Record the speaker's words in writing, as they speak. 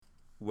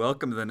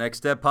Welcome to the Next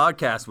Step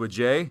Podcast with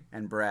Jay.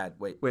 And Brad.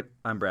 Wait,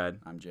 I'm Brad.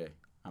 I'm Jay.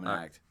 I'm an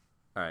act.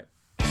 All right.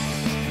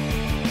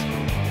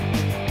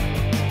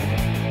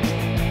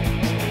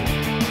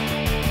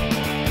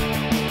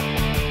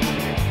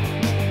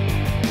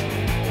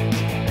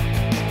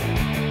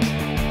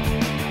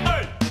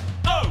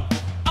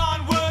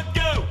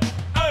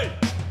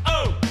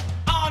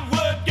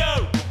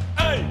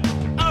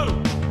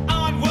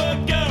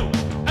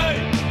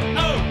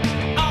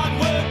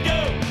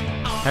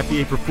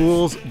 Happy April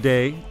Fool's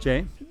Day,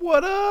 Jay.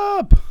 What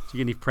up? Did you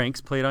get any pranks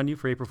played on you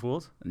for April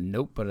Fool's?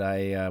 Nope, but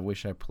I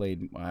wish I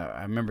played.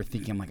 I remember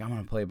thinking, I'm going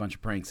to play a bunch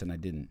of pranks, and I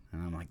didn't.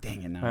 And I'm like,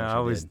 dang it, now I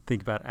always did.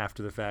 think about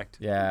after the fact.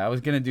 Yeah, I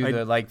was going to do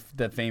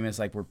the famous,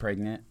 we're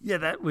pregnant. Yeah,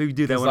 that we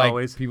do that one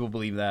always. People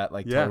believe that,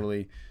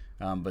 totally.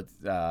 But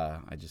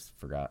I just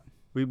forgot.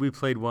 We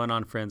played one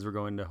on Friends. We're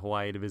going to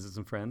Hawaii to visit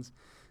some friends.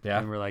 Yeah.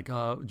 And we're like,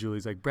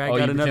 Julie's like, Brad you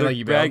got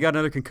pretend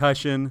another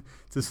concussion.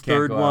 It's his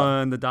third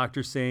one. The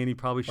doctor's saying he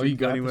probably shouldn't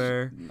go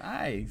anywhere.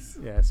 Nice.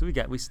 Yeah, so we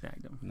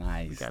snagged him.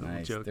 Nice.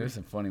 There's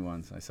some funny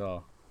ones I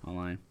saw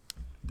online.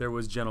 There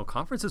was General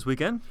Conference this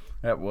weekend.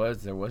 There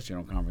was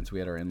General Conference. We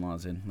had our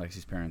in-laws in,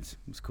 Lexi's parents. It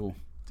was cool.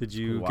 Did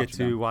you get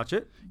to watch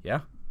it? Yeah.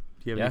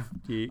 Do you have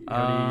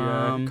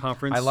any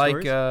conference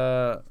stories?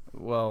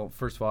 Well,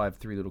 first of all, I have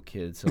 3 little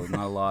kids, so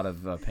not a lot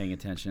of paying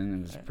attention.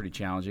 It was pretty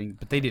challenging,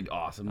 but they did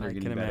awesome. They're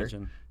getting better.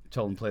 Imagine.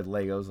 Told them to play the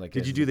Legos.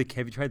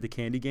 Have you tried the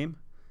candy game?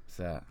 What's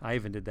that? I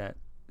even did that.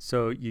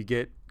 So you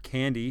get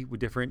candy with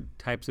different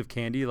types of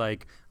candy,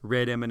 like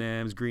red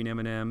M&Ms, green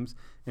M&Ms,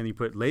 and you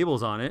put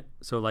labels on it.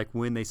 So like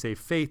when they say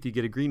faith, you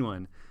get a green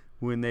one.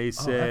 When they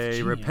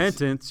say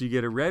repentance, you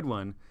get a red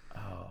one.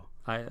 Oh.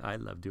 I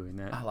love doing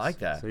that. I like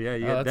that. So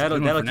yeah,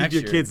 that'll keep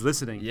your kids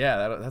listening.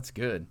 Yeah, that's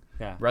good.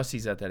 Yeah.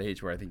 Rusty's at that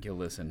age where I think he'll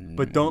listen.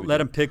 But don't let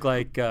him pick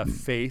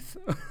faith.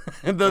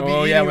 And they'll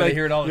be they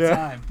hear it all the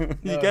time.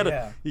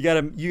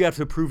 You have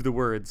to approve the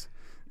words.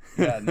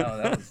 Yeah,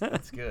 no,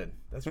 that's good.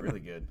 That's really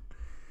good.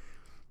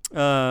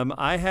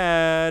 I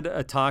had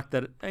a talk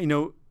that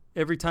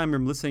every time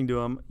I'm listening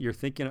to him,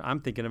 I'm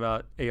thinking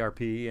about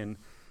ARP and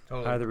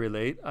how they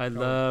relate.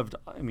 There's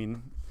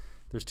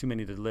too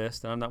many to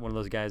list, and I'm not one of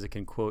those guys that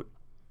can quote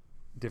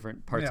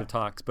different parts of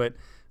talks, but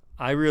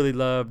I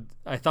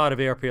thought of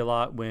ARP a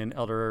lot when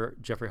Elder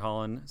Jeffrey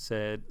Holland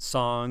said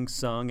song,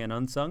 sung, and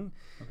unsung.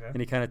 Okay. And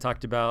he kind of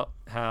talked about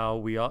how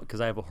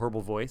because I have a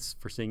horrible voice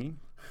for singing.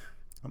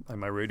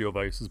 And my radio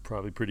voice is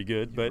probably pretty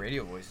good, but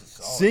radio voice is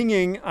solid.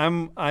 Singing,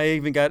 I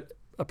even got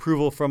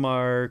approval from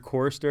our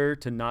chorister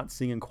to not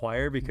sing in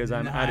choir because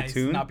I'm out of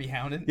tune. Not be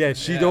hounded. Yeah,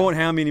 she don't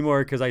hound me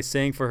anymore because I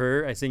sang for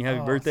her. I sang Happy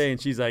Birthday, and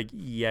she's like,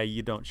 "Yeah,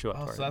 you don't show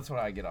up." So that's what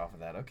I get off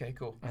of that. Okay,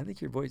 cool. I think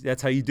your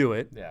voice—that's how you do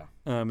it. Yeah.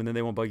 And then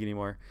they won't bug you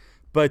anymore.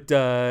 But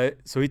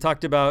so he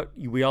talked about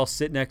we all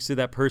sit next to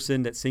that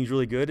person that sings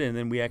really good, and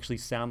then we actually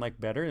sound like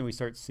better, and we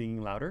start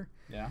singing louder.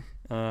 Yeah.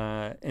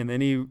 And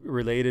then he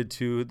related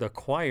to the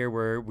choir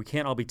where we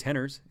can't all be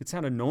tenors. It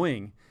sounds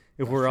annoying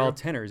if we're all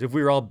tenors. If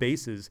we were all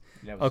basses,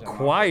 a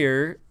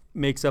choir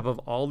makes up of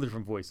all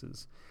different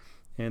voices,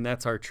 and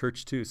that's our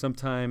church too.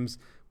 Sometimes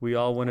we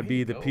all want to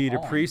be the Peter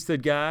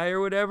Priesthood guy or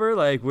whatever.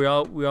 Like we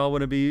all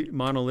want to be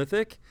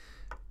monolithic,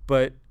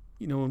 but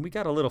when we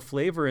got a little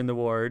flavor in the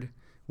ward,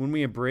 when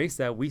we embrace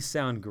that, we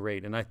sound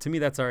great. And to me,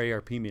 that's our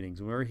ARP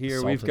meetings. When we're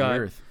here,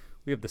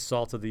 we have the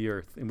salt of the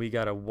earth, and we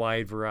got a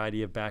wide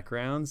variety of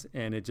backgrounds,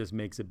 and it just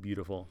makes it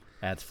beautiful.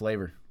 Adds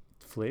flavor.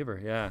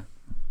 Flavor, yeah.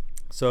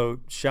 So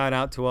shout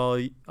out to all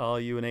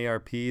you in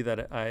ARP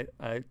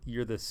that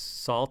you're the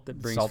salt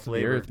that brings salt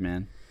flavor. Of the earth,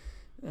 man.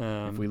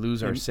 If we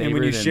lose our savor, and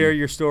when you share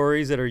your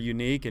stories that are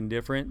unique and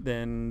different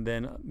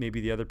than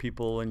maybe the other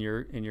people in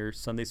your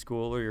Sunday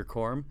school or your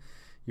quorum,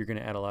 you're going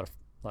to add a lot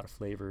of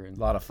flavor and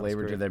a lot of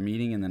flavor to their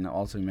meeting, and then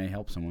also may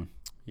help someone.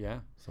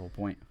 Yeah, that's the whole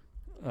point.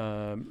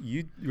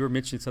 You were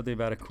mentioning something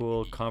about a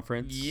cool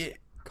conference. Yeah.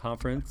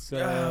 Conference.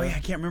 I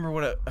can't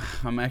remember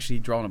I'm actually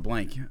drawing a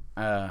blank.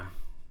 I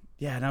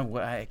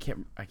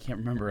can't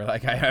remember.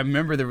 I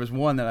remember there was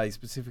one that I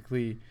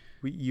specifically.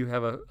 You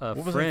have a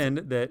friend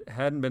that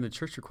hadn't been to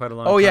church for quite a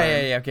long time. Oh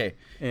yeah, okay.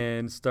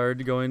 And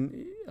started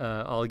going.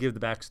 I'll give the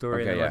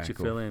backstory and then let you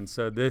fill in.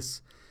 So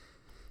this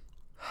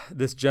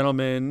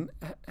gentleman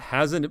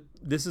hasn't.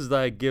 This is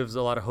gives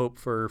a lot of hope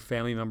for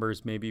family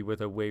members, maybe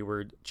with a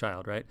wayward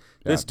child, right?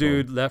 Yeah, this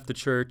dude left the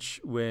church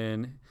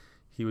when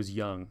he was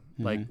young,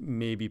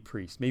 maybe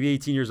priest, maybe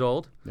 18 years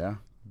old. Yeah.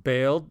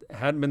 Bailed,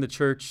 hadn't been to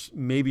church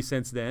maybe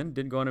since then,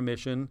 didn't go on a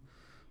mission,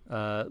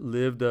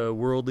 lived a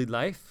worldly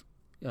life,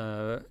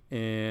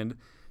 and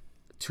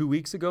 2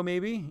 weeks ago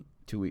maybe?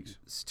 2 weeks.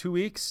 2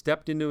 weeks,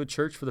 stepped into a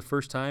church for the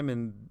first time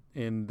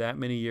in that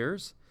many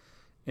years,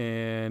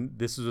 and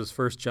this was his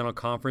first general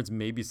conference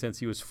maybe since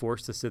he was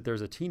forced to sit there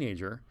as a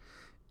teenager.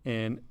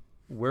 And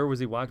where was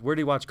he watch? Where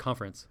did he watch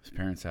conference? His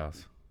parents'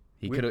 house.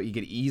 He could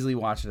easily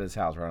watch it at his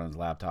house or on his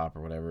laptop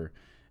or whatever.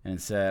 And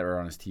or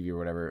on his TV or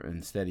whatever.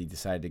 Instead, he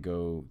decided to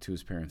go to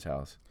his parents'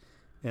 house.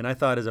 And I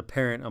thought as a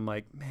parent, I'm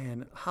like,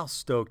 man, how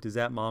stoked is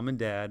that mom and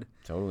dad?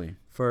 Totally.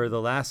 For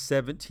the last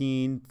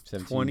 17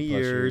 20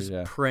 years,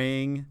 yeah.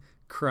 praying,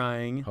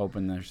 crying,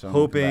 hoping their son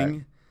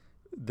hoping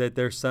that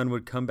their son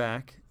would come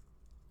back.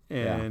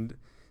 And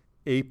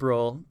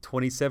April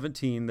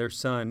 2017, their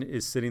son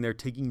is sitting there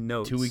taking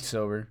notes. 2 weeks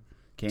sober.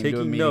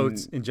 Taking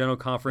notes in general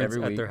conference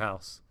at their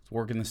house.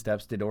 Working the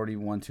steps, did already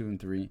 1, 2, and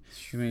 3.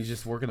 I mean, he's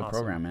just working the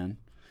program, man.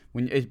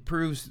 When it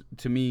proves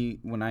to me,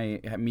 when I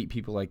meet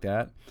people like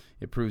that,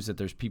 it proves that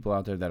there's people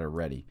out there that are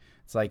ready.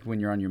 It's like when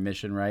you're on your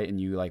mission, right? And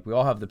we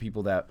all have the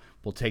people that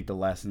will take the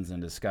lessons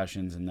and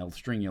discussions, and they'll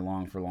string you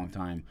along for a long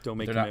time. Don't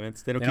make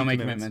commitments. They don't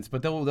make commitments,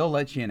 but they'll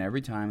let you in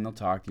every time, and they'll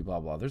talk to you, blah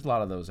blah. There's a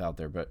lot of those out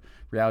there, but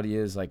reality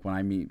is, like, when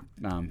I meet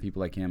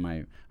people like him,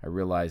 I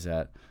realize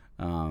that.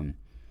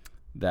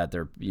 That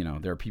there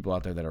are people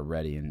out there that are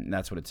ready, and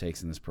that's what it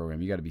takes in this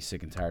program. You got to be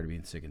sick and tired of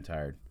being sick and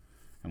tired,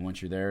 and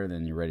once you're there,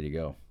 then you're ready to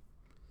go.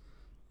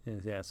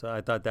 Yeah, so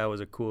I thought that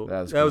was cool.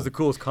 That was the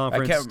coolest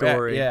conference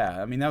story.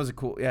 I mean, that was a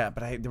cool. Yeah,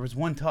 but there was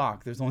one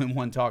talk. There's only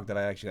one talk that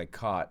I actually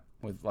caught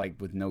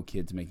with no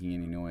kids making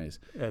any noise.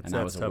 That's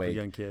tough with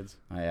young kids.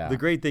 Yeah. The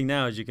great thing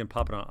now is you can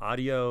pop it on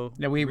audio.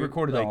 Yeah, we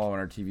recorded it all on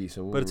our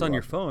TV, but it's on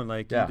your phone.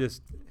 Like you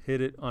just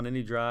hit it on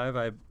any drive.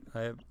 I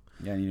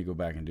need to go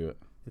back and do it.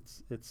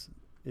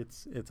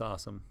 It's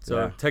awesome.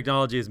 So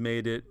technology has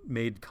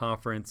made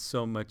conference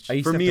so much.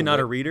 For me, not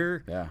a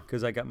reader,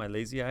 because I got my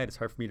lazy eye. It's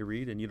hard for me to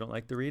read, and you don't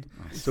like to read.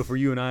 So for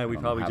you and I we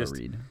probably just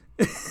read.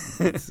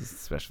 Let's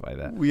specify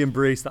that. We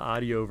embrace the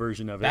audio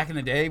version of it. Back in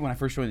the day when I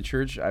first joined the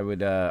church, I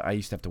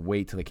used to have to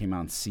wait till they came out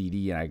on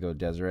CD, and I go to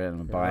Deseret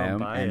and buy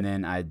them, and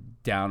then I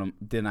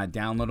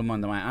download them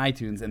onto my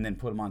iTunes, and then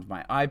put them onto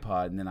my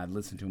iPod, and then I'd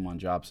listen to them on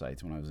job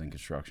sites when I was in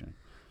construction.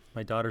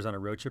 My daughter's on a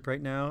road trip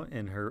right now,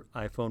 and her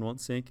iPhone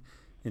won't sync.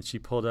 And she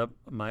pulled up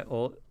my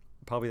old,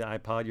 probably the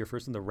iPod, your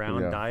first one, the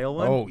round dial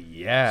one. Oh,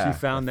 yeah. She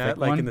found that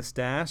in the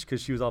stash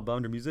because she was all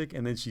bummed her music.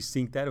 And then she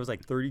synced that. It was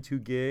like 32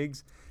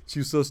 gigs. She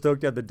was so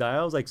stoked at the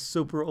dial. It was like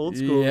super old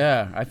school.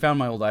 Yeah. I found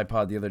my old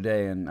iPod the other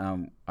day, and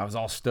I was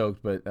all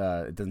stoked, but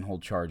it doesn't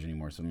hold charge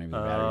anymore, so maybe the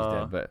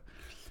battery's dead. But,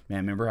 man,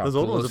 remember how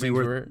cool those things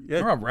were? Yeah.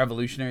 Remember how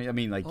revolutionary? I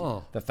mean, like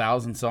the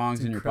 1,000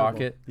 songs in your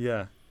pocket?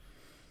 Yeah.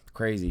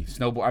 Crazy.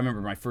 I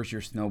remember my first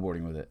year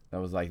snowboarding with it. That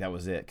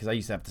was it. Because I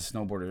used to have to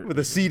snowboard with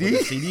a CD?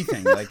 With a CD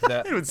thing. Like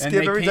that. It would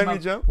skip every time you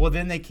jump? Well,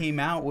 then they came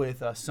out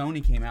with,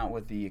 Sony came out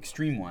with the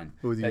Extreme one.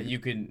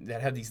 That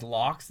had these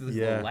locks, these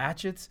little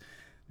latchets.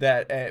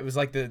 That it was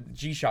like the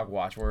G-Shock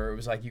watch, where it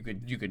was like you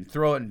could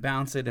throw it and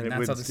bounce it, and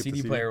that's how the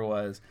CD player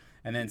was.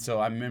 And then so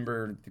I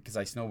remember, because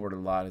I snowboarded a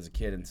lot as a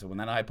kid, and so when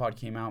that iPod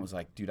came out, it was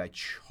like, dude, I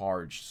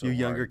charged so hard.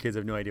 You younger kids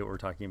have no idea what we're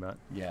talking about.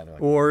 Yeah. They're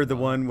like, or the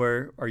one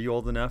where, are you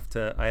old enough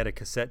I had a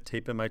cassette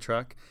tape in my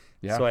truck.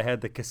 Yeah. So I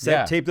had the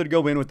cassette tape that would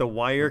go in with the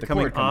wire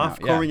coming off,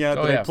 coming out,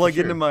 that I plugged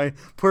into my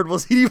portable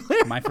CD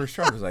player. My first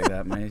truck was like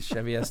that, my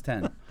Chevy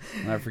S10.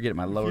 I'll never forget it,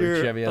 my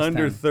lower Chevy S10.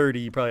 Under 30,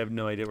 you probably have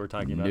no idea what we're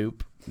talking about.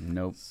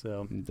 Nope.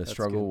 So the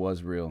struggle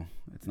was real.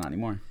 It's not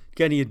anymore.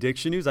 Got any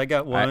addiction news? I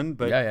got one,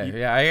 but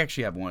I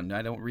actually have one.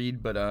 I don't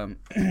read, but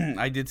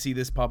I did see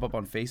this pop up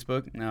on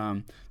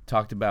Facebook.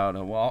 Talked about.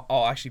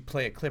 I'll actually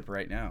play a clip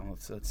right now.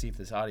 Let's see if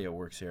this audio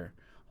works here.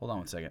 Hold on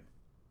one second.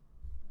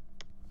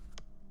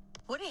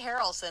 Woody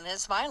Harrelson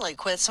has finally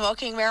quit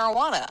smoking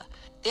marijuana.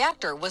 The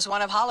actor was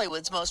one of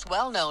Hollywood's most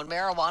well-known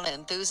marijuana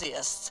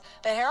enthusiasts,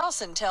 but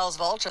Harrelson tells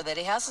Vulture that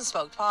he hasn't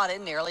smoked pot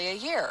in nearly a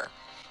year.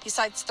 He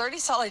cites 30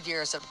 solid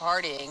years of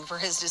partying for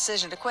his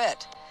decision to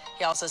quit.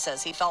 He also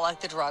says he felt like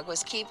the drug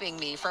was keeping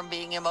me from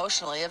being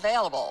emotionally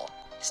available.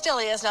 Still,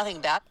 he has nothing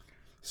bad.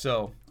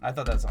 So I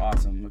thought that's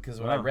awesome,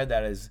 because when I read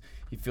that, is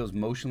he feels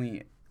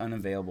emotionally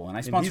unavailable, and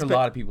I sponsor a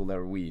lot of people that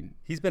are weed.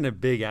 He's been a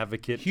big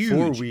advocate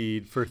for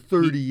weed for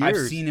 30 years.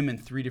 I've seen him in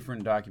 3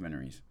 different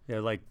documentaries. Yeah,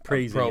 like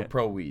praising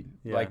pro weed,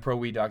 like pro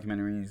weed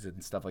documentaries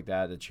and stuff like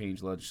that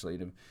change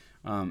legislative,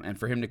 and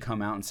for him to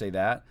come out and say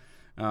that.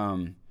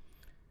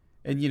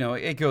 And,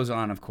 it goes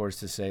on, of course,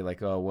 to say,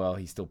 like, oh, well,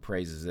 he still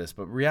praises this.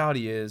 But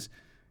reality is,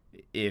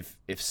 if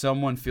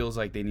someone feels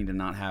like they need to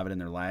not have it in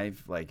their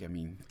life, like, I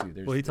mean,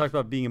 dude, he talked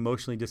about being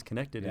emotionally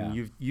disconnected. And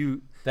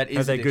you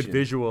have that good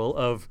visual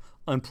of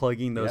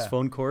unplugging those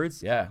phone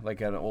cords. Yeah,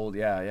 like an old,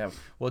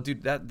 Well,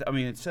 dude,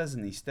 it says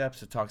in these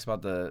steps, it talks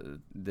about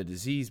the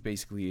disease,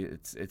 basically,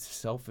 it's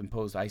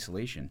self-imposed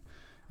isolation.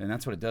 And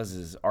that's what it does,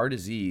 is our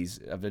disease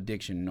of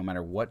addiction, no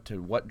matter what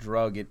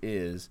drug it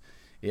is,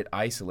 it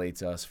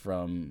isolates us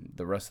from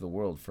the rest of the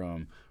world,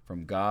 from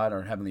God,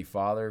 our Heavenly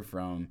Father,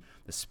 from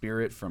the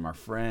Spirit, from our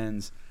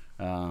friends.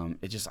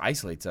 It just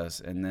isolates us,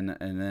 and then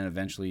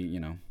eventually,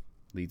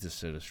 leads us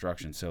to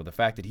destruction. So the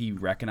fact that he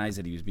recognized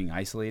that he was being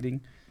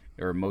isolating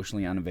or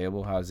emotionally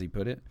unavailable, how does he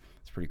put it?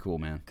 It's pretty cool,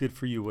 man. Good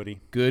for you,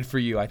 Woody. Good for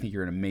you. I think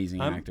you're an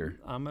amazing actor.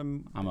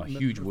 I'm a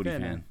huge Woody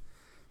fan.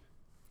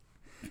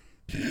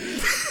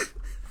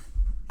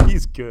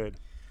 He's good.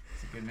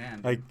 Good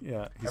man.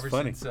 He's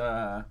funny.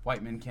 Since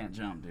White Men Can't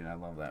Jump, dude, I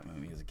love that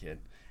movie as a kid.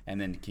 And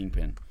then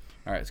Kingpin.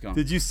 All right, let's go.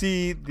 Did you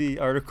see the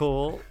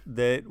article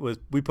that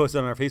we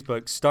posted on our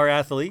Facebook? Star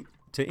athlete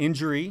to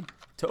injury,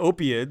 to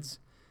opioids,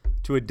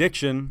 to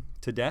addiction,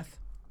 to death?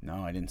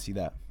 No, I didn't see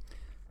that.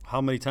 How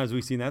many times have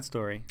we seen that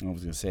story? I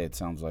was going to say, it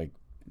sounds like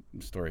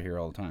story here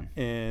all the time.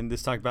 And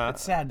this talked about.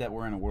 It's sad that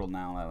we're in a world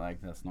now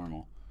that's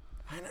normal.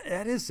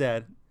 That is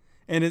sad,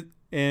 and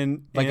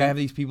I have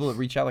these people that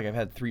reach out. Like I've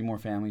had 3 more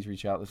families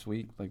reach out this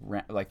week.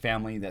 Like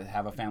family that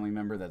have a family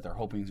member that they're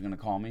hoping is going to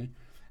call me,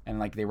 and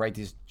like they write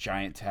these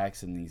giant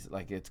texts and these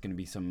like it's going to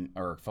be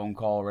or a phone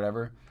call or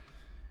whatever,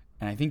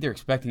 and I think they're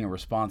expecting a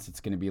response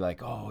that's going to be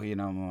like, oh,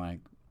 I'm like.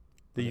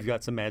 That you've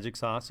got some magic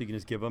sauce you can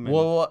just give them.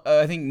 Well,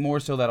 I think more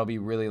so that'll be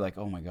really like,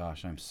 oh my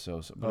gosh, I'm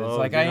so. But it's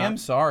like I am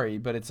sorry,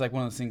 but it's like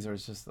one of those things where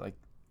it's just like,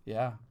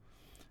 yeah,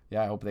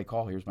 I hope they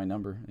call. Here's my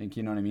number. Like,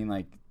 you know what I mean?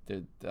 Like,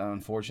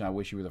 unfortunately, I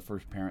wish you were the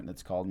first parent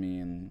that's called me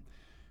in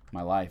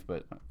my life,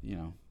 but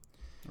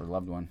or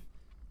loved one.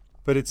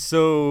 But it's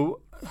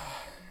so.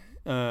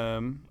 I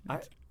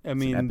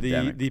mean,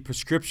 the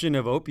prescription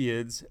of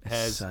opiates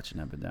has such an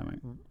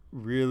epidemic.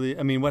 Really,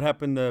 I mean, what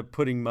happened to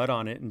putting mud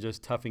on it and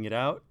just toughing it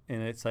out?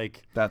 And it's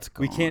like that's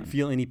gone. We can't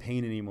feel any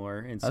pain anymore.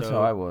 And that's how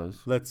I was.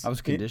 I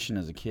was conditioned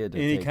as a kid.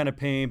 Any kind of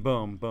pain,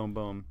 boom, boom,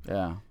 boom.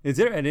 Yeah.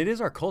 And it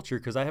is our culture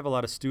because I have a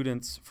lot of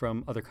students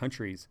from other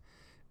countries,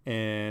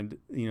 and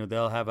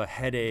they'll have a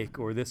headache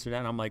or this or that.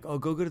 And I'm like, oh,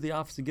 go to the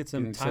office and get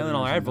some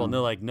Tylenol or Advil, and they're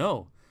like,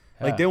 no,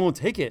 like they won't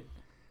take it.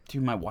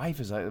 Dude, my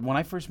wife is when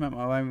I first met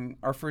my wife,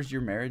 our first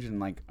year of marriage, and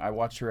like I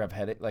watched her have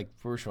headache. Like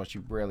first of all, she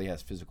rarely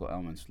has physical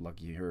ailments.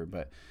 Lucky her,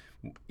 but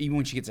even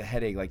when she gets a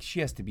headache, like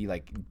she has to be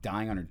like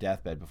dying on her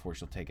deathbed before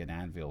she'll take an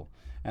Advil.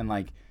 And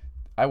like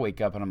I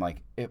wake up and I'm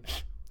like,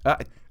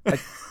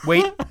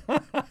 wait,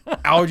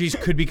 allergies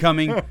could be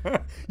coming.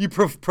 You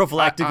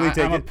prophylactically take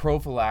it. I'm a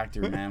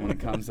prophylactor, man, when it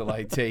comes to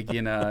like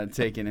taking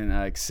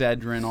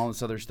Excedrin, all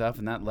this other stuff,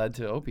 and that led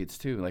to opiates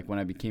too. Like when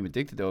I became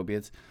addicted to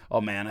opiates,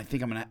 oh man, I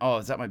think I'm gonna. Oh,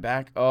 is that my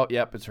back? Oh,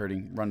 yep, it's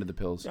hurting. Run to the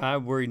pills. I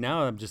worry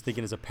now. I'm just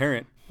thinking as a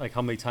parent, like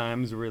how many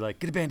times we're like,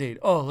 get a Band-Aid.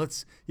 Oh,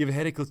 you have a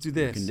headache. Let's do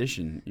this.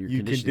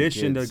 You're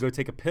conditioned to go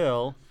take a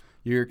pill.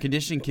 You're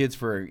conditioning kids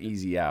for an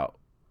easy out.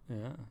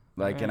 Yeah.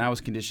 Like, right. And I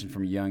was conditioned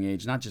from a young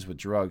age, not just with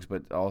drugs,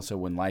 but also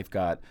when life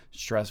got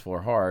stressful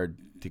or hard,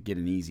 to get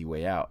an easy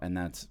way out. And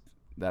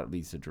that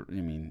leads to,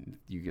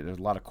 there's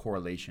a lot of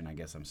correlation, I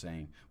guess I'm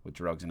saying, with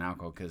drugs and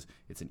alcohol because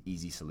it's an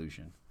easy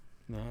solution.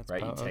 No,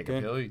 right? You take a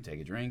pill, you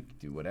take a drink,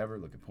 do whatever,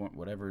 look at porn,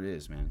 whatever it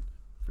is, man,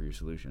 for your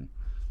solution.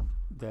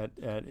 That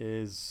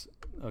is,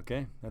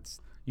 okay.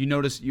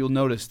 You'll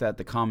notice that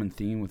the common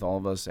theme with all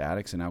of us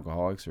addicts and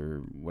alcoholics or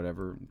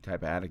whatever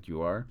type of addict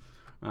you are,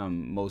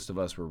 most of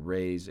us were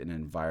raised in an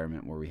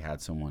environment where we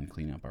had someone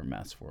clean up our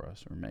mess for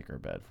us or make our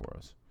bed for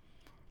us.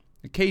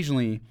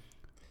 Occasionally,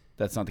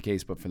 that's not the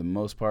case, but for the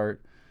most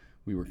part,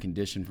 we were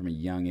conditioned from a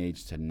young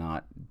age to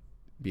not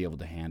be able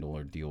to handle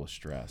or deal with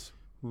stress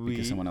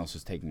because someone else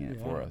was taking it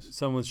for us.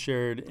 Someone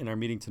shared in our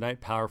meeting tonight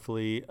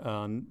powerfully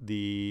on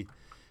the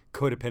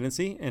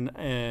codependency,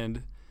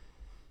 and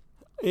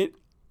it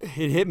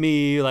hit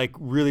me like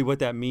really what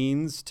that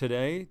means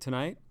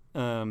tonight.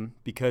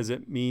 Because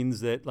it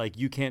means that like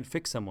you can't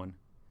fix someone,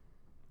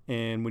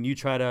 and when you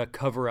try to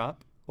cover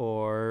up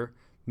or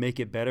make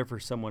it better for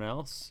someone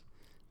else,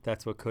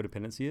 that's what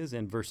codependency is.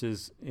 And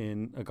versus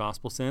in a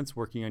gospel sense,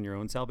 working on your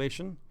own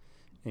salvation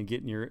and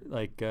getting your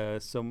do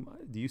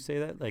you say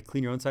that like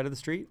clean your own side of the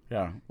street?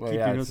 Yeah, well, keep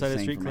your own side of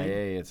the street clean.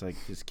 It's like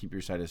just keep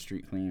your side of the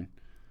street clean.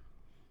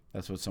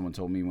 That's what someone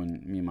told me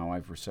when me and my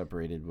wife were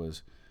separated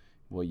was.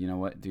 Well, you know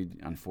what, dude?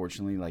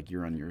 Unfortunately, like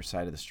you're on your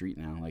side of the street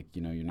now. Like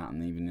you're not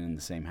even in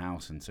the same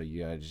house, and so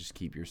you gotta just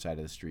keep your side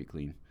of the street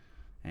clean,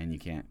 and you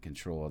can't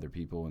control other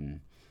people.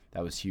 And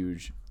that was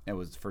huge. It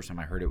was the first time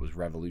I heard it. Was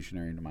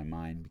revolutionary to my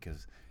mind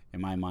because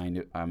in my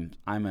mind,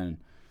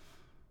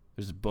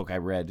 there's a book I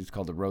read. It's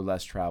called The Road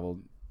Less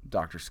Traveled.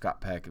 Dr. Scott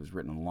Peck. It was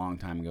written a long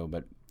time ago,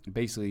 but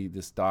basically,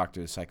 this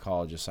doctor,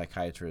 psychologist,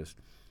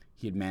 psychiatrist,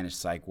 he had managed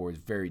psych wards,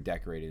 very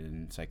decorated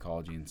in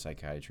psychology and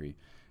psychiatry.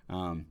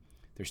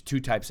 There's 2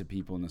 types of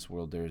people in this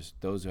world. There's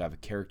those who have a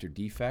character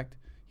defect,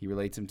 he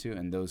relates them to,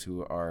 and those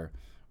who are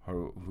a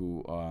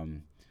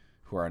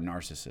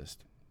narcissist.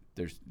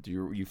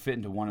 You fit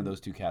into one of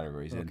those 2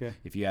 categories. Okay. And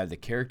if you have the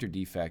character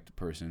defect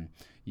person,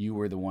 you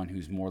are the one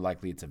who's more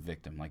likely it's a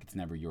victim. Like it's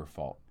never your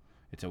fault.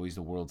 It's always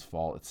the world's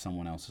fault. It's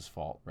someone else's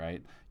fault,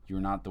 right?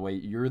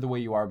 You're the way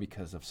you are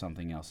because of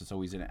something else. It's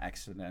always an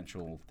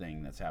accidental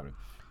thing that's happening.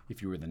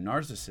 If you were the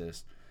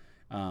narcissist,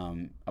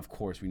 of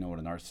course, we know what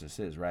a narcissist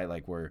is, right?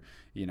 Like where,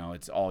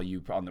 it's all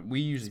you.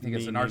 We usually think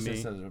it's a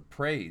narcissist as a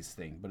praise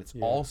thing, but it's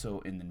also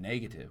in the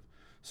negative.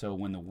 So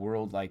when the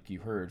world, like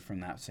you heard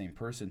from that same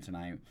person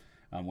tonight,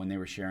 when they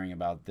were sharing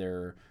about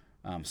their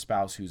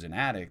spouse who's an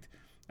addict,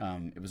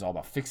 it was all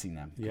about fixing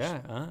them.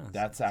 Yeah.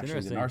 That's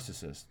actually the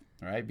narcissist,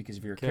 right? Because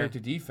if you're a character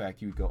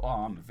defect, you would go,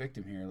 oh, I'm a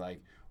victim here.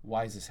 Like,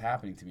 why is this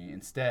happening to me?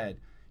 Instead,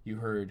 you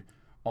heard,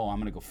 oh, I'm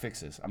gonna go fix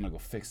this. I'm gonna go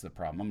fix the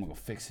problem. I'm gonna go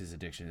fix his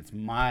addiction. It's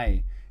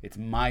my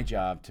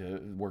job to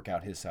work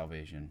out his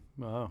salvation.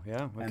 Oh,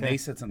 yeah. Okay. And they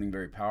said something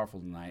very powerful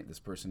tonight. This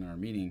person in our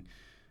meeting.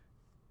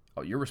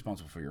 Oh, you're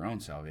responsible for your own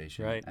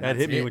salvation. Right. And that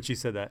hit me when she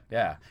said that.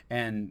 Yeah.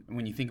 And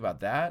when you think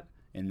about that,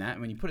 And that,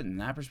 when you put it in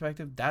that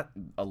perspective, that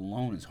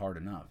alone is hard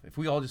enough. If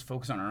we all just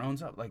focus on our own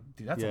stuff, like,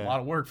 dude, that's a lot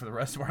of work for the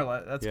rest of our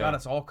life. That's got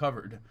us all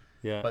covered.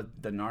 Yeah.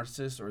 But the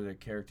narcissist or the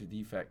character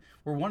defect,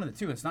 we're one of the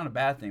two. It's not a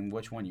bad thing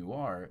which one you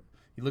are.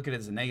 You look at it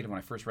as a negative. When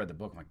I first read the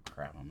book, I'm like,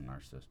 crap, I'm a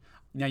narcissist.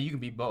 Now, you can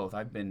be both.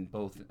 I've been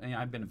both.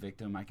 I've been a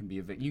victim. I can be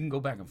a victim. You can go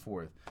back and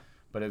forth.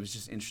 But it was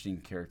just interesting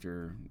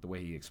character, the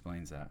way he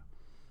explains that.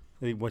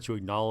 I think once you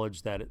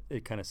acknowledge that,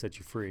 it kind of sets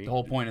you free. The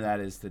whole point of that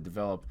is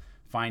to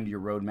find your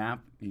roadmap.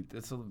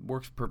 This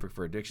works perfect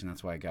for addiction.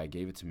 That's why a guy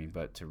gave it to me.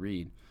 But to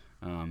read,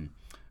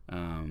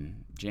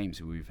 James,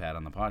 who we've had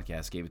on the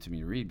podcast, gave it to me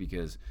to read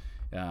because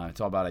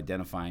it's all about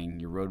identifying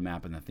your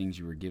roadmap and the things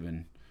you were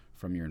given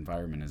from your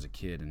environment as a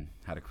kid and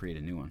how to create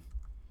a new one.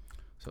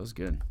 So it was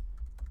good.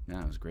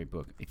 Yeah, it was a great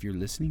book. If you're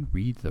listening,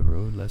 read The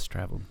Road Less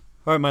Traveled.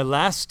 All right, my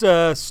last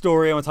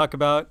story I want to talk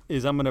about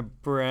is I'm going to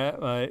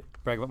brag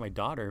about my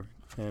daughter.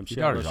 Your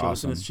daughter's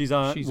awesome. She's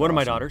one of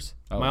my daughters.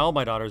 Oh. All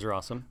my daughters are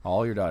awesome.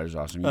 All your daughters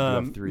are awesome. You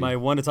have 3. My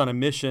one that's on a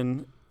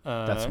mission.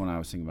 That's the one I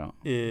was thinking about.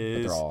 But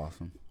they're all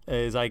awesome.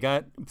 Is I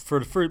got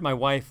for my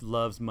wife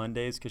loves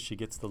Mondays because she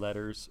gets the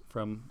letters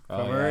from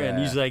her,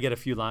 and usually I get a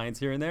few lines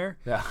here and there.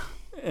 Yeah.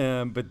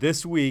 But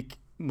this week,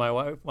 my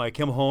wife, I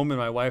come home and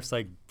my wife's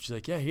like, she's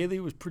like, yeah, Haley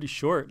was pretty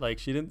short. Like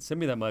she didn't send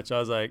me that much. I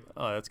was like,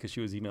 oh, that's because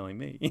she was emailing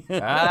me.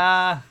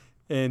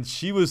 And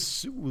she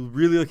was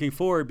really looking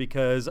forward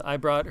because I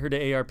brought her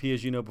to ARP,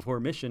 as you know, before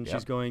mission. Yep.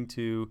 She's going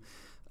to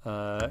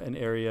an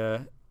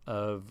area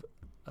of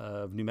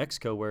New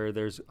Mexico where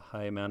there's a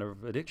high amount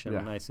of addiction.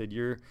 And I said,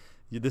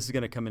 this is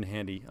going to come in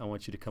handy. I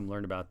want you to come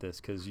learn about this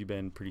because you've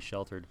been pretty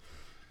sheltered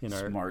in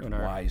our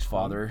wise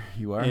father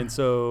you are. And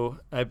so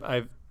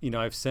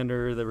I've sent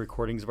her the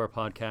recordings of our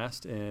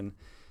podcast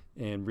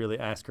and really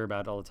ask her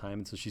about it all the time.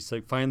 And so she's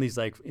like, finally,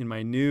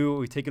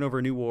 we've taken over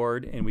a new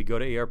ward and we go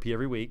to ARP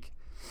every week.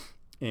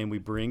 And we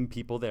bring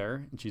people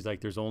there. And she's like,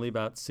 there's only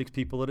about 6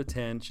 people that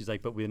attend. She's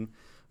like, but we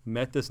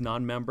met this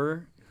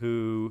non-member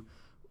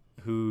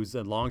who's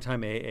a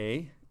longtime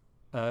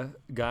AA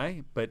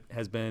guy, but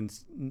has been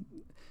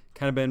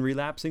kind of been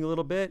relapsing a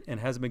little bit and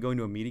hasn't been going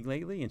to a meeting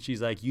lately. And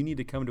she's like, you need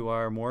to come to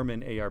our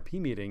Mormon ARP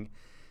meeting.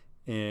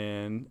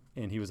 And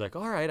he was like,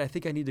 all right, I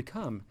think I need to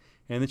come.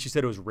 And then she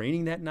said it was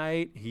raining that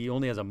night. He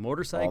only has a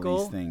motorcycle.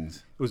 All these things.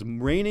 It was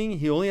raining.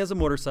 He only has a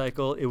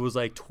motorcycle. It was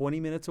like 20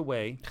 minutes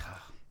away.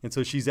 And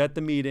so she's at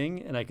the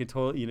meeting, and I could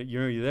tell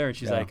you're there, and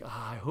she's like,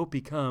 I hope he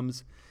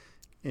comes,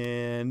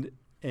 and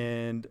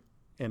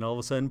all of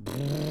a sudden,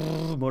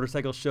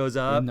 motorcycle shows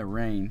up in the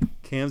rain,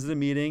 comes to the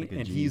meeting,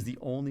 and he's the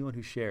only one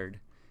who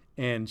shared,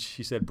 and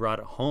she said brought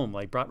it home,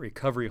 like brought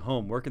recovery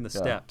home, working the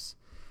steps,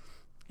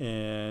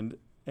 and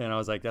I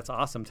was like, that's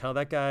awesome. Tell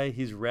that guy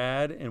he's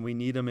rad, and we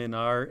need him in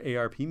our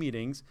ARP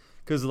meetings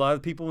because a lot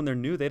of people when they're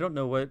new, they don't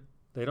know what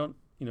they don't.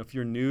 If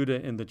you're new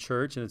in the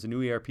church and it's a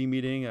new ARP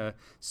meeting, a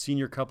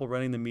senior couple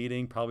running the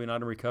meeting, probably not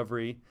in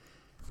recovery,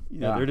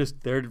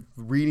 they're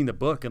reading the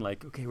book and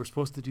like, okay, we're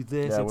supposed to do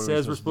this. It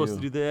says we're supposed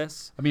to do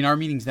this. I mean, our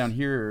meetings down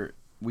here,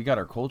 we got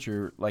our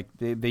culture. Like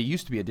they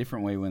used to be a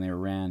different way when they were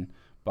ran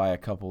by a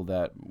couple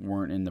that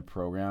weren't in the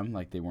program,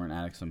 like they weren't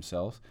addicts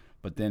themselves.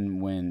 But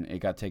then when it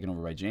got taken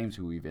over by James,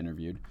 who we've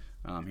interviewed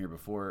here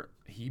before,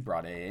 he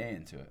brought AA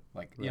into it.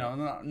 Like,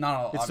 not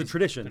all. It's the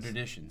traditions. The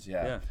traditions,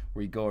 yeah.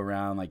 Where you go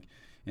around like.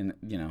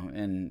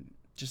 And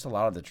just a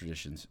lot of the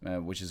traditions,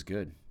 which is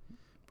good.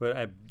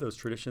 But those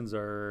traditions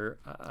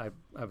I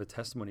have a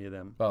testimony of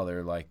them. Well,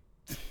 they're like...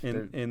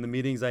 In the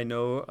meetings I'm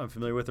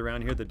familiar with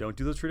around here that don't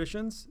do those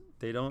traditions,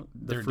 they don't...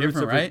 They're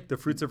different, right? The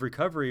fruits of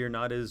recovery are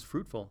not as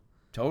fruitful.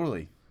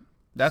 Totally.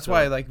 That's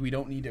why, like, we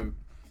don't need to...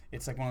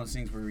 It's like one of those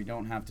things where we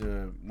don't have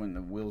to... When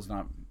the wheel's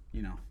not,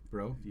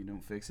 broke, you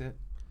don't fix it.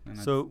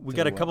 So we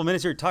got a couple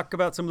minutes here to talk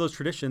about some of those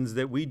traditions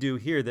that we do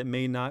here that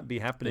may not be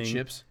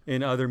happening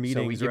in other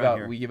meetings.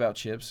 So we give out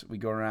chips. We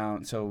go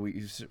around. So we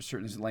use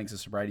certain lengths of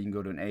sobriety. You can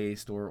go to an AA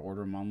store,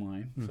 order them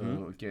online.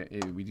 Mm-hmm.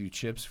 So we do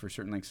chips for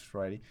certain lengths of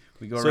sobriety.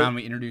 We go around.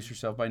 We introduce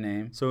yourself by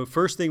name. So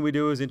first thing we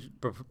do is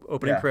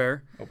opening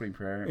prayer. Opening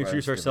prayer.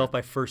 Introduce ourselves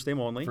by first name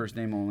only. First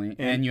name only,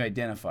 and you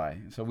identify.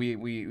 So we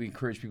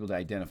encourage people to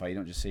identify. You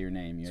don't just say your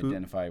name. You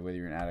identify whether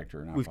you're an addict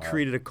or not. We've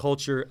created a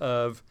culture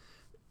of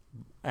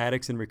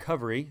addicts in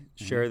recovery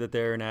share that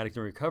they're an addict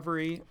in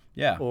recovery,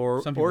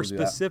 or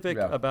specific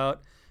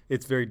about.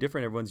 It's very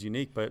different. Everyone's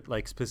unique, but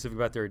like specific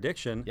about their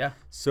addiction,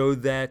 so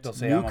that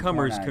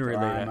newcomers can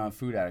relate. I'm a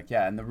food addict,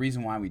 and the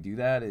reason why we do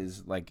that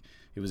is like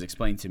it was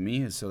explained to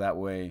me is so that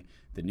way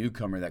the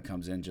newcomer that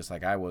comes in, just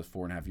like I was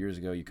 4.5 years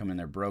ago, you come in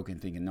there broken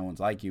thinking no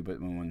one's like you,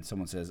 but when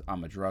someone says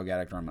I'm a drug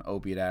addict or I'm an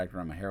opiate addict or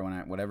I'm a heroin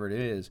addict, whatever it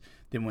is,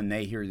 then when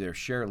they hear their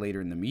share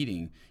later in the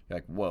meeting, you're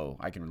like, whoa,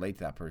 I can relate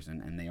to that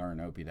person, and they are an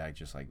opiate addict,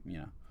 just like,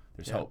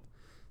 there's hope.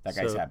 That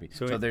guy's happy.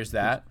 So there's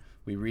that.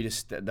 We read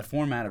the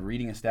format of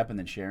reading a step and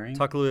then sharing.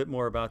 Talk a little bit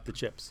more about the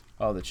chips.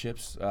 Oh, the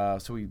chips.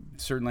 So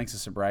certain lengths of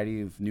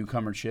sobriety of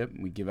newcomer chip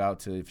we give out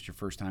to if it's your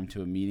first time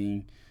to a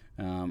meeting,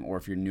 or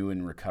if you're new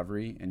in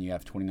recovery and you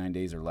have 29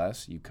 days or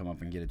less, you come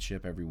up and get a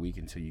chip every week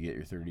until you get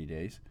your 30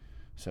 days.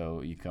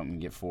 So you come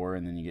and get 4,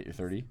 and then you get your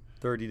 30.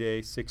 30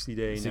 day, 60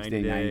 day, 60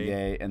 90 day, 90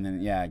 day, and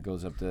then it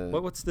goes up to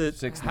what's the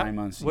 9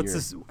 months. What's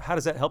this? How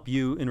does that help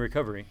you in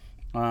recovery?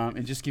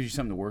 It just gives you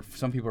something to work.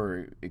 Some people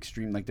are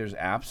extreme. Like there's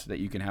apps that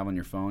you can have on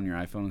your phone, your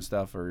iPhone and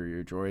stuff, or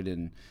your Droid,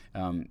 and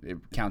it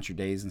counts your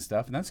days and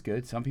stuff, and that's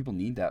good. Some people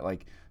need that.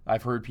 Like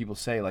I've heard people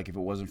say, like if it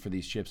wasn't for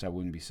these chips, I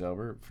wouldn't be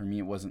sober. For me,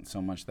 it wasn't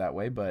so much that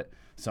way, but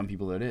some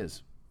people it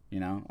is.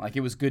 Like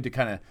it was good to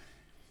kind of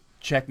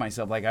check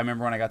myself. Like I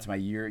remember when I got to my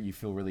year, you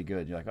feel really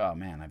good. You're like, oh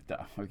man, I've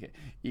done okay.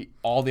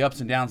 All the ups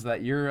and downs of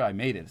that year, I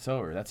made it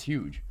sober. That's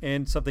huge.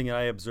 And something that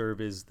I observe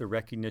is the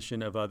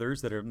recognition of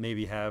others that are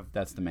maybe have.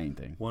 That's the main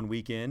thing. 1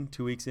 week in,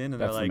 2 weeks in, and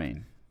that's they're like, the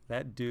main.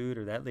 That dude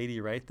or that lady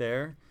right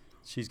there,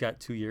 she's got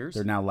 2 years.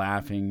 They're now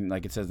laughing,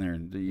 like it says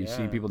in there. You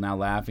see people now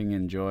laughing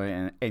and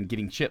joy and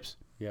getting chips.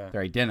 Yeah.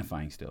 They're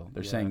identifying still.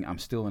 They're saying, I'm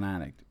still an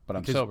addict, but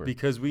I'm sober.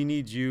 Because we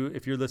need you,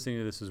 if you're listening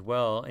to this as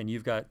well, and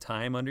you've got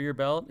time under your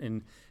belt,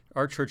 and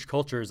our church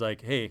culture is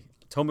like, hey,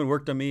 atonement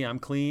worked on me. I'm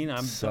clean.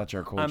 I'm such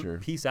our culture.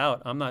 Peace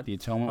out. I'm not. The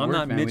atonement I'm work,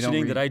 not man,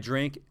 mentioning that I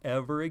drank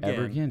ever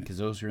again. Because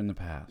those are in the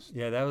past.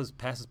 Yeah, that was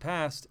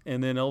past.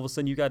 And then all of a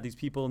sudden, you got these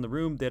people in the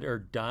room that are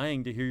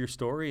dying to hear your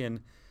story, and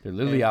they're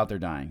literally out there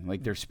dying.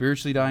 Like they're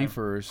spiritually dying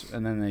first,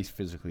 and then they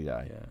physically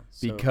die. Yeah,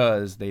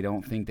 because they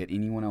don't think that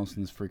anyone else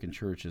in this freaking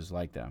church is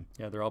like them.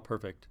 Yeah, they're all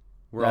perfect.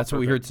 That's what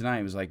we heard tonight.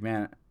 It was like,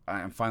 man,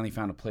 I finally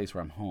found a place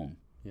where I'm home.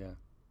 Yeah.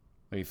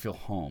 Like you feel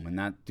home. And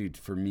that, dude,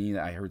 for me,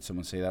 I heard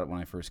someone say that when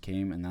I first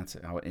came, and that's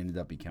how it ended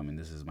up becoming.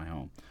 This is my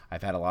home.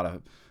 I've had a lot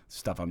of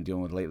stuff I'm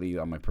dealing with lately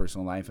on my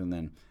personal life, and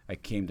then I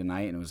came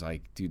tonight, and it was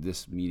like, dude,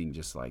 this meeting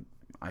just like,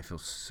 I feel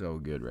so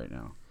good right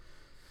now.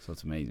 So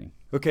it's amazing.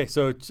 Okay,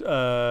 so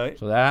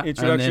that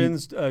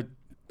introductions, going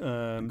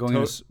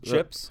to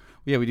chips.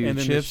 Yeah, we do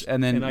the chips,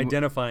 and then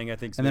identifying. I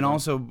think, and then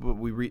also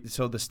we read.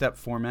 So the step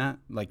format,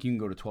 like you can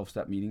go to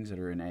 12-step meetings that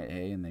are in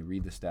AA, and they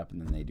read the step,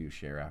 and then they do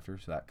share after.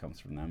 So that comes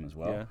from them as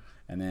well. Yeah.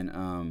 And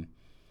then,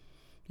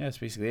 that's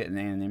basically it. And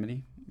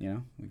anonymity,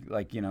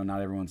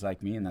 not everyone's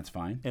like me, and that's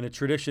fine. And a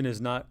tradition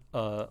is not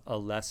a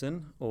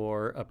lesson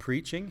or a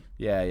preaching.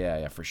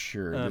 Yeah, for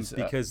sure.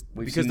 Because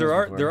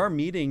there are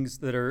meetings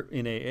that are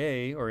in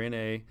AA or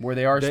NA where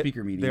they are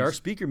speaker meetings. They are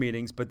speaker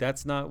meetings, but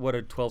that's not what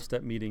a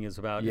 12-step meeting is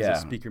about. Yeah. It's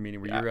a speaker meeting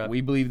where you're up.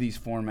 We believe these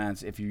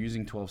formats. If you're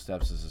using 12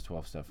 steps, this is a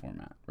 12-step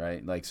format,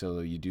 right? Like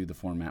so, you do the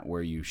format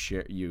where you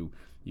share, you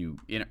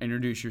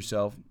introduce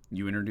yourself,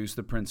 you introduce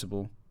the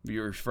principle,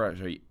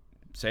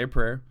 say a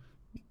prayer,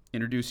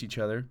 introduce each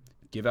other,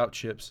 give out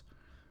chips,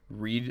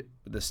 read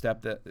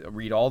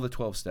all the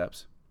 12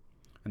 steps,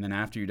 and then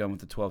after you're done with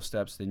the 12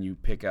 steps, then you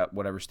pick up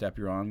whatever step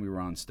you're on. We were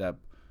on step,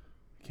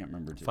 I can't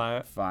remember.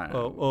 Five.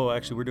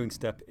 Actually, we're doing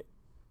step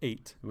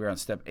 8. We're on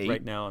step 8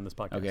 right now on this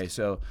podcast. Okay,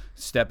 so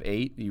step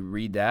 8, you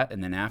read that,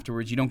 and then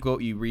afterwards,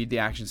 you read the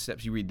action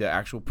steps, you read the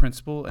actual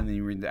principle, and then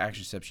you read the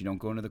action steps. You don't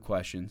go into the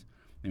questions.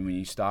 And when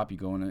you stop, you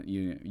go in.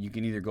 You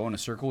can either go in a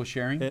circle with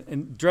sharing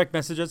and direct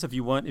message us if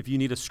you want. If you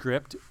need a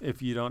script,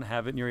 if you don't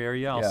have it in your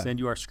area, I'll send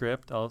you our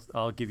script.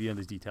 I'll give you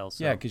the details.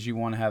 So. Yeah, because you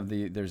want to have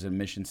there's a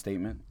mission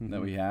statement that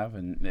we have,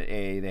 and the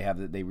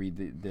AA they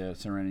read the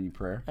Serenity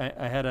Prayer.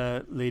 I had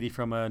a lady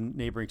from a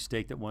neighboring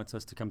state that wants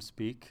us to come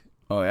speak.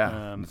 Oh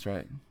yeah, that's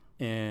right.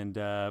 And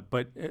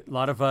but a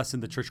lot of us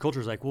in the church culture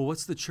is like, well,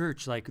 what's the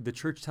church like? The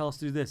church tell us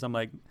to do this. I'm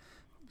like,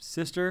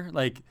 sister,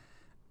 like.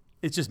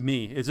 It's just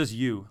me. It's just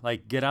you.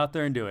 Like, get out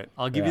there and do it.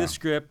 I'll give you the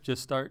script.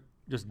 Just start.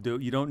 Just do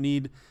it. You don't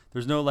need.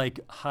 There's no like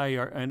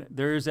higher. And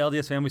there's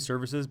LDS Family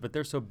Services, but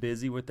they're so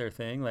busy with their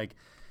thing. Like,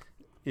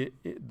 the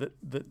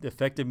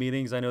effective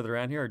meetings I know that are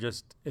around here are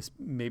just. It's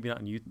maybe not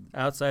in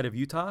outside of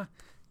Utah.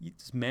 You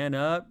just man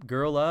up,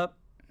 girl up.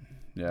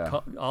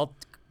 Yeah. I'll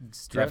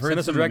send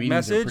us a direct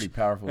message,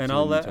 and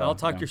I'll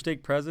talk your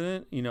stake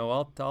president.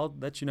 I'll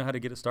let you know how to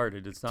get it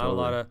started. It's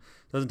not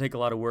doesn't take a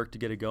lot of work to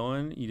get it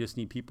going. You just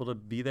need people to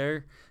be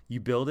there. You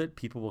build it,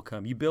 people will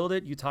come. You build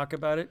it, you talk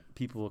about it,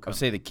 people will come. I'll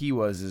say the key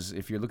is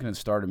if you're looking to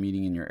start a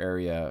meeting in your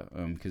area,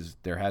 because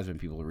there has been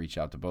people who reach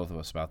out to both of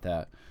us about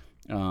that.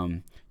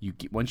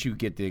 Once you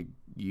get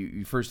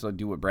you first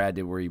do what Brad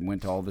did, where he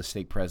went to all the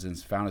stake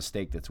presidents, found a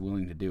stake that's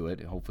willing to do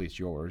it. Hopefully it's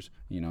yours.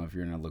 If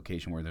you're in a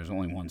location where there's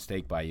only one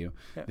stake by you,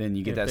 then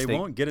you get that stake. They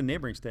won't get a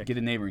neighboring stake. Get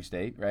a neighboring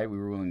stake, right? We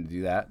were willing to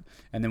do that.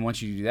 And then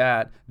once you do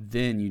that,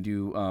 then you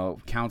do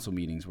council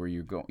meetings where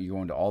you go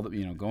into all the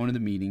go into the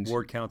meetings.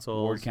 Ward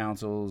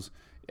councils,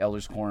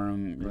 elders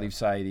quorum, relief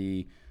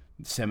society,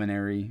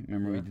 seminary.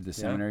 Remember we did the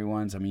seminary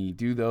ones. I mean, you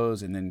do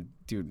those, and then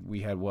dude,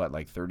 we had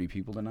like 30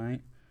 people tonight.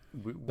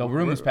 The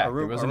room was packed.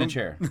 There wasn't a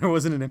chair. There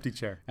wasn't an empty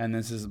chair. And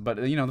but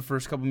the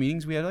first couple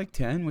meetings we had like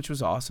 10, which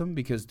was awesome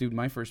because, dude,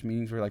 my first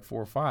meetings were like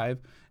 4 or 5.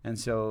 And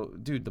so,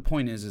 dude, the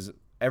point is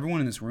everyone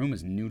in this room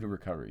is new to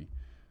recovery.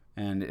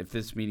 And if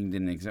this meeting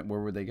didn't exist, where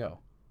would they go?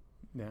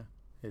 Yeah,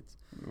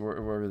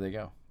 where would they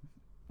go?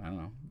 I don't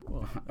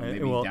know.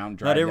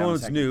 Not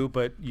everyone's new,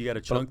 but you got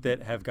a chunk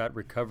that have got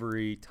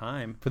recovery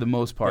time. For the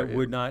most part. That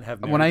would not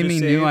have. When I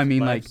mean new, I mean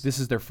lives. Like this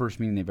is their first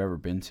meeting they've ever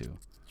been to.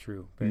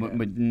 True. But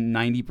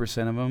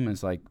 90% of them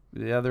is like,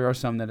 there are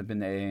some that have been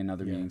to AA and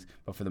other meetings,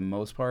 but for the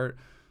most part,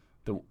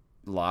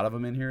 A lot of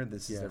them in here,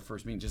 this is their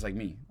first meeting, just like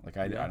me. Like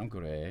I don't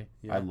go to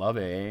AA. I love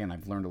AA, and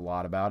I've learned a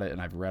lot about it,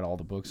 and I've read all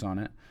the books on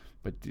it.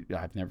 But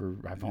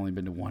I've only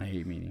been to one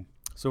AA meeting.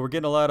 So we're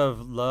getting a lot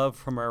of love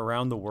from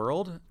around the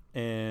world.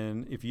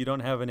 And if you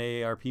don't have an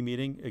AARP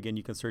meeting, again,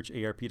 you can search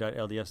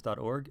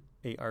arp.lds.org,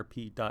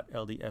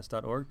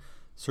 arp.lds.org.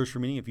 Search for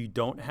meeting. If you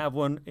don't have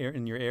one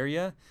in your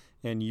area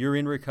and you're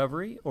in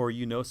recovery, or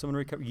you know someone in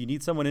recovery, you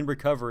need someone in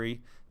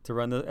recovery to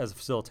run as a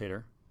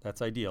facilitator.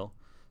 That's ideal.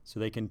 So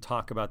they can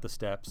talk about the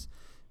steps.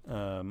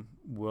 I'll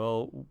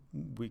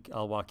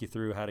walk you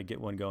through how to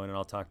get one going, and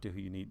I'll talk to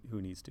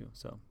who needs to.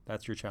 So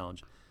that's your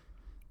challenge.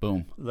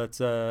 Boom.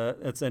 Let's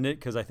end it,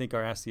 because I think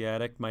our Ask the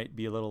Addict might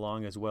be a little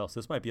long as well. So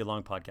this might be a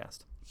long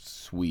podcast.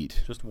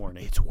 Sweet. Just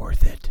warning. It's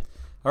worth it.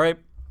 All right.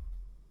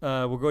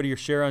 We'll go to your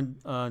share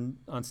on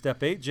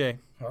step 8, Jay.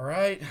 All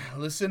right.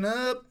 Listen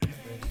up.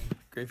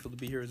 Grateful to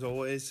be here as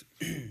always.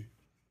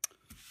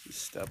 This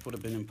step would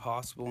have been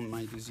impossible in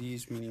my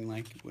disease, meaning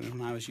like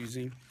when I was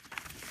using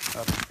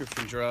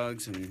prescription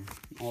drugs and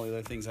all the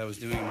other things I was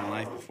doing in my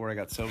life before I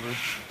got sober.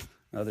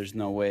 There's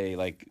no way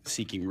like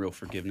seeking real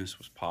forgiveness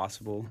was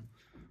possible.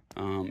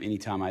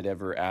 Anytime I'd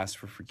ever asked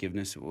for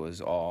forgiveness, it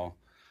was all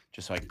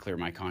just so I could clear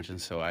my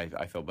conscience, so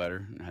I felt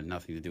better. It had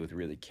nothing to do with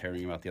really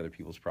caring about the other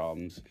people's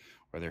problems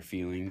or their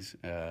feelings.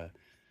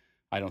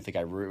 I don't think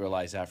I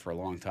realized that for a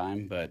long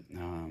time, but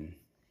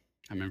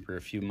I remember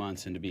a few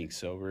months into being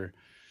sober,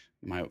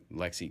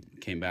 Lexi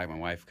came back, my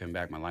wife came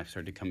back, my life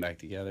started to come back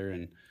together,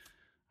 and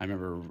I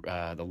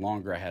remember the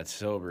longer I had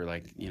sober,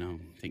 like, I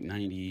think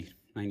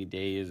 90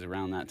 days,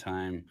 around that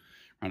time,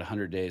 around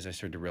 100 days, I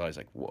started to realize,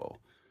 like, whoa,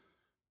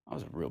 I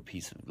was a real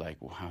piece of, like,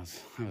 I was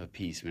a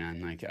piece,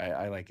 man. Like,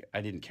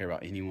 I didn't care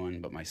about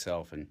anyone but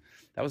myself, and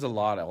that was a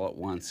lot all at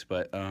once.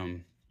 But,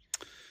 I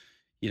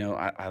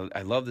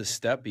love this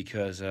step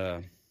because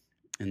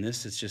in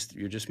this, it's just,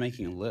 you're just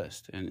making a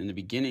list. And in the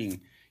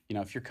beginning,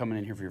 if you're coming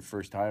in here for your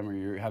first time or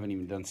you haven't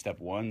even done step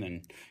 1,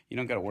 then you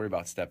don't got to worry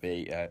about step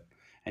 8 yet.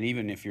 And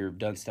even if you're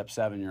done step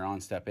 7, you're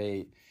on step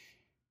 8,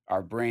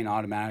 our brain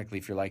automatically,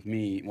 if you're like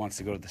me, wants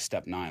to go to the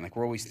step 9. Like,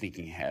 we're always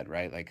thinking ahead,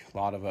 right? Like, a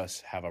lot of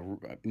us have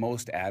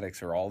most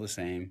addicts are all the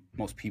same.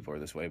 Most people are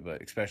this way,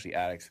 but especially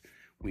addicts.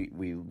 We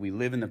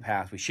live in the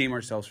past. We shame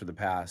ourselves for the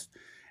past,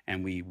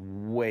 and we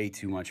way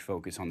too much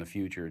focus on the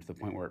future to the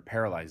point where it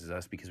paralyzes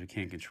us because we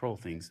can't control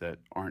things that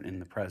aren't in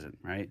the present,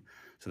 right?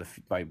 So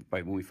by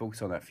when we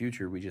focus on that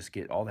future, we just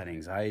get all that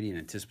anxiety and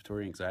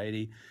anticipatory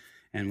anxiety.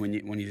 And when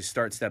you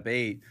start step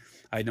 8,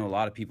 I know a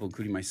lot of people,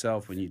 including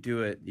myself, when you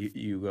do it,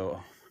 you go,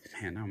 oh,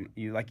 man,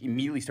 you like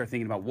immediately start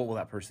thinking about what will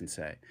that person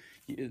say.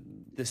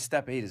 This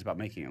step 8 is about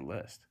making a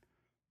list,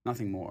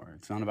 nothing more.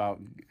 It's not about,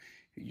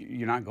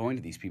 you're not going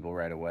to these people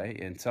right away,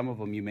 and some of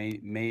them you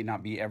may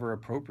not be ever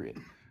appropriate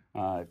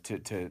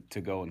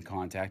to go and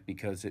contact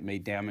because it may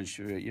damage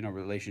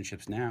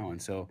relationships now.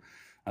 And so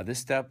this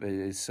step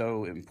is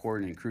so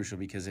important and crucial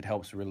because it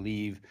helps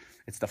relieve.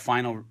 It's the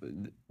final.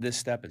 This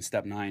step and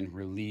step 9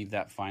 relieve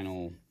that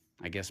final,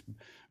 I guess,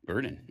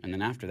 burden. And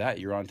then after that,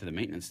 you're on to the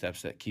maintenance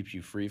steps that keeps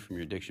you free from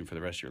your addiction for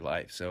the rest of your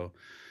life. So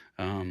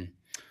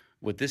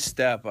with this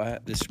step,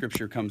 this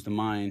scripture comes to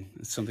mind.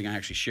 It's something I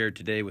actually shared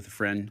today with a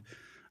friend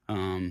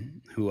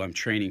who I'm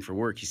training for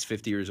work. He's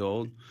 50 years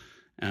old.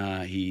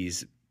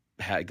 He's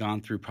had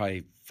gone through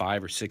probably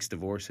 5 or 6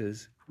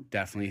 divorces.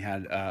 Definitely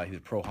had, he was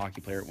a pro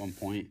hockey player at one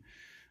point.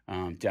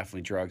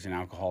 Definitely drugs and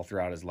alcohol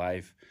throughout his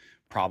life.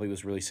 Probably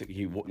was really sick.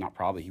 He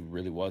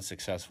really was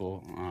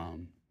successful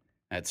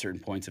at certain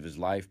points of his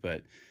life,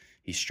 but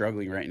he's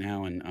struggling right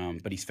now.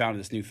 And but he's found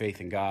this new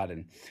faith in God,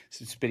 and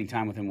spending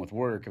time with him with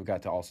work, I've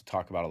got to also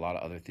talk about a lot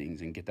of other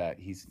things and get that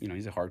he's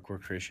a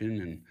hardcore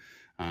Christian,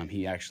 and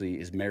he actually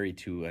is married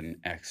to an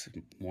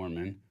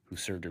ex-Mormon who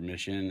served her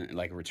mission,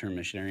 like a return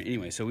missionary.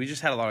 Anyway, so we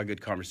just had a lot of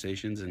good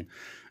conversations, and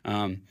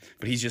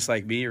but he's just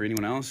like me or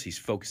anyone else. He's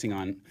focusing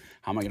on,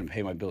 how am I going to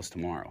pay my bills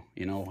tomorrow?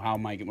 What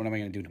am I going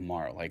to do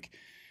tomorrow? Like,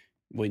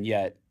 when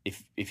yet,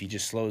 if he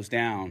just slows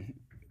down,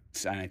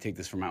 and I take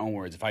this from my own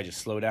words, if I just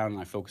slow down and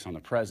I focus on the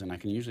present, I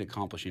can usually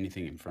accomplish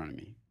anything in front of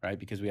me, right?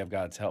 Because we have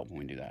God's help when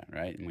we do that,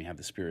 right? And we have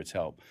the Spirit's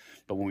help.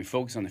 But when we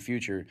focus on the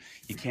future,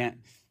 you can't,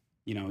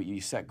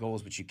 you set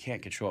goals, but you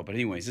can't control it. But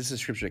anyways, this is a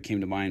scripture that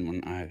came to mind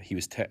when he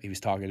was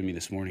talking to me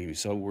this morning. He was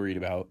so worried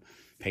about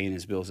paying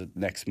his bills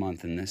next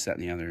month and this, that,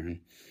 and the other.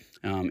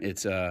 And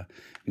it's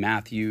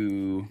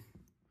Matthew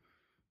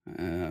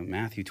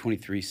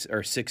 23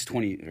 or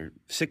 6:20 or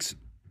 6.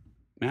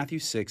 Matthew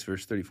 6,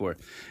 verse 34.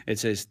 It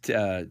says,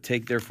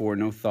 "Take therefore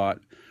no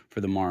thought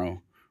for the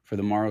morrow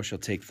shall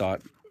take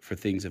thought for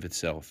things of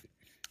itself."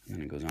 And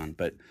then it goes on.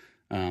 But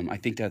I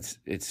think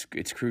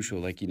it's crucial.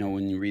 Like,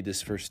 when you read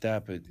this first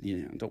step,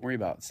 don't worry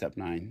about step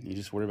 9. You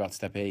just worry about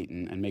step 8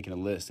 and making a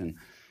list. And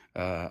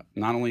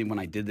not only when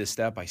I did this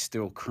step, I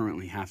still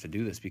currently have to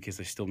do this because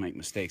I still make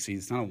mistakes. So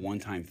it's not a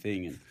one-time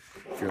thing. And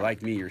if you're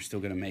like me, you're still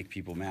going to make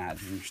people mad.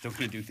 And you're still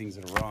going to do things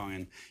that are wrong.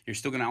 And you're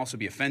still going to also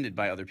be offended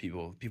by other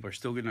people. People are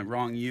still going to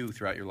wrong you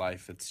throughout your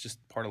life. It's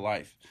just part of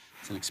life.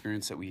 It's an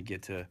experience that we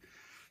get to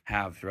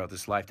have throughout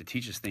this life to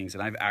teach us things.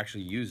 And I've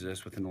actually used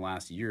this within the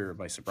last year of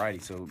my sobriety.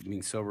 So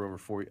being sober over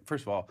 4 years,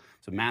 first of all,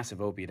 it's a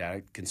massive opiate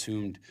addict,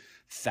 consumed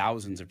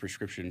thousands of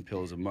prescription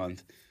pills a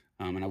month.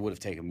 And I would have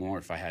taken more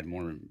if I had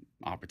more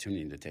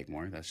opportunity to take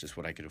more. That's just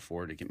what I could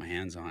afford to get my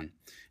hands on and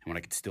what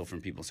I could steal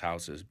from people's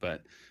houses.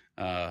 But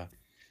I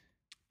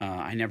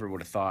never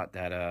would have thought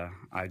that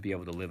I'd be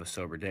able to live a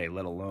sober day,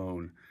 let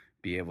alone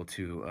be able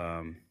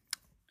to,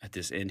 at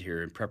this end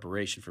here, in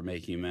preparation for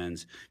making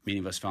amends. Many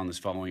of us found this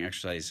following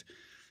exercise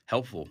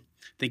helpful.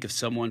 Think of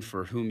someone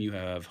for whom you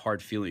have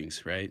hard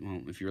feelings, right?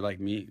 Well, if you're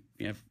like me,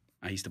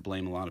 I used to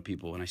blame a lot of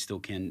people, and I still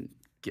can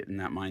get in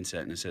that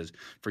mindset. And it says,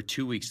 for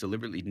 2 weeks,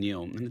 deliberately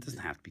kneel. And it doesn't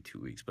have to be 2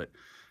 weeks, but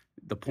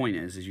the point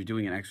is you're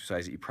doing an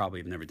exercise that you probably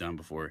have never done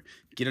before.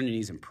 Get on your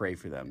knees and pray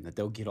for them, that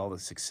they'll get all the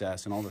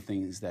success and all the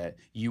things that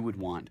you would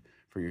want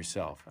for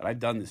yourself. And I've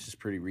done this just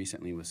pretty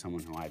recently with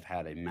someone who I've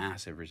had a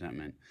massive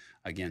resentment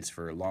against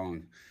for a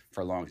long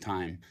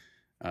time,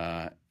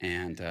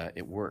 and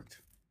it worked.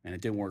 And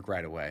it didn't work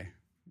right away.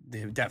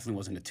 It definitely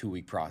wasn't a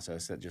 2-week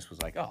process that just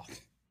was like, oh,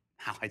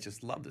 now I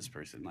just love this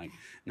person. Like,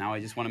 now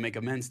I just want to make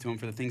amends to him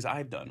for the things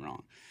I've done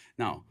wrong.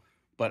 No,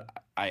 but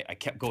I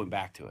kept going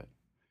back to it.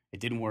 It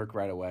didn't work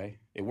right away.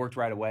 It worked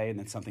right away, and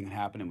then something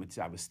happened, and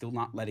I was still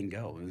not letting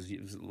go.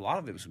 It was a lot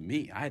of it was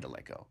me. I had to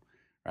let go,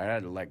 right? I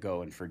had to let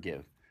go and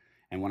forgive.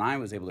 And when I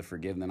was able to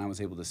forgive, then I was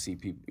able to see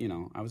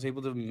people, I was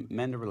able to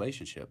mend a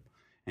relationship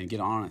and get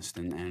honest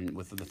and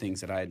with the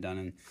things that I had done.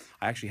 And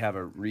I actually have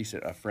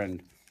a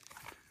friend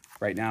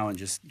right now, and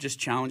just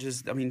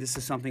challenges. I mean, this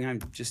is something I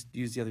just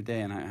used the other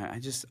day, and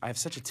I have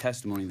such a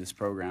testimony to this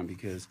program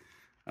because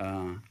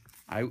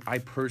I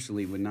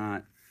personally would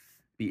not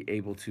be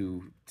able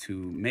to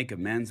make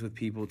amends with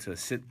people, to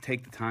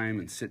take the time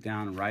and sit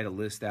down and write a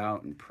list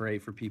out and pray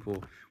for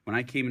people. When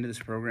I came into this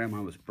program,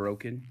 I was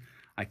broken.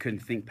 I couldn't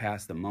think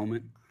past the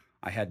moment.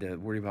 I had to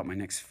worry about my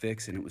next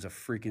fix, and it was a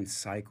freaking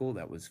cycle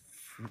that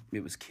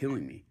it was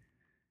killing me.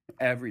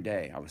 Every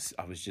day, I was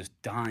just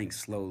dying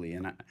slowly,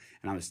 and I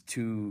was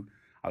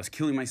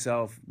killing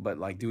myself, but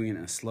like doing it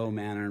in a slow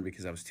manner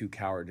because I was too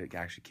coward to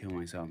actually kill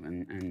myself.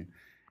 And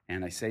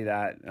I say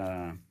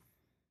that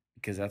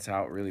because that's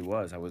how it really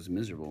was. I was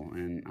miserable,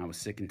 and I was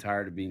sick and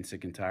tired of being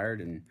sick and tired.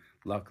 And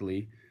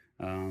luckily,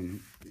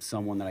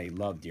 someone that I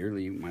love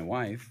dearly, my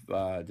wife,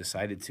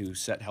 decided to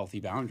set healthy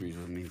boundaries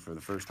with me for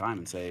the first time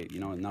and say,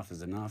 enough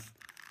is enough.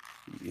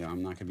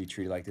 I'm not going to be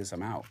treated like this.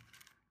 I'm out.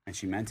 And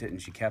she meant it,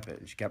 and she kept it,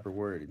 and she kept her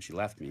word, and she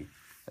left me.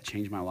 That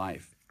changed my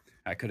life.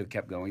 I could have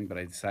kept going, but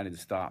I decided to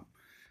stop.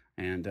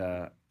 And,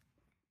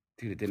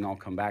 dude, it didn't all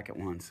come back at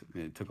once.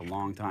 It took a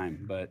long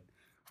time, but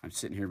I'm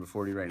sitting here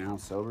before you right now,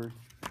 sober.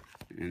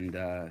 And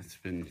it's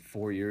been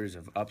 4 years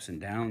of ups and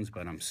downs,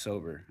 but I'm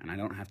sober. And I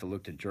don't have to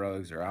look to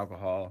drugs or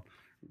alcohol,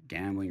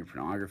 gambling or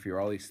pornography or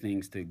all these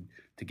things to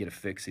get a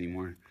fix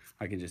anymore.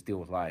 I can just deal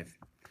with life.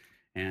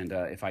 And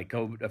if I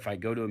go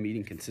to a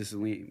meeting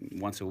consistently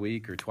once a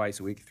week or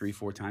twice a week,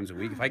 3-4 times a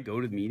week, if I go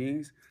to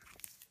meetings,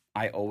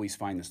 I always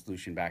find the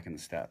solution back in the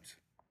steps.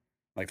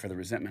 Like for the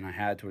resentment I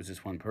had towards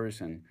this one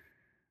person,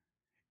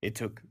 it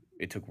took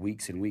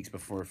weeks and weeks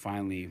before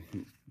finally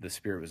the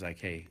Spirit was like,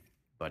 hey,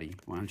 buddy,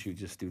 why don't you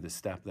just do the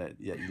step that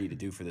you need to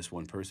do for this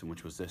one person,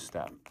 which was this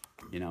step,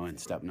 in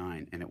step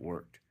 9, and it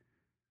worked.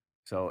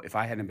 So if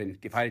I had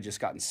just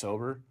gotten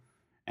sober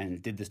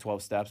and did this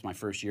 12 steps my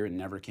first year and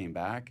never came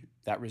back,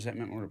 that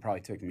resentment would have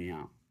probably taken me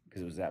out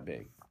because it was that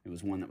big. It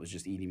was one that was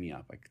just eating me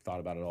up. I thought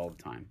about it all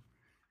the time,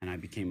 and I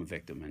became a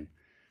victim. And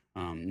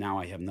now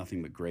I have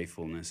nothing but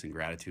gratefulness and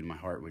gratitude in my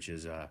heart, which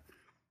is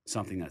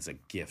something that's a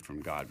gift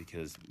from God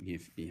because,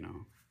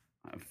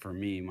 for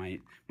me, my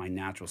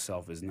natural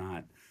self is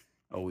not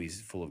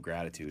always full of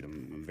gratitude.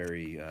 I'm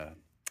very, I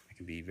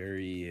can be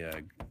very,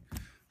 I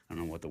don't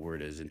know what the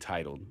word is,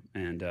 entitled.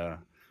 And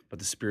but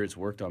the Spirit's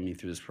worked on me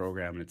through this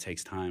program, and it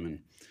takes time.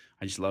 And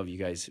I just love you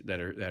guys that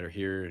are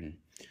here, and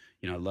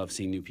I love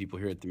seeing new people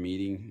here at the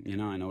meeting.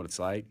 I know what it's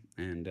like,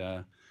 and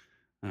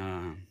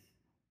I'm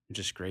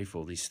just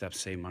grateful. These steps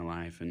saved my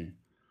life, and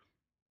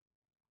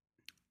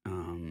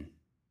I'm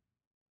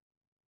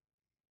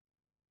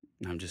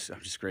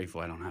just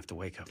grateful I don't have to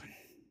wake up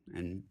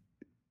and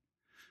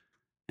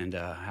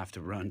have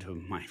to run to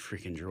my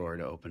freaking drawer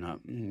to open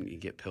up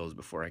and get pills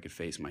before I could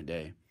face my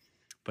day.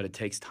 But it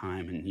takes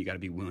time, and you got to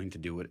be willing to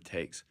do what it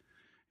takes.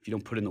 If you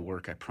don't put in the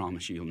work, I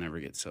promise you'll never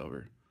get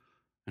sober.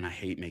 And I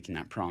hate making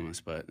that promise,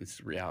 but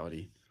it's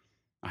reality.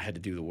 I had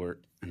to do the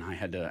work, and I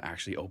had to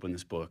actually open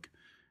this book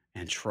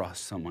and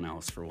trust someone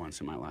else for once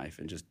in my life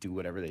and just do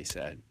whatever they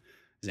said.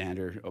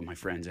 My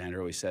friend Xander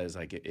always says,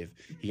 like, if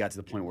he got to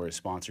the point where his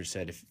sponsor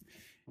said,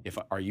 if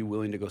are you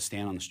willing to go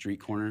stand on the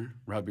street corner,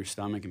 rub your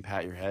stomach and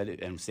pat your head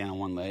and stand on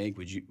one leg?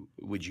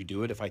 Would you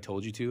do it if I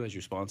told you to as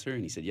your sponsor?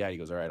 And he said, yeah. He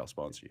goes, all right, I'll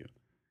sponsor you.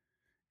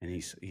 And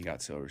he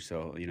got sober.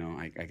 So,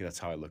 that's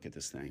how I look at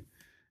this thing.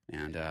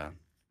 And I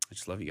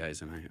just love you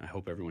guys, and I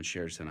hope everyone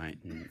shares tonight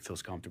and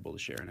feels comfortable to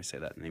share. And I say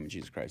that in the name of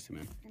Jesus Christ,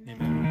 amen.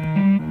 Amen.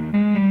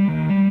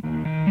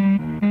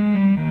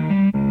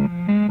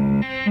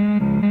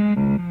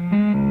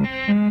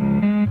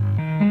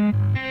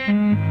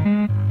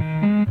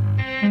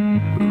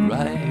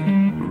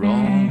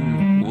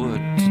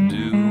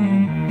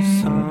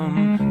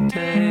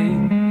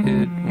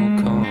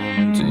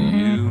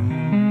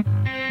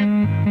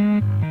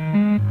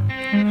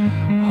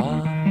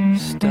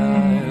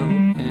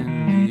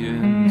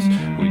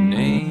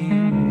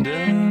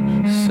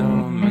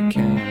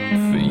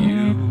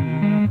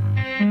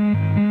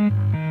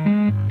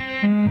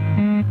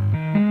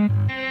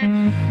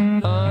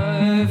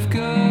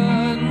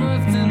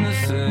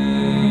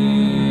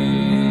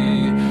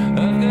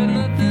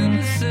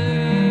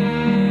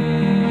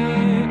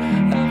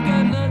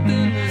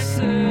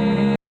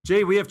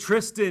 Jay, we have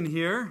Tristan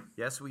here.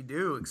 Yes, we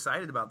do.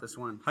 Excited about this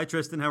one. Hi,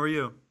 Tristan. How are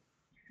you?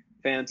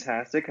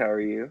 Fantastic. How are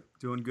you?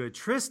 Doing good.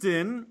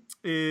 Tristan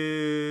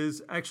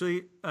is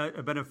actually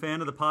been a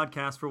fan of the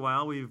podcast for a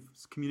while. We've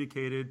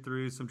communicated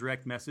through some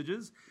direct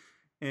messages.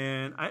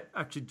 And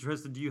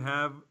Tristan, do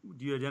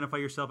you identify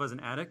yourself as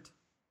an addict?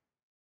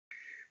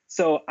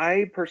 So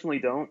I personally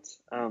don't.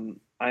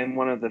 I'm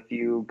one of the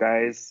few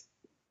guys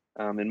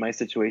in my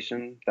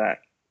situation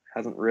that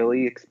hasn't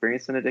really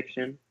experienced an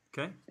addiction.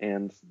 Okay.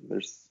 And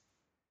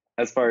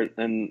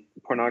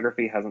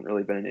pornography hasn't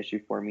really been an issue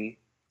for me.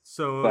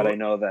 So, but I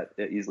know that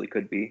it easily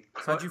could be.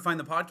 So how'd you find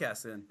the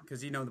podcast then?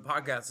 Because the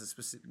podcast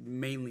is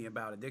mainly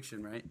about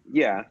addiction, right?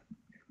 Yeah.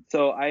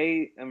 So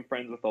I am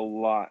friends with a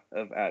lot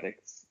of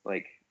addicts.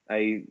 Like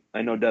I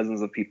know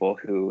dozens of people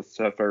who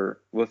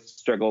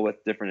struggle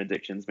with different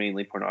addictions,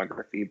 mainly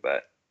pornography,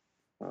 but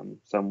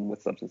some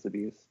with substance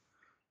abuse.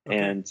 Okay.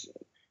 And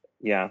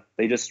yeah,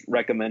 they just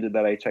recommended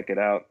that I check it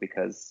out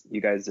because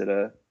you guys did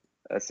a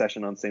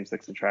session on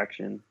same-sex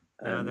attraction.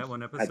 Yeah, that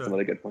one episode had some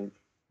really good points.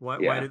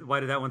 Why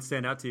did that one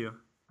stand out to you?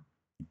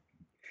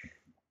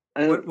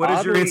 What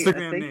is your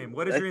Instagram name?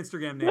 What is your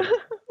Instagram name?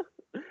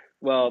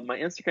 Well, my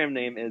Instagram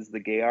name is the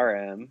Gay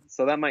RM,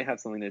 so that might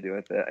have something to do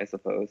with it, I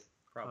suppose.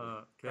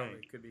 Probably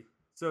could be.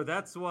 So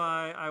that's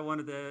why I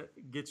wanted to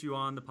get you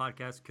on the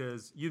podcast,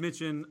 because you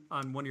mentioned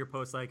on one of your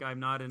posts, like, I'm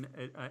not an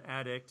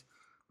addict,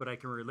 but I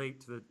can relate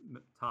to the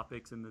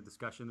topics and the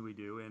discussion we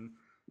do. And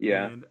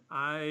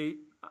I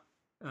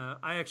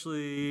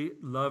actually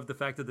love the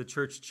fact that the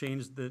church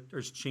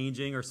is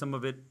changing, or some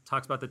of it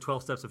talks about the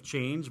 12 steps of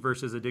change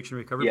versus addiction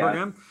recovery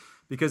program,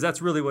 because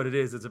that's really what it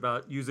is. It's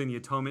about using the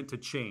atonement to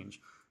change.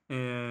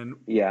 And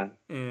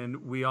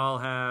we all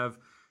have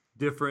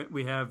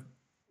we have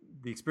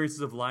the experiences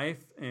of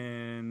life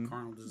and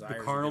the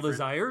carnal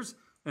desires,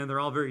 and they're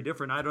all very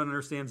different. I don't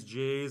understand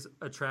Jay's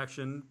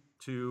attraction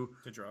to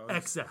drugs.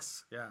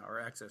 Excess. Yeah, or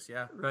excess,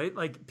 yeah. Right?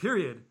 Like,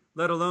 period,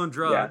 let alone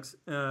drugs.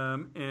 Yeah.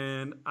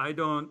 And I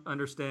don't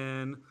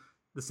understand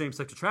the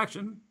same-sex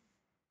attraction,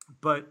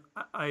 but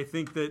I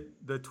think that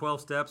the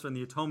 12 steps and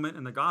the atonement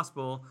and the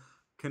gospel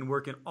can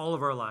work in all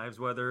of our lives,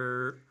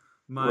 whether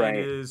mine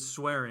is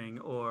swearing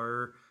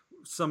or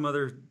some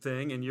other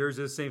thing, and yours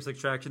is same-sex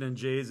attraction, and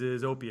Jay's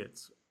is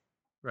opiates,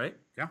 right?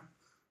 Yeah.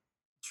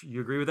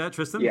 You agree with that,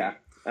 Tristan? Yeah,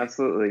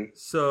 absolutely.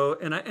 So,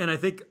 and I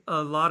think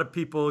a lot of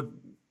people,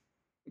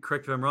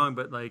 correct me if I'm wrong,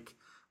 but like,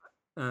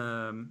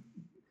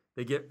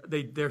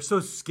 they're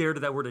so scared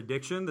of that word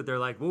addiction that they're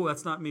like, "Whoa,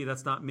 that's not me,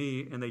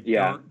 and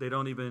they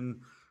don't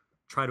even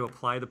try to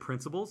apply the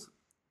principles.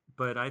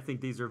 But I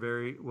think these are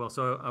very well.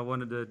 So I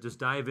wanted to just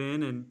dive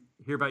in and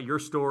hear about your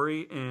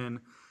story and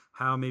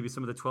how maybe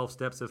some of the 12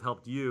 steps have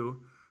helped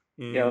you.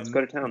 Let's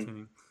go to town.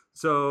 Continuing.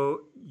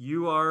 So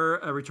you are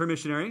a return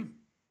missionary,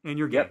 and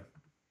you're gay. Yep.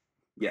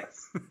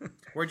 Yes.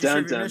 Where'd you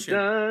serve your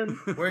mission?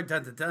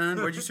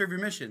 Where'd you serve your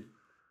mission?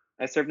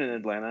 I served in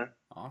Atlanta.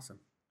 Awesome.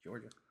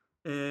 Georgia.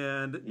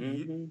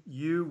 And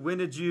when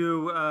did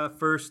you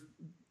first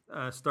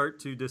start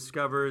to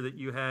discover that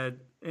you had,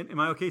 am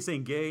I okay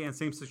saying gay and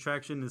same-sex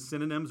attraction as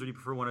synonyms, or do you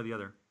prefer one or the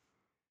other?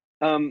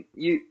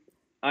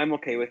 I'm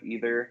okay with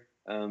either.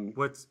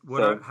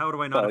 How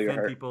do I not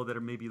offend people that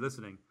are maybe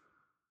listening?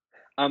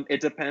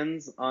 It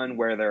depends on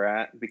where they're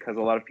at, because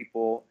a lot of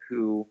people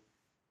who,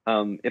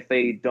 if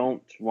they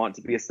don't want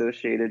to be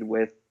associated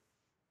with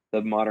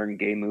the modern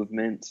gay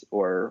movement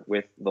or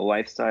with the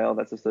lifestyle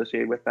that's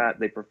associated with that,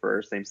 they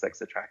prefer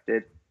same-sex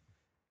attracted.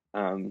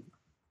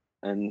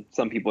 And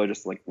some people are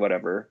just like,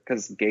 whatever,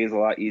 because gay is a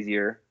lot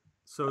easier.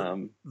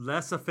 So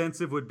less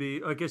offensive would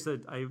be, I guess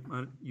that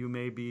you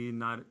may be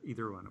not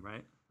either one,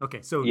 right?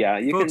 Okay, so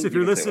folks, if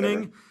you're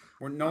listening,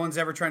 no one's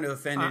ever trying to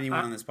offend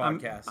anyone on this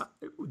podcast.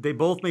 They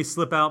both may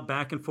slip out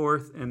back and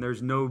forth, and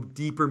there's no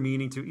deeper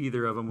meaning to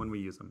either of them when we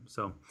use them.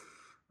 So,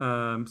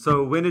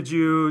 so when did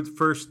you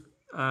first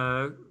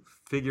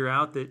figure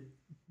out that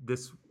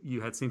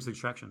you had same-sex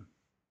attraction?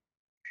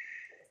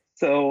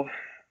 So,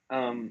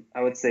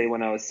 I would say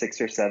when I was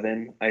 6 or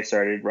 7, I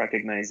started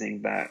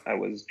recognizing that I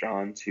was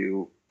drawn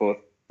to both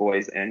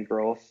boys and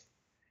girls,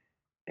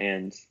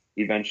 and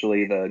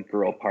eventually the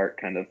girl part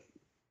kind of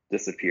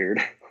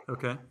disappeared.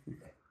 Okay.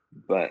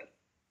 But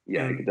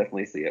I could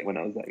definitely see it when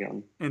I was that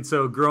young. And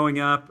so growing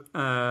up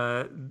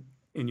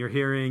in your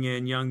hearing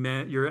and young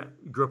men, you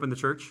grew up in the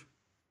church?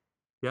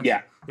 Yes?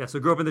 Yeah. Yeah, so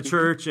grew up in the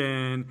church,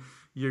 and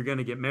you're going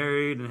to get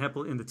married and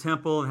in the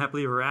temple and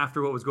happily ever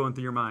after. What was going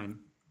through your mind?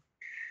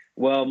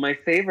 Well, my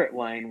favorite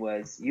line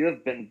was, "You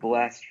have been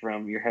blessed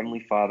from your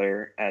Heavenly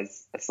Father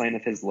as a sign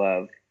of His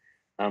love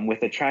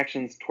with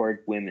attractions toward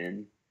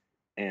women."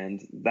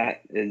 And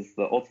that is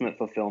the ultimate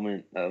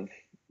fulfillment of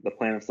the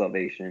plan of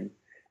salvation.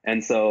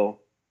 And so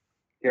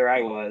here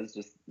I was,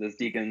 just this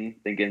deacon,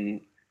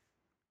 thinking,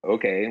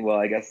 okay, well,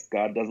 I guess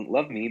God doesn't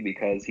love me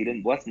because He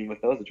didn't bless me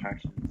with those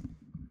attractions.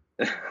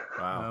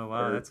 Wow. Oh,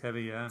 wow, that's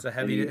heavy, yeah. It's a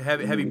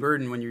heavy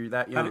burden when you're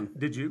that young.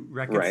 Did you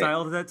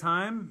reconcile to that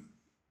time?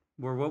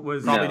 Or what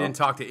was... Probably didn't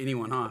talk to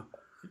anyone, huh?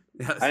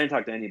 Yes. I didn't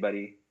talk to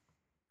anybody.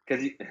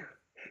 Because,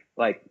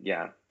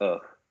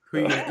 Who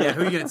you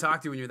gonna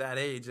talk to when you're that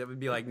age? That would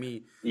be like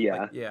me. Yeah.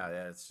 Like, yeah,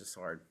 it's just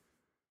hard.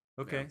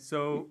 Okay, Yeah.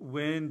 so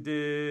when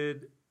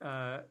did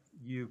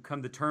you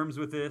come to terms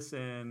with this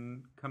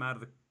and come out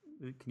of the?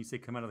 Can you say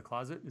come out of the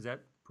closet? Is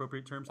that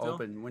appropriate term still?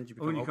 Open. When did you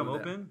become When you open? come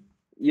with that? open?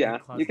 Yeah,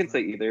 Closet you can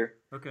say life. either.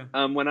 Okay.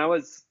 When I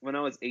was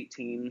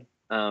 18,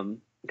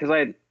 because I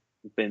had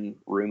been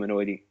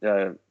ruminating,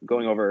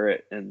 going over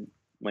it in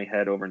my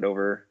head over and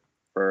over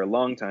for a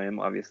long time,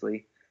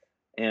 obviously.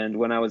 And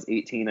when I was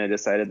 18, I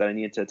decided that I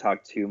needed to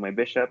talk to my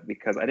bishop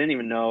because I didn't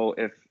even know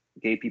if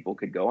gay people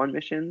could go on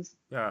missions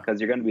Yeah. because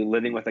you're going to be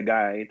living with a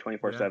guy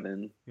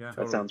 24/7. Yeah. That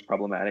Totally. sounds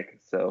problematic.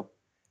 So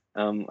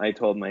I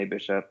told my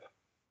bishop.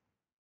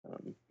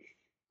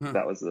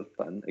 That was a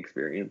fun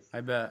experience.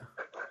 I bet.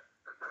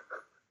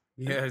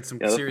 You had some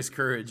Yeah. serious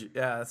courage.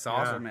 Yeah, that's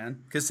awesome,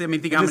 man. Because I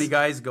mean, think And how this- many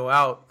guys go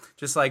out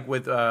just like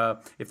with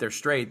if they're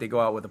straight, they go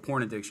out with a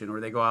porn addiction, or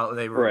they go out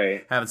they were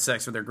Right. having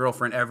sex with their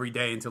girlfriend every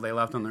day until they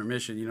left on their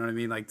mission. You know what I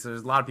mean? Like, so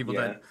there's a lot of people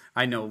Yeah. that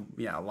I know.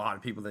 Yeah, a lot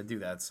of people that do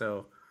that.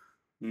 So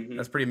Mhm.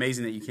 that's pretty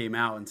amazing that you came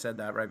out and said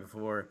that right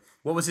before.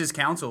 What was his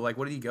counsel like?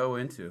 What did he go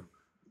into?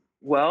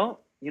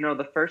 Well,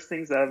 the first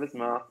things out of his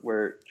mouth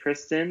were,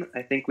 Tristan,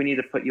 I think we need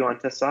to put you on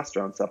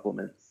testosterone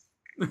supplements.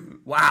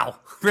 Wow,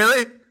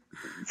 really?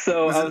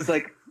 So Was I it- was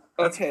like,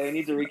 okay, I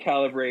need to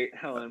recalibrate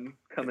how I'm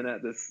coming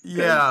at this. 'cause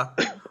Yeah.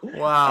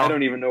 Wow. I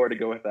don't even know where to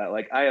go with that.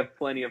 Like, I have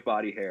plenty of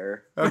body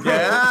hair.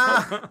 Okay.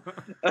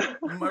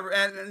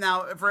 And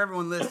now, for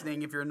everyone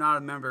listening, if you're not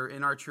a member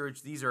in our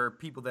church, these are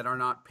people that are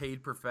not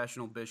paid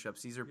professional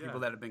bishops. These are people Yeah.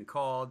 that have been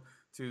called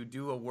to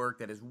do a work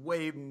that is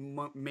way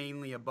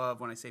mainly above.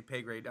 When I say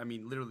pay grade, I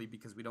mean literally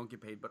because we don't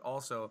get paid, but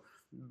also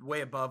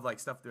way above like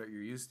stuff that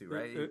you're used to,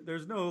 right?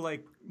 There's no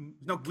like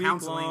no week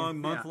counseling, long,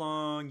 yeah. month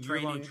long, year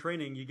long Training.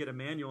 training. You get a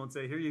manual and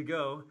say, here you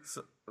go.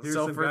 Here's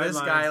So some for this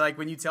guy, guidelines. like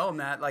when you tell him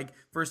that, like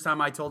first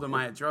time I told him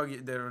I had drug,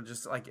 they're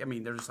just like, I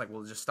mean, they're just like,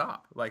 well, just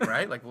stop, like,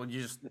 right? Like, well,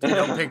 you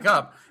don't pick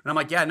up, and I'm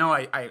like, yeah, no,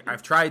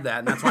 I've tried that,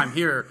 and that's why I'm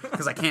here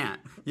because I can't,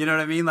 you know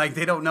what I mean? Like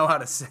they don't know how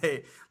to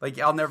say, like,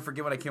 I'll never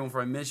forget when I came home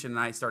for a mission and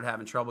I started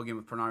having trouble again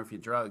with pornography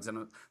and drugs,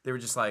 and they were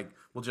just like,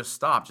 well, just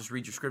stop, just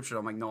read your scripture.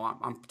 I'm like, no,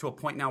 I'm to a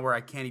point now where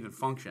I can't even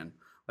function.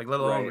 Like, let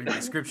alone Right. read my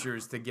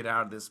scriptures to get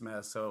out of this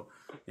mess. So,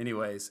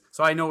 anyways,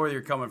 so I know where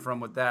you're coming from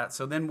with that.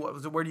 So then,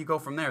 where do you go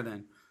from there?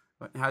 Then,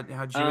 how'd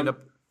you end up?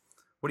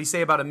 What do you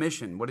say about a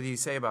mission? What did he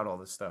say about all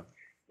this stuff?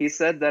 He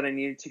said that I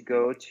needed to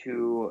go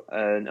to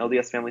an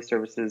LDS Family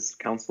Services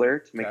counselor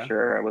to make Okay.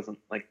 sure I wasn't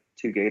like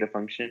too gay to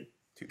function.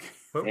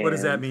 What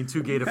does that and- mean?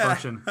 Too gay to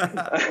function.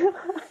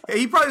 Yeah,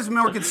 he probably was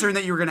more concerned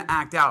that you were going to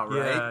act out,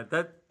 right? Yeah,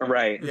 that.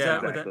 Right. Is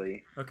that what that-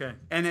 Exactly. Okay.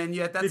 And then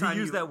at that Did time, he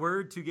use that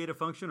word, too gay to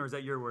function, or is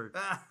that your word?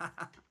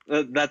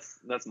 That's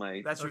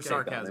my. That's your Okay.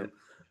 sarcasm.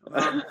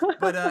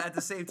 But at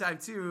the same time,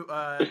 too,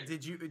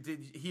 did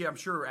he? I'm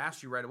sure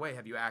asked you right away.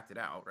 Have you acted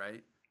out,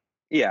 right?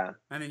 Yeah.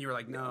 And then you were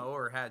like, no,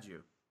 or had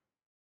you?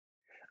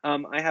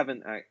 I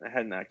hadn't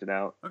acted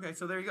out. Okay,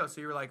 so there you go.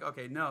 So you were like,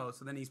 okay, no.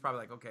 So then he's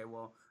probably like, okay,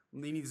 well,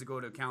 he needs to go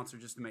to a counselor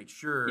just to make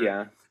sure.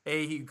 Yeah.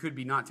 He could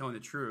be not telling the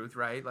truth,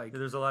 right? Like,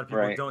 There's a lot of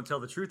people Right. who don't tell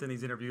the truth in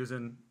these interviews,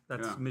 and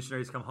that's Yeah.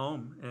 missionaries come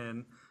home.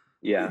 And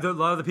Yeah. a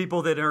lot of the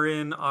people that are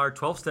in our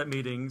 12-step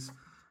meetings,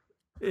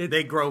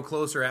 they grow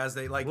closer as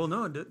they like. well,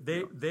 no,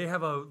 they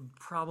have a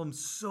problem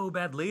so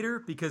bad later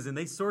because then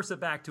they source it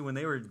back to when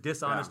they were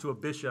dishonest Yeah. to a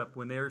bishop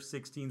when they were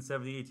 16,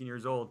 17, 18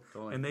 years old.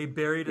 Totally. And they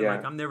buried it Yeah.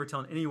 like, I'm never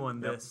telling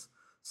anyone this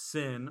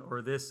sin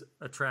or this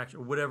attraction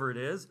or whatever it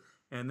is.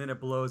 And then it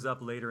blows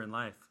up later in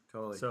life.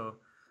 Totally. So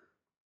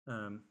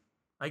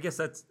I guess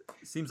that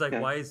seems like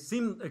Yeah.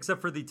 except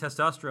for the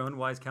testosterone,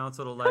 wise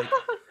counsel to like,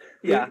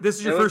 Yeah. this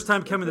is your It was first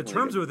time coming to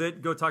definitely terms with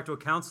it, go talk to a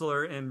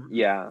counselor and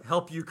Yeah.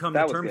 help you come That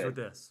to was terms good. with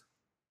this.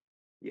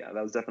 Yeah,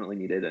 that was definitely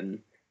needed,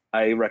 and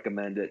I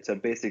recommend it to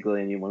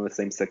basically anyone with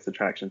same-sex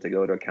attraction to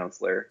go to a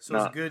counselor. So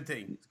it's a good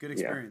thing. It's a good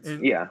experience.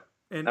 And- Yeah.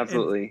 And,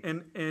 Absolutely.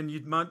 And you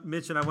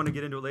mentioned, I want to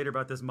get into it later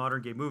about this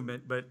modern gay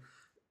movement, but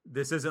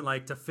this isn't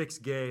like to fix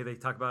gay. They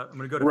talk about, I'm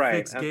going to go to Right.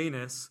 fix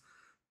gayness.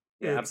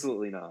 Yeah, It's-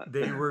 absolutely not.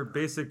 They were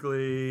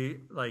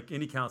basically like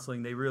any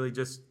counseling. They really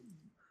just,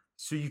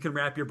 so you can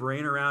wrap your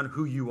brain around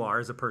who you are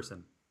as a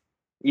person.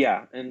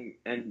 Yeah,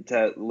 and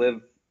to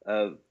live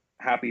a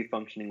happy,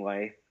 functioning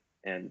life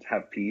and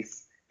have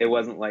peace. It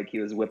wasn't like he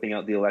was whipping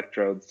out the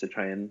electrodes to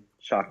try and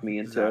shock me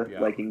into Zap you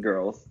out. liking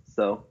girls.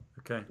 So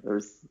Okay. there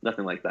was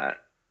nothing like that.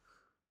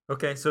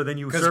 Okay. So then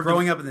you Because served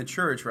growing up in the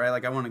church, right?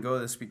 Like, I want to go to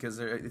this because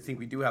I think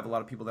we do have a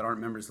lot of people that aren't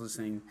members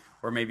listening,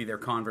 or maybe they're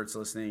converts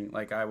listening,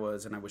 like I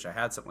was, and I wish I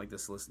had something like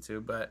this to listen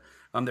to. But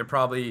they're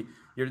probably,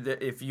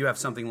 if you have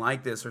something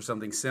like this or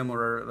something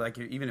similar, like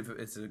even if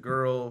it's a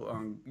girl,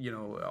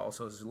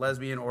 also as a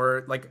lesbian,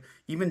 or like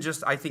even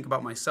just, I think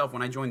about myself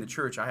when I joined the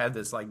church, I had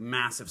this like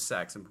massive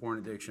sex and porn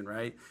addiction,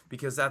 right?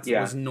 Because that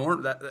Yeah. was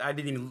normal. That I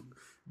didn't even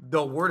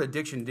the word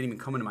addiction didn't even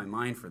come into my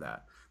mind for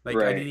that. Like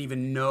I didn't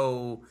even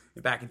know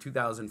back in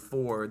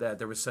 2004 that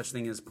there was such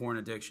thing as porn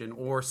addiction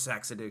or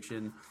sex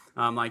addiction.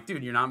 Like,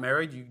 dude, you're not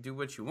married, you do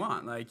what you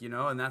want, like, you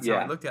know, and that's how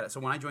I looked at it. So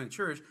when I joined the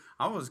church,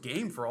 I was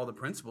game for all the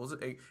principles,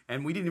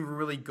 and we didn't even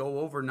really go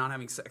over not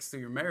having sex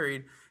till you're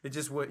married. It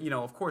just would, you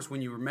know, of course,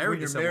 when you were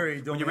married, you have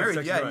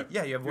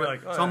you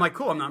have. So I'm like,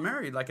 cool, I'm not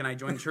married, like, and I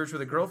joined the church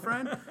with a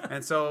girlfriend,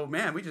 and so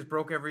man, we just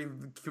broke every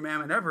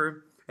commandment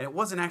ever. And it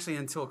wasn't actually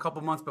until a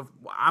couple months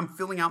before I'm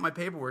filling out my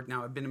paperwork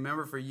now. I've been a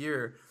member for a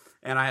year.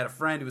 And I had a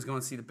friend who was going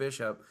to see the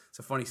bishop. It's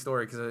a funny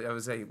story because I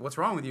was like, what's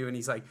wrong with you? And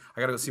he's like, I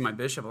got to go see my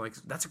bishop. I'm like,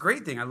 that's a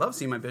great thing. I love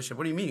seeing my bishop.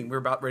 What do you mean? We're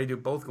about ready to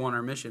both go on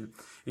our mission. And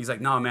he's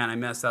like, no, man, I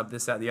messed up,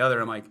 this, that, and the other.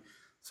 I'm like,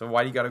 so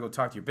why do you got to go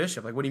talk to your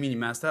bishop? Like, what do you mean you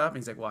messed up? And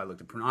he's like, well, I looked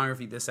at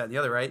pornography, this, that, and the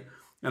other, right?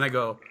 And I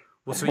go,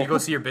 well, so you go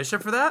see your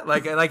bishop for that?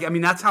 Like, I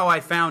mean, that's how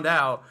I found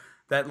out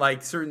that,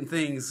 like, certain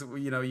things,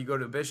 you know, you go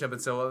to a bishop,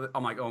 and so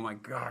I'm like, oh my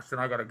gosh, then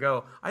I got to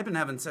go. I've been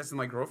having sex with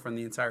my girlfriend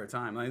the entire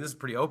time. I mean, this is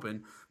pretty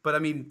open. But, I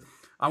mean,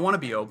 I want to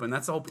be open.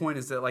 That's the whole point,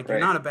 is that, like, you're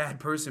not a bad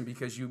person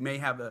because you may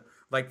have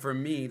like, for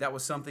me, that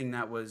was something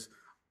that was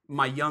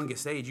my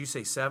youngest age. You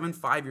say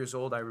 5 years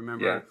old, I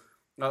remember. Yeah.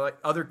 Like,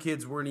 other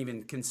kids weren't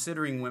even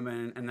considering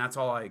women, and that's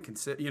all I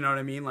consider. You know what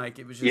I mean? Like,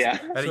 it was just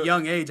at a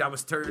young age, I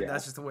was turned.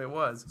 That's just the way it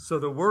was. So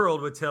the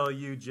world would tell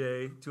you,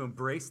 Jay, to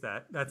embrace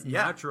that. That's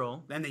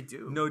natural. And they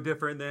do. No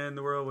different than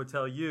the world would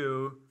tell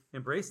you,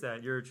 embrace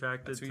that. You're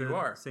attracted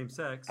to same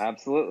sex.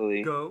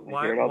 Absolutely.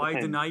 Why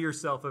deny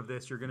yourself of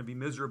this? You're going to be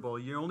miserable.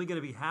 You're only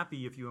going to be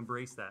happy if you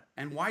embrace that.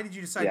 And why did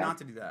you decide not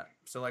to do that?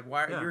 So, like,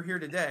 why you're here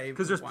today?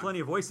 Because there's plenty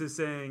of voices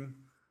saying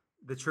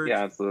the church.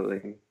 Yeah,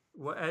 absolutely.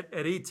 Well, at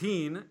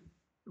 18,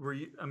 were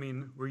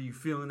you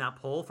feeling that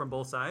pull from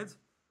both sides?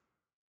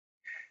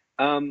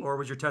 Or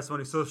was your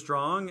testimony so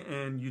strong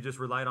and you just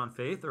relied on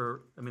faith?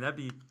 Or, I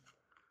mean,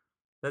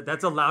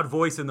 that's a loud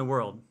voice in the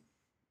world.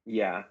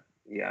 Yeah.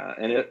 Yeah,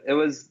 and it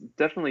was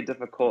definitely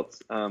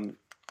difficult.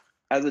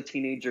 As a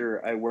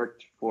teenager, I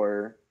worked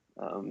for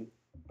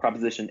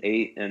Proposition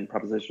 8 and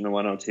Proposition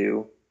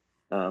 102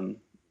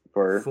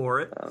 for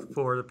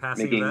the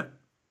passing of that?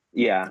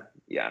 Yeah.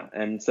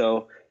 And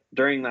so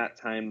during that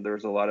time, there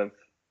was a lot of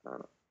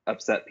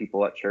upset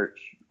people at church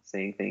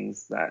saying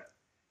things that,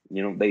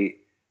 you know,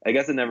 I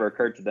guess it never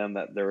occurred to them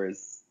that there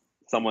was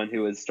someone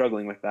who was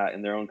struggling with that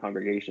in their own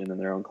congregation, in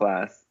their own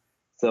class.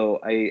 So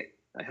I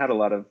had a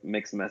lot of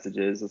mixed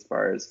messages as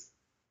far as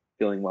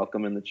feeling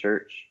welcome in the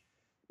church,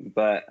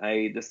 but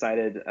I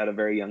decided at a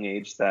very young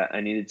age that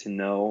I needed to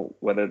know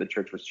whether the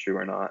church was true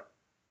or not,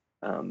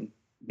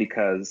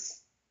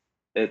 because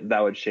that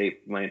would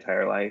shape my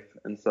entire life.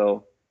 And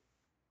so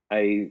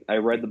I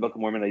read the Book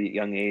of Mormon at a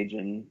young age,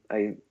 and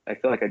I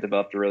feel like I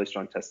developed a really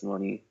strong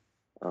testimony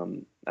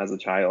as a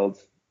child.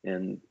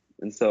 And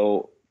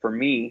so for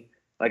me,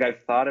 like,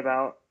 I've thought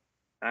about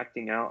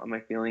acting out on my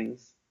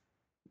feelings,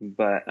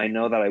 but I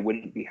know that I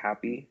wouldn't be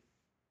happy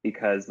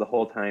because the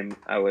whole time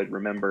I would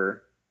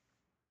remember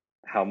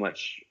how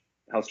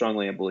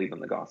strongly I believe in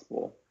the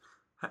gospel.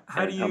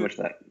 How much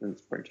that is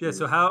important to me.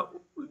 So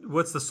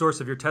what's the source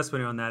of your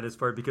testimony on that, as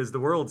far, because the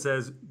world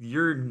says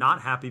you're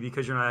not happy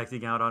because you're not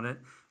acting out on it.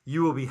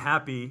 You will be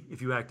happy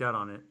if you act out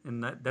on it.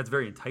 And that's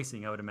very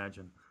enticing, I would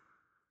imagine.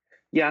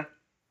 Yeah.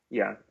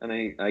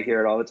 And I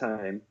hear it all the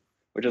time,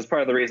 which is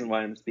part of the reason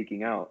why I'm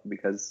speaking out,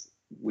 because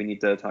we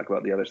need to talk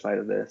about the other side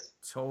of this.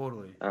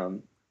 Totally.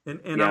 And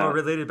I'm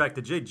related back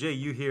to Jay. Jay,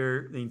 you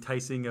hear the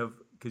enticing of,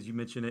 because you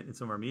mentioned it in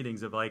some of our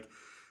meetings, of like,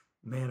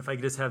 man, if I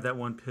could just have that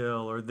one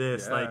pill or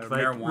this, like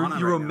marijuana.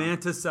 You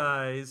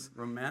romanticize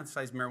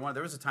marijuana.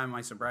 There was a time in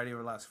my sobriety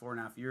over the last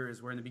 4.5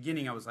 years where in the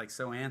beginning I was like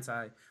so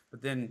anti,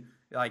 but then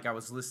like I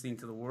was listening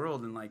to the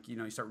world, and like, you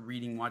know, you start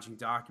watching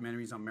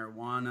documentaries on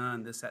marijuana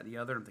and this, that, and the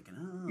other. I'm thinking,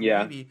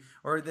 maybe.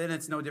 Or then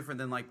it's no different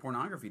than like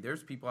pornography.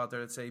 There's people out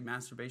there that say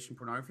masturbation,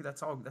 pornography,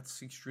 that's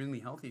extremely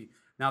healthy.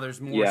 Now there's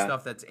more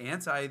stuff that's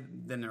anti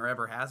than there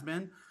ever has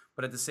been,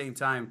 but at the same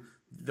time,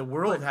 the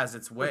world has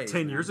its way.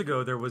 10 years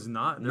ago, there was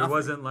not. There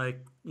wasn't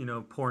like, you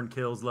know, porn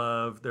kills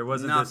love. There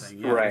wasn't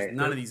nothing.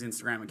 None of these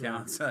Instagram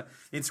accounts.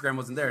 Instagram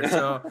wasn't there.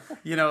 So,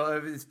 you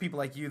know, it's people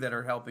like you that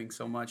are helping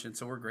so much, and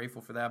so we're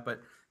grateful for that. But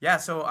yeah,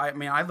 so I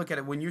mean, I look at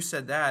it, when you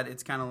said that,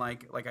 it's kind of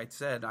like I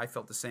said, I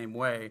felt the same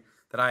way,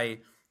 that I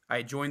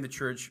joined the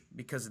church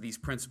because of these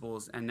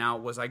principles, and now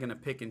was I going to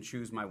pick and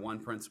choose my one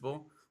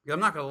principle? Because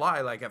I'm not going to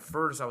lie, like at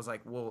first I was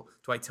like, well,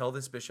 do I tell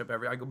this bishop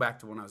I go back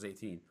to when I was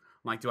 18. I'm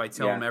like, do I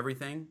tell him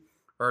everything?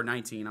 Or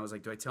 19, I was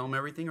like, do I tell him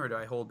everything, or do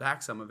I hold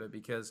back some of it?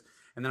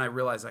 And then I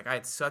realized, like, I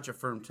had such a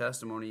firm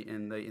testimony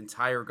in the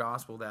entire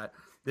gospel that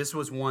this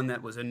was one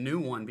that was a new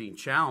one being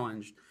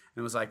challenged.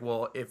 And it was like,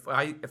 well, if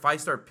I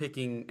start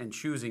picking and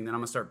choosing,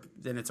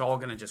 then it's all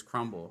going to just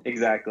crumble.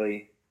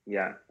 Exactly.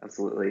 Yeah,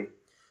 absolutely.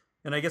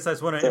 And I guess I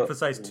just want to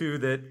emphasize too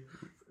that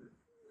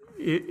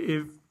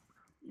if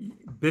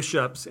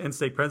bishops and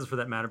stake presidents, for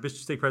that matter,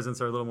 stake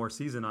presidents are a little more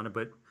seasoned on it,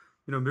 but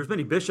you know, there's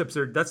many bishops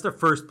that's their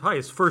first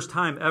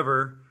time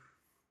ever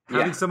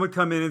having someone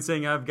come in and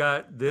saying, I've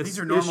got this These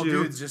are normal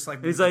issue. dudes, just like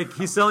and he's like,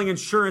 he's selling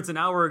insurance an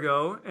hour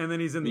ago, and then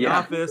he's in the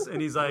office,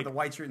 and he's like, the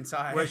white shirt and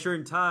tie. White shirt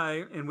and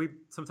tie, and we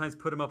sometimes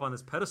put them up on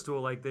this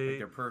pedestal like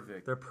they're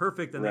perfect. They're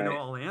perfect, and they know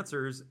all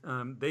answers.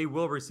 They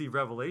will receive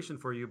revelation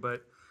for you,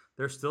 but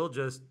they're still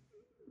just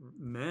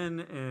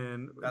men,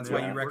 and that's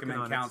why you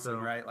recommend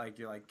counseling, right? Like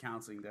you're like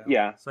counseling them.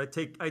 Yeah. So I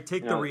take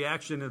the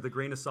reaction of the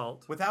grain of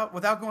salt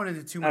without going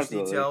into too much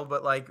detail,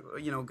 but like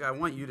I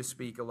want you to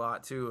speak a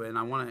lot too, and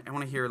I want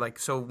to hear like,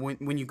 so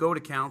when you go to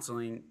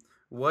counseling,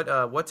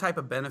 what type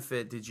of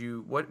benefit did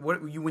you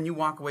when you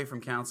walk away from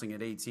counseling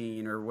at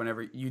 18 or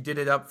whenever you did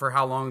it up for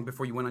how long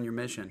before you went on your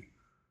mission?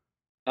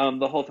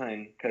 The whole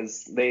time,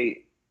 because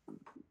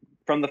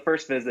from the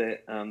first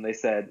visit, they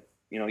said,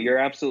 you're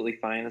absolutely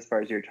fine as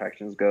far as your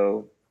attractions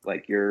go.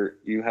 Like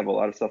you have a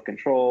lot of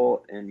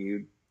self-control, and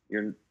you're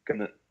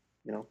gonna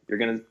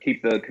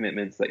keep the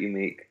commitments that you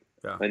make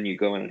when you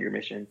go in on your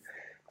mission.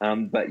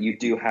 But you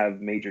do have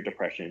major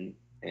depression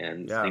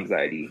and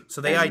anxiety. So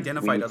they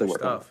identified other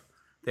stuff.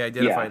 They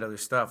identified other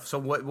stuff. So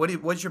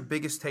what's your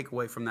biggest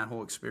takeaway from that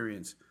whole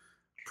experience?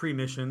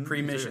 Pre-mission.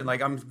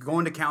 Like, I'm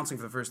going to counseling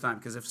for the first time,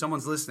 because if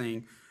someone's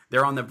listening,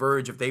 they're on the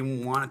verge if they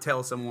want to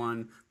tell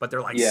someone, but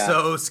they're like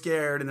so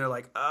scared, and they're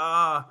like,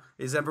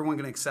 is everyone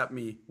going to accept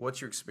me? What's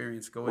your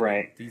experience? Go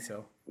into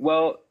detail.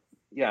 Well,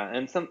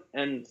 and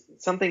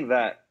something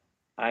that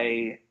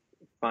I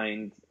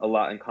find a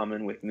lot in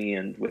common with me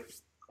and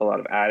with a lot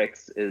of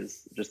addicts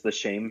is just the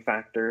shame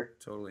factor.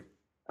 Totally.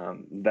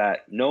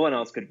 That no one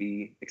else could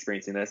be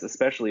experiencing this,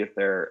 especially if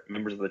they're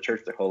members of the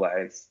church their whole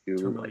lives who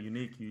really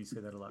unique. You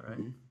say that a lot, right?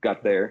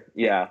 Got there.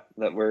 Yeah.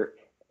 That we're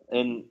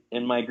in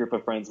my group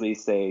of friends, we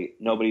say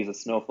nobody's a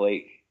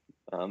snowflake,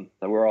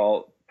 that we're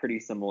all pretty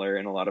similar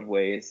in a lot of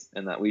ways,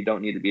 and that we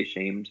don't need to be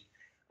ashamed.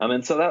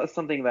 And so that was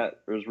something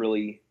that was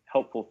really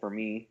helpful for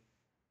me,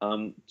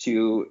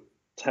 to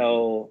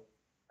tell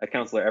a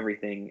counselor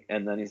everything.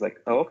 And then he's like,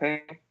 oh,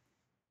 okay.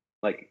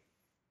 Like,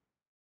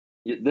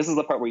 this is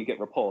the part where you get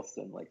repulsed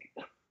and like,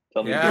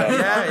 tell me.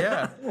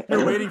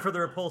 You're waiting for the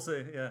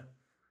repulsive.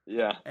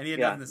 Yeah. And he had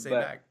nothing to say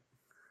back.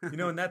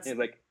 And that's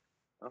like,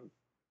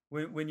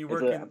 when you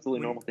work, it's an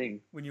absolutely normal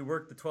thing. When you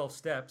work the 12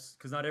 steps,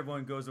 because not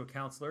everyone goes to a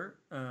counselor,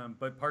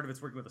 but part of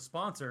it's working with a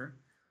sponsor,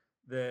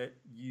 that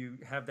you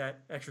have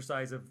that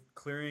exercise of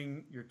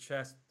clearing your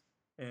chest,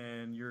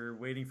 and you're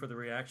waiting for the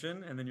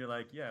reaction, and then you're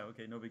like, yeah,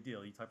 okay, no big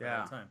deal. You talk about it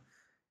all the time.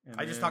 And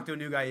I just talked to a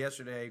new guy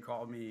yesterday. He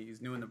called me.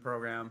 He's new in the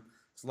program.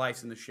 His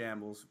life's in the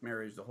shambles,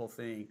 marriage, the whole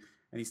thing.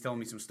 And he's telling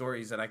me some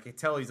stories that I could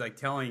tell he's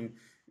like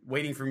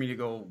waiting for me to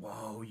go,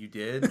 whoa, you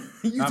did?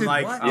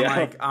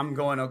 I'm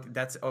going, okay,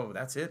 that's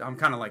it? I'm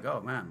kind of like,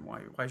 oh, man,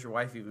 why is your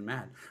wife even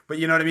mad? But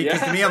you know what I mean?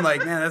 Because to me, I'm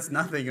like, man, that's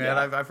nothing, man.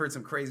 I've heard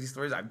some crazy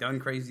stories. I've done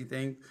crazy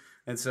things.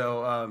 And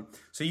so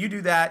so you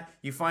do that.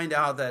 You find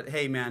out that,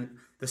 hey, man,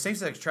 the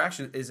same-sex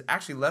attraction is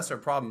actually less of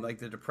a problem, like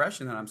the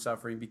depression that I'm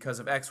suffering because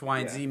of X, Y,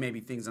 and Z, maybe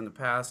things in the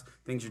past,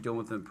 things you're dealing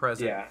with in the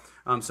present.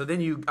 So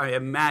then I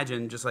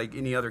imagine, just like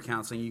any other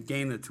counseling, you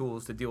gain the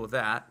tools to deal with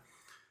that.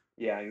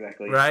 Yeah,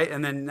 exactly. Right?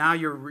 And then now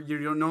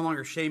you're no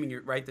longer shaming,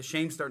 right? The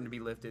shame's starting to be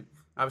lifted.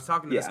 I was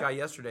talking to this guy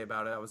yesterday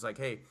about it. I was like,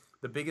 hey,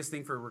 the biggest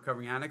thing for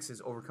recovering addicts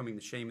is overcoming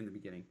the shame in the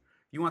beginning.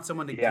 If you want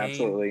someone to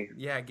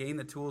gain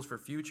the tools for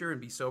future and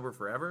be sober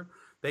forever,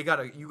 you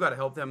gotta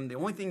help them. The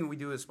only thing we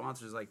do as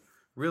sponsors is like,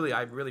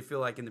 I really feel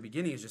like in the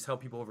beginning is just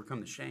help people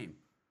overcome the shame.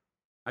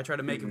 I try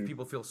to make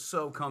people feel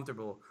so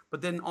comfortable,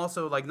 but then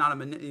also like not an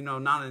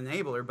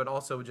enabler, but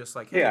also just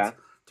like, hey,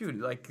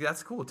 dude, like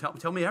that's cool.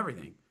 Tell me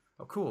everything.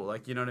 Oh, cool.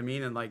 Like, you know what I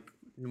mean? And like,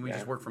 we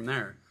just work from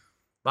there.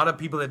 A lot of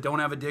people that don't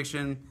have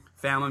addiction,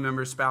 family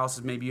members,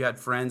 spouses, maybe you had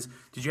friends.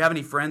 Did you have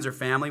any friends or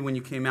family when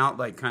you came out?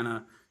 Like kind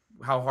of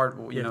how hard,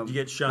 did you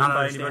get shunned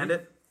by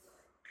anybody?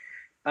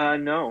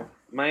 No,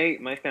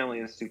 my family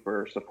is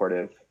super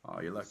supportive. Oh,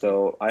 you're lucky.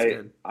 So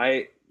I'm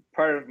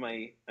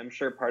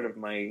sure part of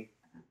my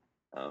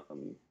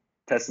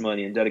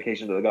testimony and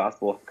dedication to the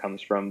gospel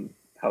comes from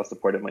how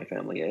supportive my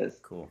family is.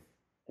 Cool.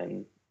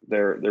 And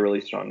they're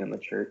really strong in the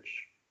church.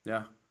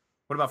 Yeah.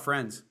 What about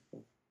friends?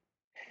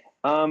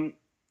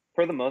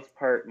 For the most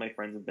part, my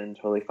friends have been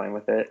totally fine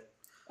with it.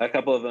 A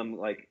couple of them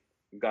like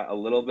got a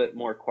little bit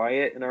more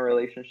quiet in our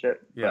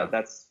relationship. Yeah. But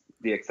that's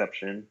the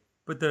exception.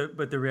 But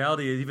the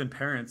reality is, even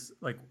parents,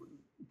 like,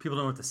 people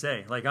don't know what to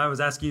say. Like, I was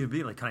asking you to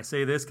be like, can I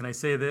say this? Can I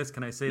say this?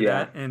 Can I say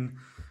that? And,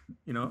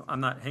 I'm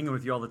not hanging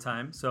with you all the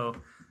time. So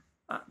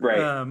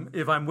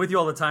if I'm with you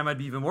all the time, I'd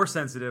be even more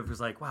sensitive. It's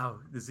like, wow,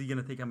 is he going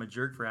to think I'm a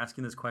jerk for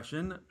asking this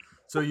question?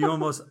 So you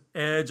almost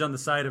edge on the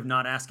side of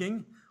not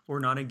asking or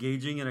not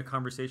engaging in a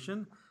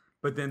conversation.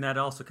 But then that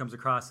also comes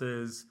across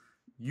as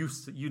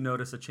you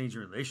notice a change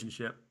in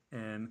relationship,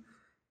 and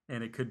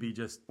it could be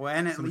just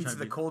and it leads to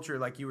the culture,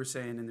 like you were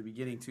saying in the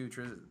beginning too,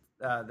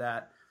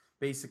 that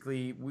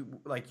basically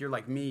you're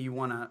like me, you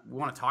want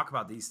to talk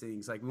about these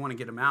things, like we want to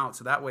get them out,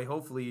 so that way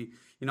hopefully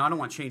I don't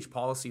want to change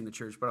policy in the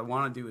church, but I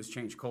want to do is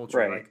change culture.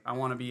 Right. Like I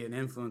want to be an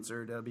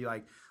influencer to be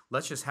like,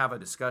 let's just have a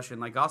discussion.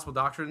 Like gospel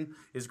doctrine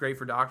is great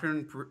for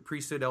doctrine,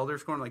 priesthood,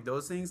 elders quorum, like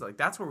those things. Like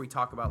that's where we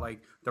talk about like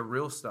the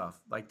real stuff.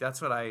 Like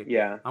that's what I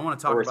want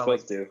to talk we're about.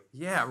 Supposed to.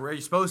 Yeah, where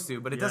you're supposed to,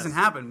 but it doesn't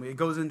happen. It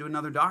goes into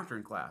another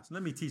doctrine class.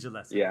 Let me teach a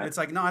lesson. Yeah. It's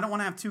like, no, I don't want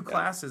to have 2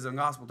 classes on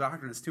gospel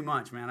doctrine. It's too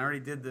much, man. I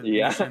already did the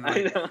mission.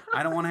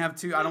 I don't want to have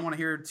 2. I don't want to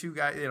hear 2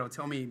 guys,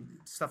 tell me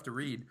stuff to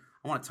read.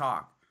 I want to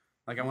talk.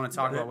 Like I want to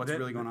talk about what's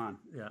really going on.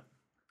 Yeah.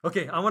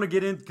 Okay, I want to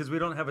get in because we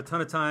don't have a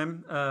ton of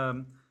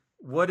time.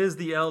 What is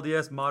the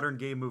LDS modern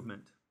gay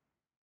movement?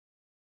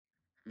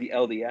 The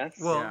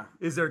LDS? Well,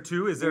 is there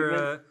 2? Is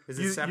there is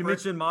it separate? You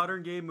mentioned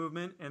modern gay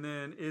movement, and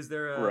then is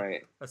there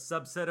a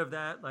subset of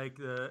that? Like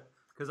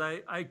because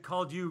I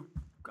called you,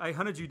 I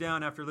hunted you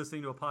down after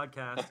listening to a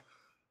podcast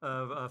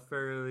of a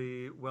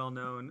fairly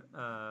well-known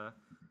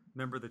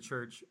member of the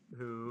church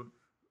who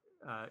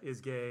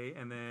is gay,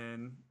 and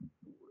then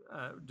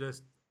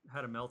just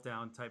had a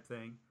meltdown type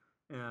thing.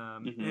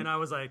 And I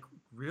was like,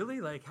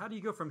 really? Like, how do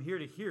you go from here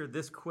to here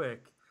this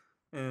quick?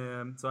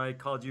 So I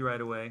called you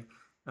right away.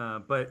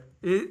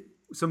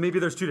 So maybe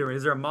there's 2 different.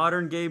 Is there a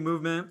modern gay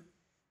movement?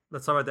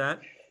 Let's talk about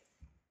that.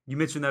 You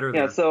mentioned that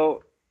earlier. Yeah.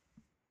 So,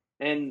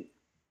 and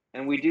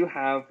we do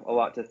have a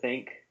lot to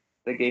thank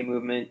the gay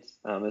movement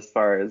as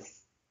far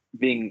as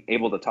being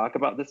able to talk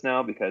about this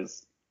now,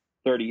 because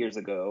 30 years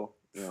ago,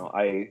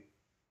 I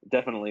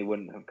definitely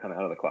wouldn't have come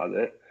out of the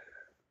closet.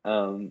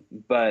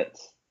 But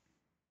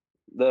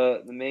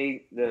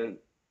the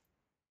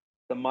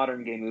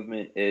modern gay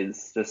movement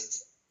is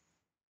just,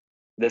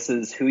 this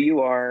is who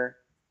you are.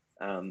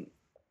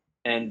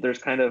 And there's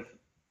kind of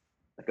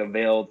like a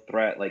veiled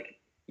threat. Like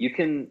you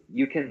can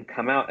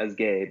come out as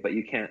gay, but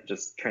you can't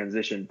just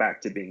transition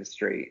back to being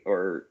straight,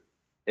 or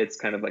it's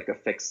kind of like a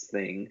fixed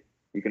thing.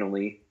 You can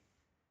only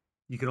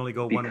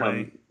go one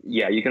way.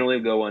 Yeah. You can only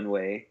go one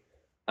way.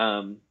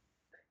 And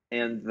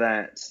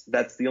that's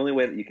the only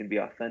way that you can be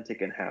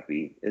authentic and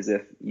happy, is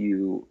if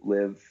you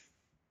live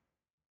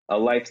a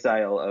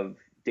lifestyle of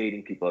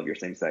dating people of your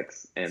same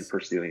sex and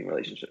pursuing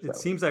relationships. It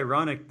seems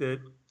ironic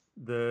that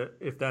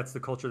if that's the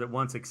culture that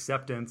wants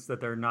acceptance, that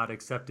they're not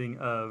accepting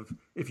of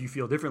if you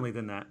feel differently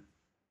than that.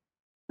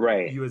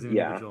 Right. You as an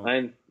individual.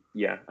 I'm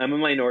a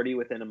minority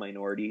within a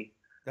minority.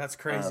 That's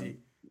crazy.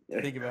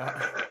 Think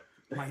about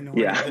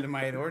minority within a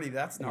minority.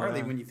 That's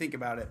gnarly when you think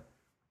about it.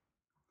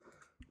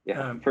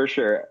 Yeah, for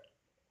sure.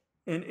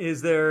 And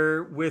is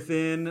there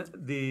within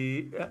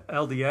the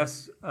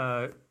LDS,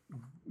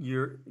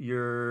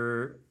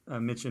 you're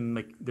mentioned,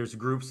 like there's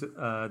groups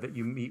that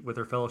you meet with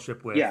or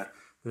fellowship with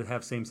that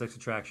have same-sex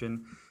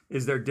attraction.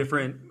 Is there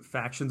different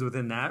factions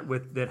within that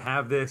that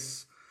have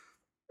this?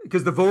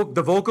 Because the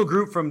vocal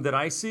group from that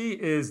I see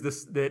is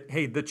this, that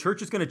hey, the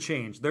church is going to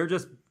change. They're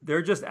just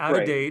out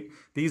of date.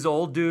 These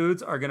old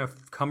dudes are going to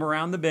come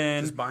around the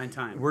bend. Just buying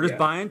time. We're just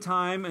buying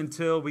time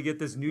until we get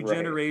this new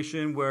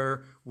generation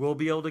where we'll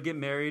be able to get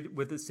married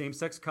with the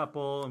same-sex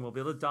couple, and we'll be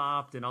able to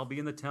adopt, and I'll be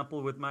in the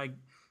temple with my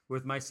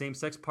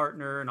same-sex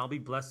partner, and I'll be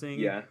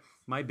blessing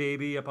my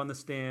baby up on the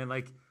stand.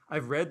 Like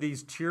I've read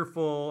these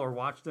tearful, or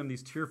watched them,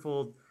 these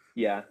tearful,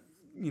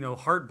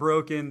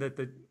 heartbroken that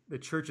the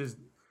church is,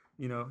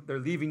 they're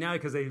leaving now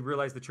because they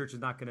realize the church is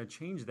not going to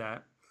change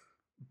that.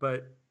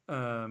 But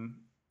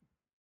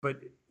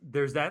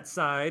there's that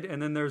side,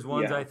 and then there's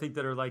ones I think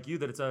that are like you,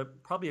 that it's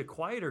probably a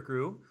quieter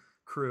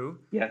crew.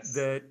 Yes.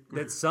 That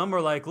some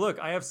are like, look,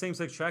 I have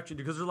same-sex attraction,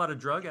 because there's a lot of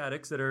drug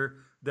addicts that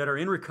are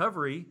in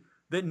recovery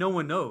that no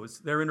one knows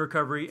they're in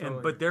recovery,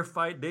 but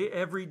they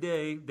every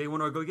day they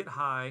want to go get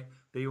high,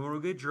 they want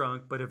to get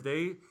drunk. But if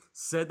they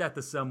said that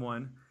to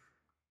someone,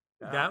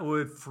 that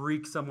would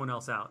freak someone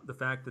else out. The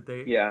fact that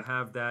they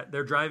have that,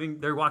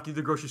 they're walking to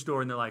the grocery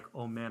store and they're like,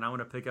 oh man, I want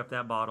to pick up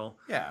that bottle.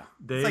 Yeah.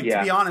 To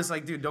be honest,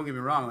 like, dude, don't get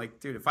me wrong. Like,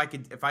 dude, if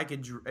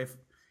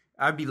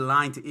I'd be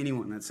lying to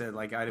anyone that said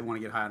like I didn't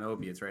want to get high on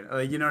opiates,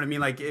 right? You know what I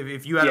mean? Like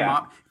if you had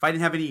if I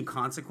didn't have any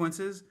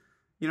consequences,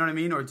 you know what I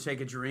mean, or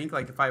take a drink.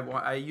 Like if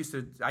I used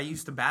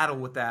to battle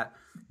with that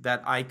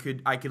I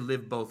could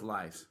live both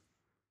lives.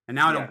 And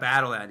now I don't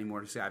battle that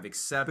anymore to say I've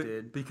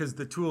accepted. Because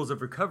the tools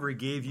of recovery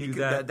gave you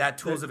that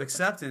tools of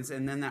acceptance,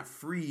 and then that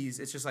frees.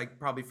 It's just like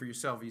probably for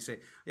yourself. You say,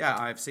 yeah,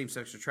 I have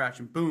same-sex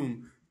attraction.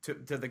 Boom. To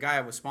the guy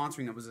I was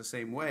sponsoring that was the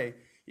same way.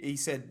 He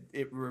said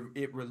it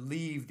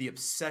relieved the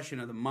obsession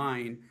of the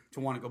mind to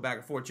want to go back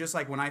and forth. Just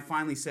like when I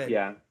finally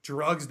said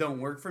drugs don't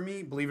work for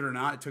me, believe it or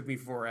not, it took me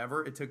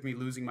forever. It took me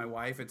losing my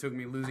wife. It took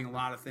me losing a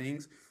lot of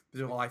things.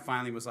 Until I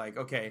finally was like,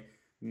 okay,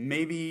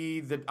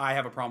 maybe I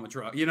have a problem with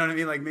drugs. You know what I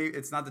mean? Like maybe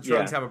it's not the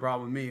drugs have a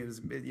problem with me. It's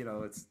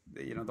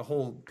the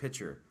whole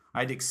picture.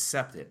 I'd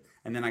accept it,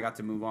 and then I got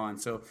to move on.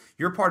 So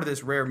you're part of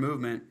this rare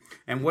movement.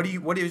 And what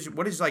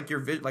is like your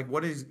vision? Like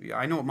what is?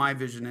 I know what my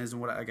vision is,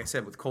 and what, like I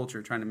said, with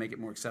culture, trying to make it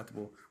more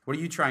acceptable. What are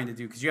you trying to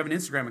do? Because you have an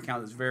Instagram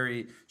account that's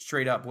very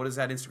straight up. What is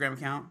that Instagram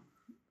account?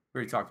 We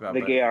already talked about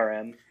the Gay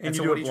RM. And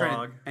so what are you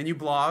trying to? And you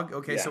blog.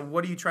 Okay, so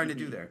what are you trying to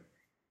do there?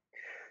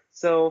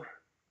 So.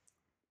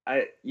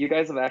 You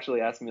guys have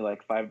actually asked me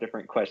like 5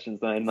 different questions,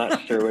 and I'm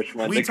not sure which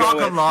one. We talk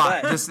a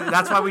lot. That's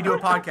why we do a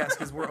podcast,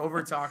 because we're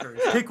over talkers.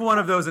 Pick one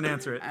of those and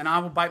answer it, and I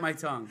will bite my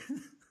tongue.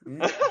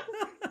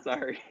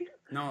 Sorry.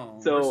 No,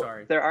 we're So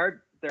sorry. there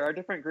are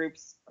different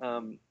groups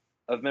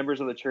of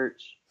members of the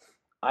church.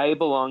 I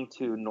belong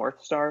to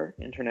North Star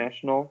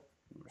International,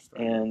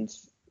 and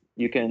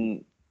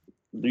we'll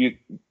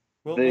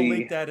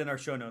link that in our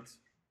show notes.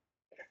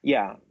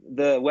 Yeah,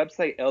 the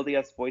website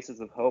LDS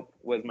Voices of Hope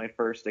was my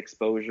first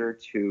exposure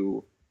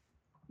to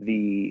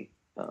the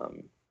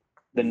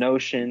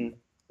notion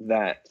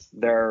that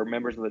there are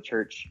members of the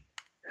church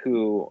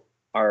who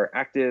are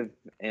active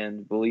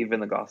and believe in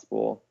the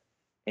gospel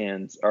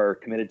and are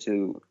committed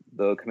to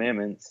the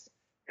commandments,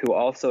 who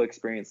also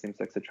experience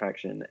same-sex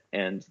attraction,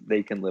 and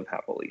they can live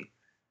happily.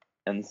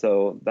 And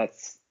so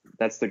that's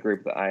the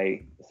group that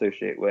I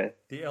associate with.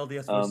 The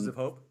LDS Voices of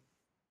Hope?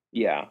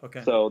 Yeah.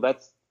 Okay. So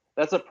that's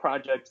a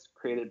project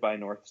created by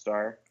North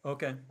Star.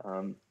 Okay.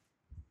 So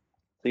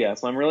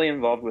I'm really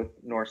involved with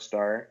North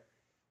Star,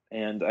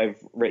 and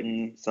I've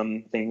written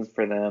some things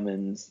for them,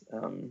 and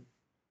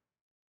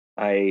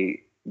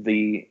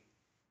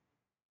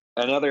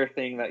another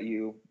thing that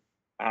you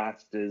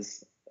asked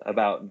is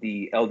about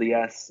the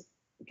LDS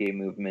gay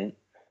movement,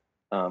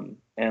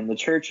 and the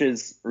church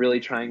is really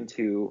trying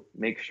to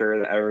make sure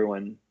that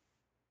everyone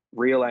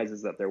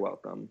realizes that they're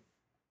welcome,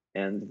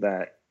 and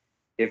that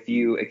if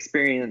you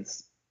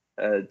experience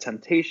a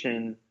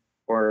temptation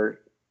or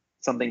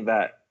something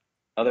that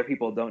other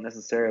people don't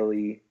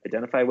necessarily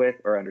identify with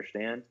or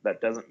understand, that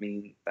doesn't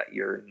mean that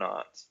you're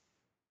not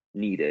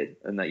needed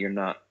and that you're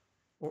not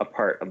a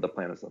part of the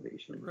plan of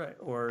salvation. Right.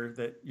 Or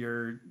that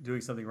you're doing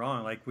something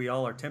wrong. Like, we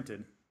all are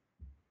tempted.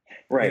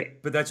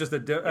 Right. But that's just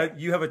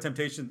you have a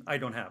temptation I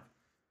don't have.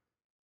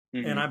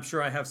 Mm-hmm. And I'm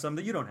sure I have some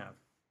that you don't have.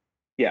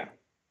 Yeah.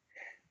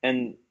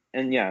 And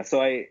yeah,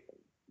 so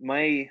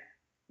my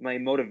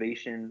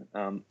motivation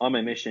on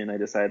my mission, I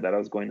decided that I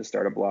was going to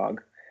start a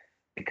blog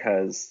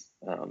because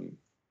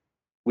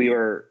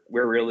we're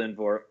really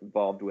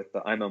involved with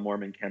the I'm a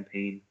Mormon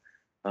campaign,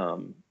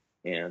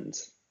 and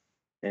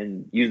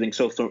using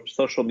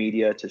social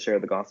media to share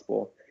the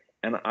gospel.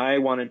 And I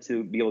wanted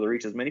to be able to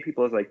reach as many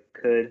people as I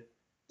could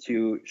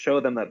to show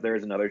them that there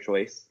is another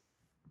choice.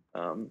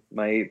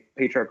 My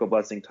patriarchal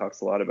blessing talks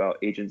a lot about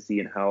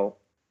agency and how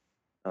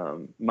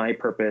my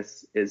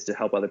purpose is to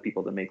help other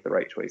people to make the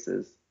right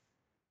choices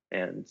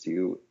and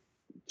to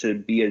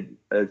be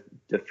a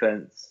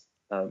defense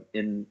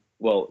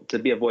to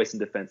be a voice in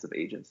defense of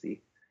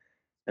agency.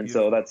 And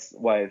so that's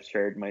why I've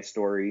shared my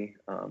story,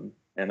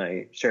 and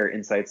I share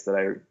insights that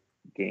I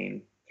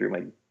gain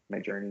through my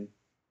journey.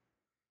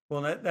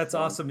 Well, that's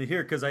awesome to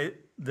hear, because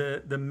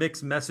the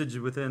mixed message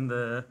within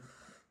the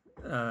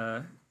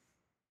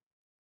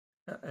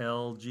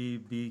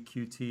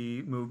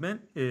LGBTQ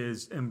movement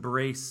is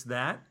embrace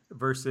that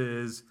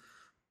versus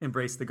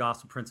embrace the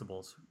gospel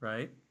principles,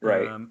 right?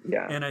 Right.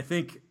 Yeah. And I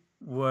think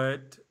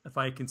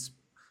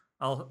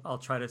I'll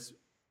try to.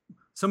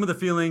 Some of the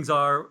feelings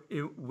are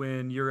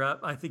when you're up.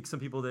 I think some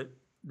people that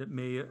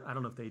may, I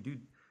don't know if they do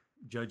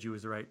judge you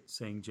is the right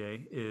saying,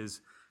 Jay,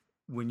 is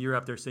when you're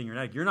up there saying you're an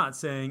addict, you're not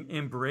saying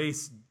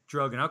embrace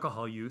drug and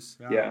alcohol use.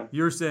 Yeah.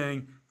 You're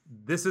saying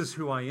this is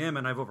who I am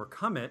and I've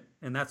overcome it,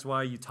 and that's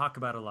why you talk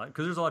about it a lot,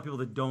 because there's a lot of people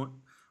that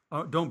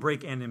don't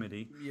break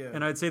anonymity. Yeah.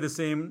 And I'd say the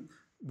same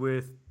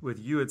with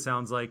you. It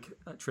sounds like,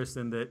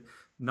 Tristan, that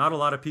not a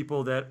lot of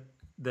people that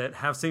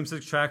have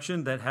same-sex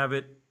attraction, that have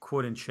it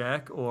quote in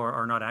check or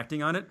are not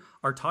acting on it,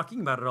 are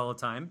talking about it all the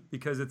time,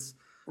 because it's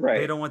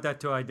right. They don't want that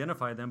to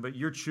identify them, but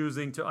you're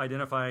choosing to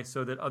identify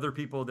so that other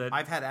people that...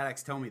 I've had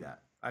addicts tell me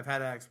that. I've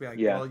had addicts be like,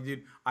 well,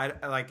 dude, I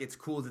like, it's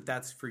cool that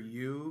that's for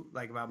you,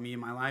 like about me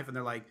and my life. And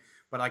they're like,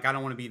 but like, I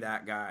don't want to be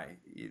that guy.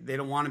 They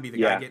don't want to be the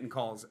guy getting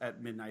calls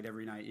at midnight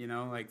every night, you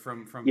know, like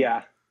from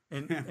yeah.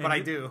 But I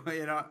do,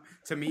 you know,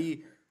 to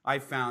me, I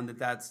found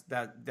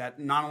that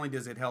not only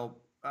does it help,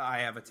 I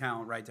have a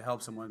talent, right, to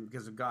help someone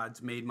because of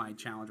God's made my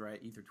challenge, right,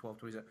 Ether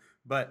 12:27.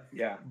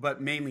 But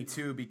mainly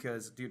too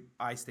because, dude,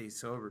 I stay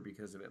sober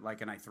because of it.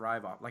 Like, and I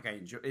thrive off. Like, I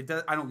enjoy it.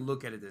 I don't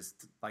look at it as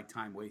like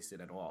time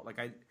wasted at all. Like,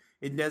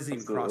 it doesn't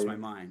even cross my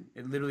mind.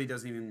 It literally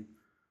doesn't even,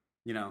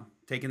 you know,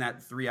 taking that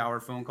 3-hour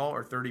phone call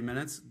or 30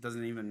 minutes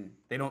doesn't even.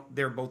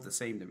 They're both the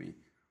same to me.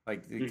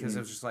 Like, because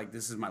it's just like,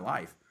 this is my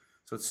life.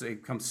 So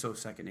it comes so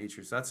second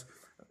nature. So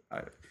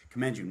I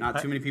commend you.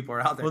 Not too many people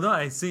are out there. Well, no,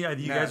 I see.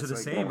 You guys are the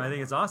same. I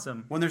think it's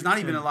awesome. When there's not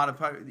even a lot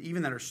of,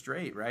 even that are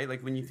straight, right?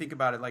 Like, when you think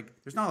about it, like,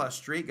 there's not a lot of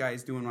straight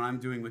guys doing what I'm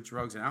doing with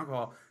drugs and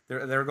alcohol.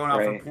 They're going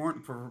out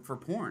for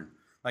porn.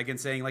 Like, and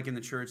saying, like, in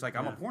the church, like,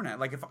 I'm a porn addict.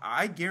 Like, if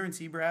I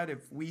guarantee, Brad,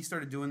 if we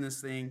started doing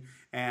this thing,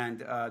 and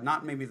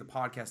not maybe the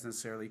podcast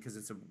necessarily because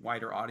it's a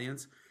wider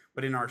audience,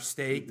 but in our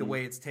stake, the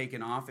way it's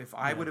taken off, if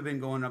I would have been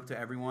going up to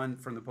everyone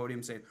from the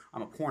podium saying,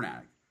 I'm a porn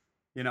addict,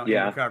 you know, in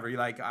recovery.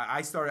 Like,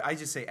 I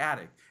just say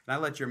addict, and I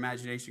let your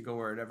imagination go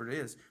wherever it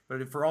is.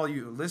 But for all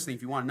you listening,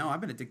 if you want to know,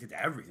 I've been addicted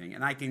to everything,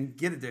 and I can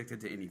get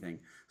addicted to anything.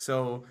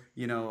 So,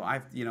 you know,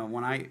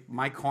 when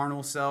my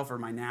carnal self, or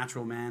my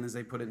natural man, as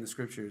they put it in the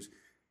scriptures,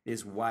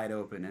 is wide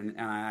open,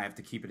 and I have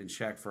to keep it in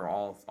check for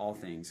all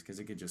things, because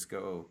it could just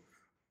go,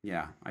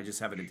 I just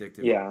have an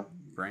addictive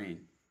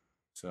brain.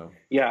 So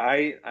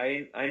I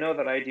know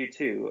that I do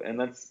too, and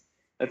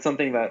it's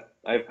something that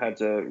I've had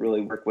to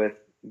really work with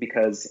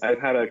because I've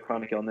had a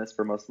chronic illness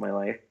for most of my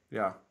life.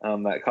 Yeah.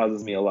 That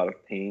causes me a lot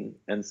of pain,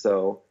 and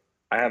so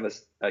I have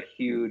a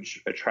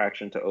huge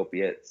attraction to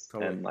opiates,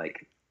 Totally. and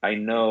like I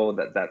know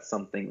that that's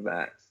something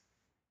that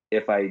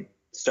if I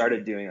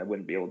started doing, I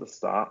wouldn't be able to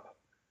stop.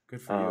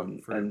 Good for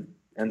you.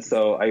 And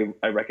so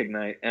I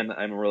recognize, and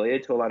I'm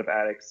related to a lot of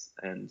addicts,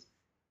 and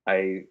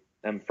I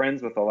am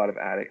friends with a lot of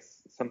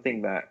addicts.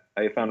 Something that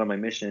I found on my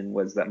mission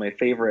was that my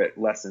favorite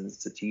lessons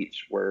to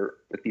teach were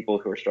with people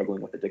who are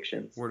struggling with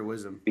addictions. Word of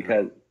wisdom.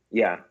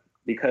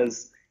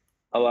 Because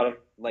a lot of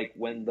like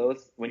when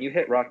you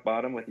hit rock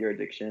bottom with your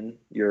addiction,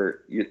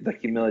 the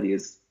humility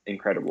is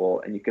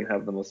incredible, and you can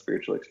have the most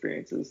spiritual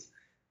experiences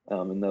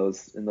in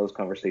those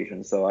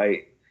conversations. So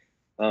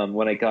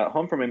when I got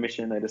home from my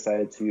mission, I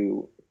decided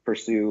to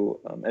pursue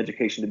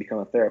education to become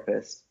a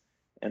therapist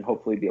and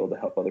hopefully be able to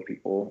help other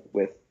people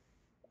with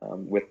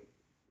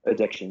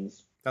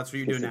addictions. That's what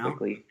you do now?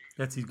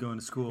 That's he's going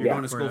to school. You're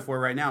going to school for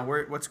right now.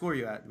 What school are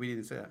you at? We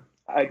didn't say that.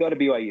 I go to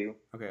BYU.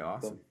 Okay,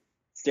 awesome.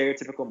 So,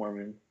 stereotypical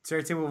Mormon.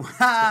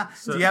 Stereotypical.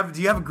 So,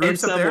 do you have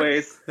groups up there?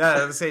 In some ways. Yeah,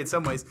 I would say in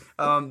some ways.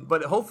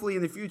 But hopefully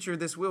in the future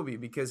this will be,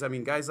 because I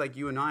mean guys like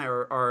you and I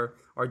are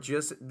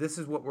just, this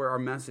is what our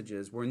message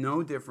is. We're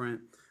no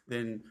different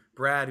than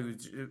Brad,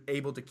 who's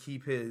able to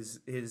keep his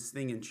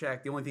thing in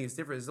check. The only thing that's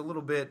different is a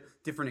little bit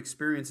different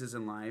experiences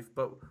in life,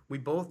 but we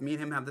both, me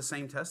and him, have the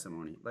same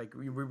testimony. Like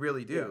we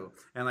really do.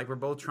 Yeah. And like we're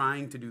both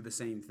trying to do the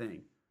same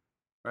thing.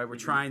 Right? We're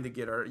trying to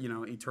get our,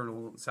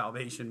 eternal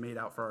salvation made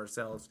out for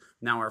ourselves,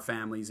 now our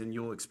families, and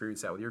you'll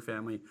experience that with your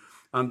family.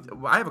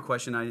 I have a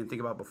question I didn't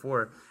think about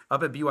before.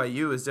 Up at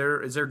BYU, is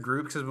there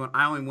groups? Because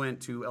I only went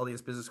to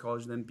LDS Business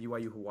College, then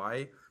BYU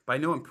Hawaii. But I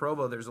know in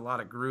Provo there's a lot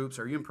of groups.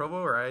 Are you in Provo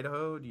or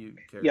Idaho? Do you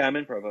care? Yeah, I'm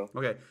in Provo.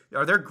 Okay.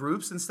 Are there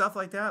groups and stuff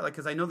like that? Like,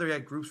 because I know they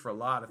had groups for a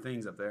lot of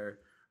things up there,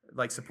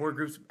 like support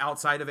groups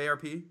outside of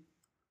ARP.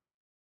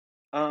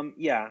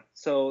 Yeah.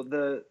 So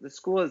the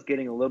school is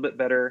getting a little bit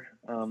better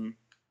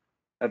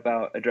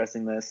about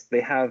addressing this. They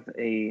have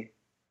a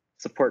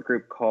support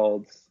group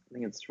called, I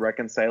think it's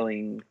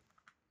Reconciling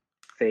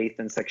Faith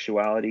and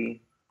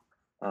Sexuality,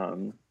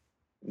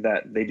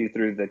 that they do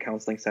through the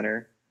counseling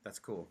center. That's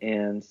cool.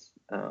 And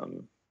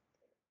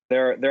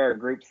there are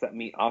groups that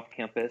meet off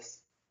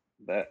campus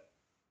that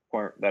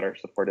are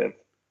supportive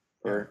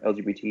for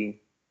LGBT.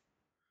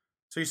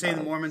 So you're saying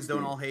the Mormons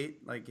don't all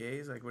hate like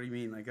gays? Like, what do you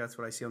mean? Like, that's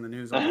what I see on the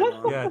news.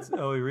 Yeah, it's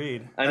Ellie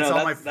Reed. I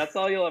know that's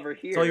all you'll ever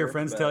hear. That's all your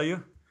friends tell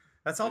you.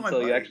 That's all my.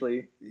 You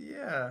actually.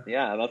 Yeah.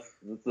 That's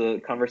the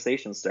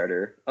conversation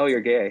starter. Oh, you're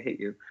gay. I hate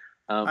you.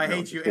 I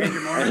hate you, and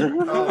you're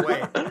Mormon.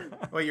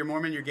 Oh wait, you're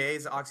Mormon. You're gay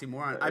is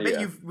oxymoron. I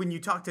bet when you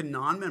talk to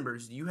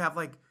non-members, do you have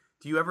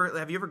you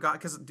ever got?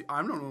 Because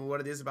I don't know what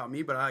it is about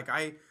me, but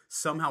I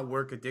somehow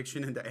work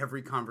addiction into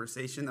every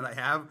conversation that I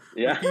have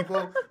with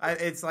people.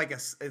 It's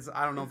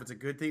I don't know if it's a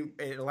good thing.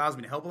 It allows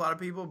me to help a lot of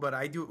people, but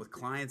I do it with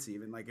clients,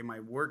 even like in my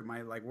work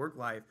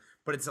life.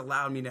 But it's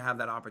allowed me to have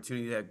that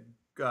opportunity to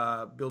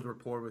build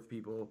rapport with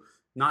people,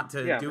 not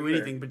to do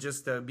anything, but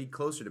just to be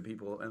closer to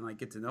people and like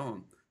get to know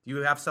them. Do you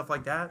have stuff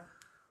like that?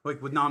 Like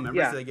with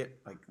non-members, they get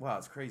like, wow,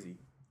 it's crazy.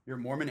 You're a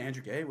Mormon and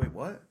you're gay? Wait,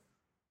 what?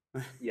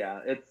 Yeah,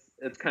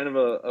 it's kind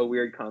of a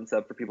weird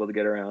concept for people to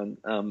get around.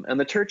 And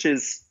the church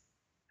is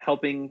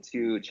helping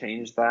to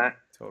change that.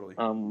 Totally.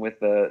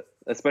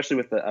 Especially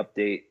with the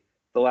update.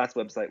 The last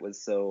website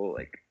was so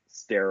like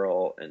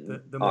sterile and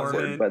awkward.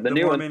 Mormon, but the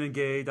new Mormon and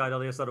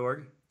gay.lds.org.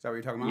 Is that what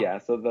you're talking about? Yeah,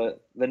 so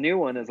the new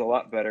one is a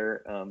lot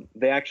better.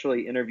 They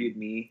actually interviewed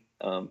me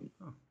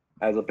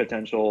as a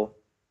potential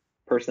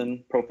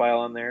person profile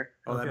on there.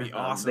 Oh, that'd be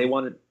awesome. They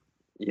wanted,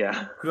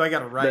 Who I got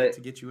to write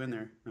to get you in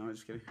there? No, I'm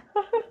just kidding.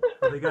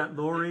 They got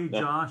Lori,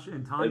 Josh,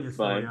 and Tanya's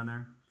story on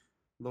there.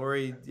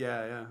 Lori,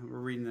 yeah, we're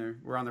reading there.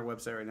 We're on their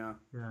website right now.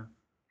 Yeah.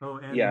 Oh,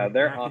 and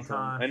they're Macintosh.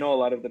 awesome. I know a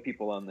lot of the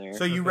people on there.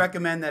 So you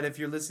recommend that if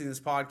you're listening to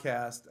this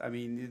podcast, I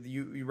mean,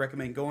 you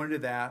recommend going to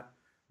that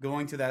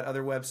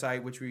other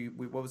website, which we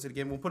what was it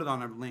again? We'll put it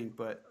on our link,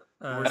 but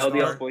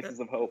LDS Voices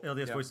of Hope.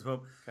 LDS Voices of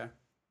Hope. Okay.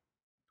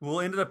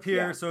 We'll end it up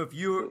here. Yeah. So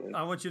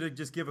I want you to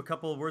just give a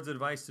couple of words of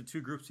advice to two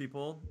groups of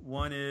people.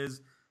 One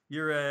is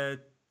you're a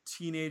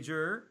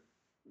teenager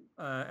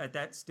at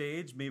that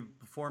stage, maybe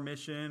before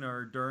mission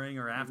or during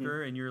or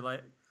after, and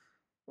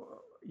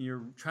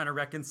you're trying to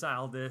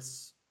reconcile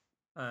this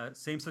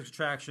same-sex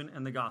attraction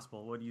and the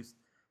gospel. What do you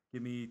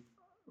give me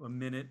a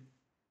minute?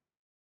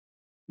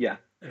 Yeah.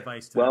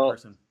 Advice to that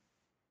person.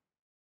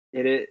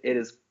 It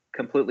is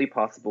completely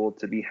possible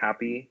to be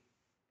happy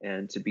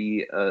and to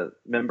be a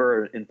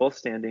member in full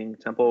standing,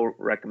 temple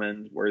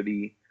recommend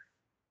worthy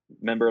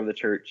member of the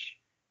church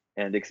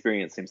and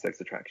experience same-sex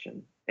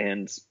attraction.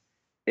 And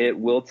it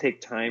will take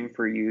time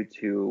for you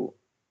to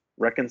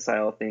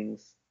reconcile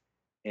things,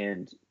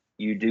 and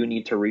you do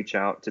need to reach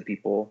out to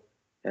people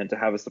and to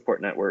have a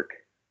support network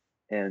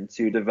and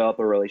to develop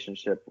a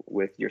relationship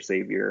with your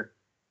Savior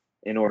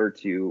in order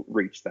to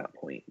reach that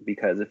point.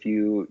 Because if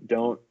you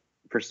don't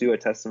pursue a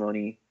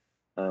testimony,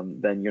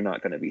 then you're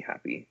not going to be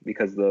happy,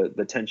 because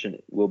the tension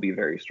will be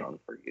very strong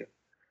for you.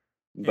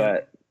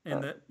 But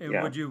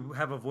would you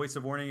have a voice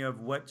of warning of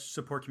what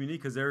support community?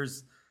 Because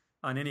there's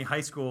on any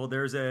high school,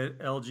 there's a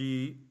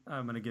LG.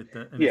 I'm gonna get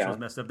the initials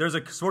messed up. There's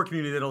a support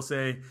community that'll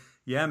say,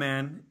 "Yeah,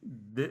 man,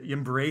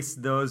 embrace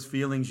those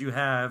feelings you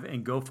have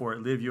and go for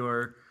it. Live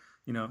your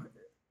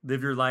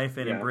life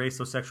and embrace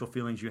those sexual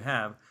feelings you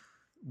have."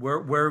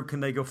 Where can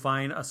they go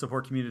find a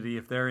support community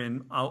if they're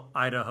in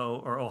Idaho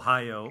or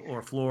Ohio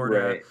or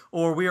Florida? Right.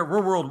 Or we're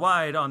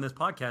worldwide on this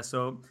podcast,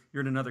 so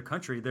you're in another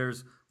country.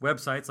 There's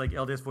websites like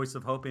LDS Voice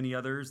of Hope, any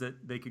others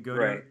that they could go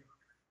to.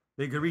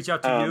 They could reach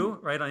out to you,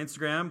 right, on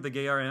Instagram, the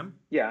Gay RM.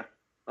 Yeah,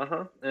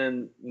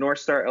 and North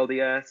Star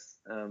LDS.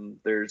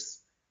 There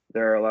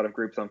are a lot of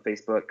groups on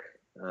Facebook,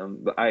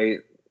 but I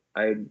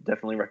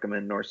definitely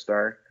recommend North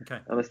Star,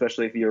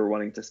 especially if you're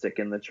wanting to stick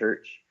in the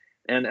church.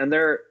 And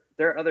there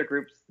are other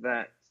groups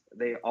that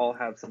they all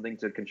have something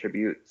to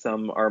contribute.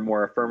 Some are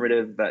more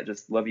affirmative, that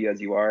just love you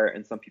as you are,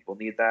 and some people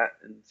need that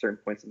in certain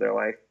points of their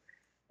life.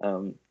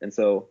 And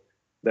so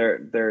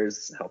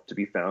there's help to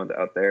be found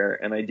out there.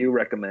 And I do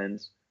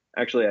recommend,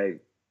 actually, I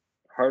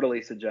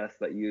heartily suggest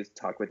that you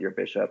talk with your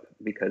bishop,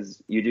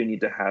 because you do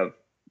need to have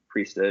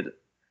priesthood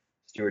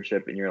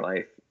stewardship in your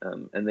life,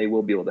 and they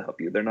will be able to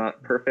help you. They're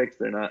not perfect.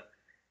 They're not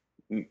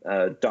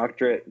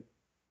doctorate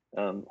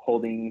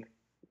holding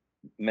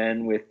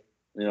men with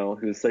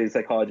who study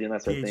psychology and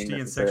that sort of thing. PhD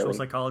in sexual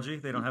psychology.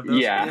 They don't have those.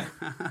 Yeah,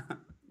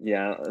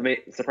 yeah.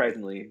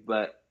 Surprisingly,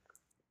 but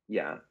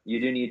yeah, you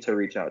do need to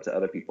reach out to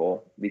other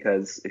people,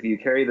 because if you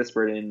carry this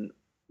burden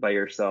by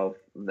yourself,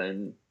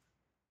 then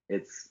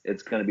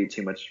it's going to be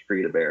too much for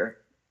you to bear.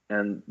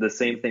 And the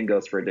same thing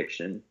goes for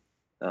addiction.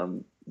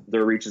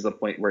 There reaches a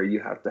point where you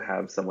have to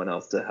have someone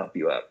else to help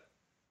you up.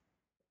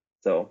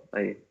 So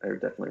I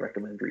definitely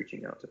recommend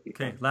reaching out to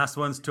people. Okay, last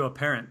one's to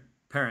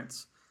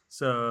parents.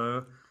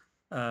 So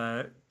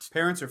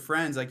parents or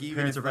friends, like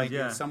even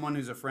if someone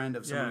who's a friend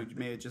of someone who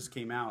may have just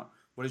came out,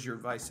 what is your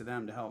advice to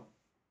them to help?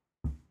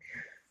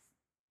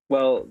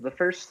 Well, the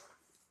first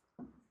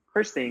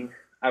thing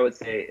I would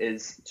say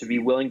is to be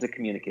willing to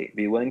communicate,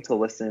 be willing to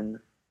listen,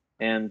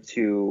 and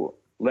to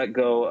let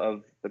go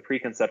of the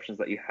preconceptions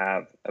that you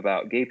have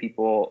about gay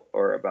people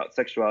or about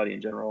sexuality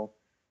in general.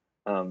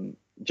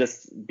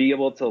 Just be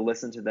able to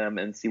listen to them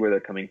and see where they're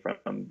coming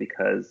from,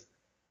 because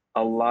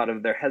a lot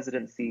of their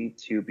hesitancy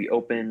to be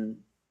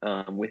open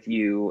with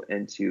you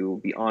and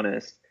to be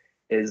honest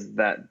is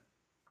that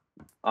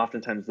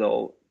oftentimes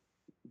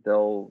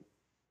they'll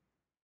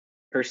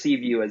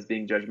perceive you as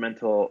being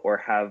judgmental or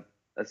have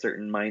a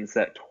certain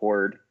mindset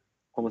toward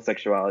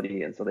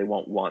homosexuality, and so they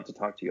won't want to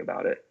talk to you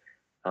about it.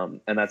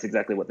 And that's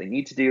exactly what they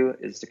need to do,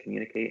 is to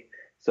communicate.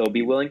 So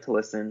be willing to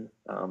listen,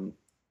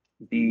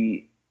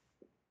 be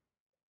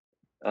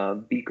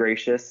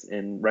gracious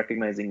in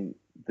recognizing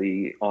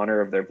the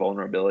honor of their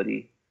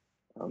vulnerability,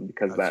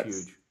 because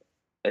that's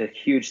a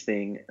huge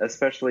thing,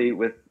 especially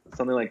with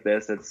something like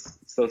this. It's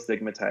so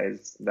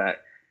stigmatized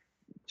that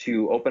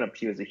to open up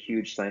to you is a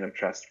huge sign of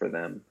trust for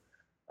them.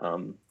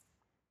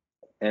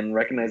 And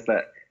recognize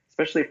that,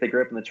 especially if they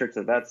grew up in the church,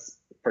 that's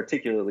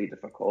particularly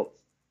difficult,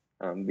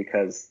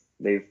 because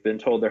they've been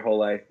told their whole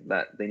life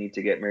that they need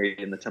to get married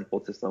in the temple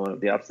to someone of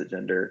the opposite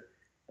gender,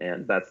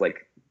 and that's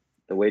like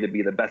the way to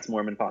be the best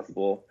Mormon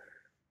possible.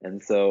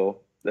 And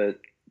so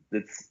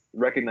it's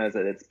recognized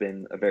that it's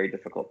been a very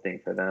difficult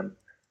thing for them.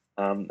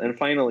 And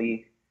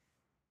finally,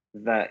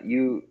 that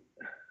you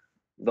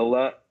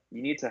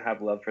need to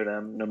have love for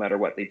them no matter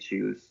what they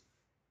choose,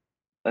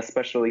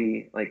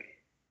 especially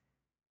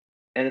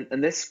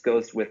and this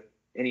goes with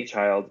any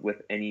child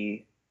with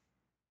any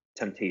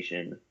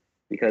temptation,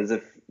 because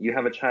if you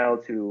have a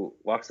child who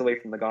walks away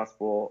from the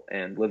gospel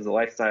and lives a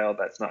lifestyle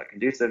that's not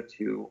conducive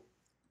to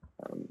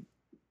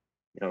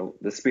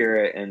the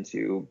spirit and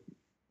to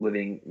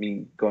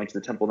going to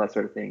the temple and that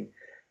sort of thing,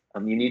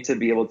 you need to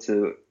be able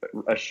to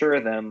assure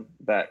them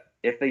that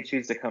if they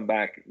choose to come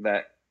back,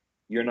 that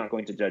you're not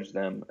going to judge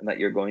them and that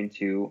you're going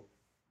to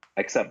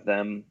accept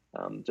them,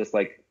 just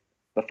like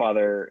the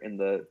father in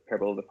the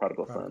parable of the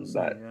prodigal son,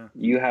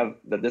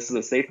 that this is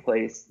a safe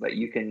place, that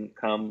you can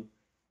come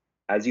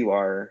as you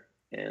are,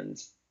 and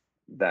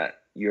that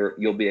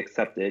you'll be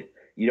accepted.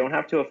 You don't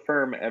have to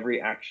affirm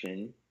every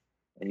action,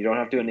 and you don't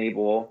have to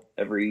enable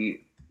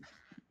every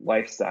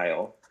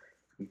lifestyle,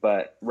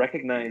 but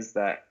recognize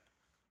that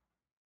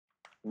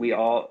we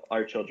all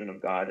are children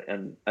of God,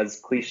 and as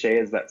cliche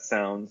as that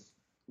sounds,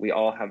 we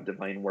all have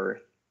divine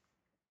worth.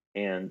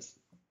 And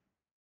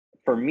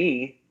for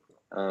me,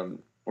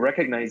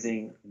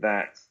 recognizing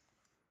that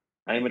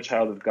I am a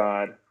child of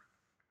God,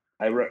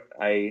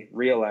 I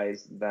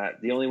realized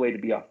that the only way to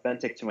be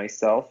authentic to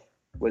myself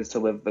was to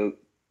live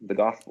the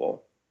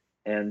gospel,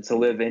 and to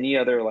live any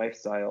other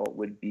lifestyle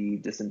would be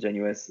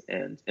disingenuous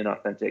and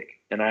inauthentic,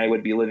 and I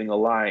would be living a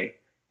lie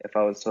if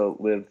I was to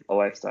live a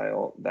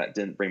lifestyle that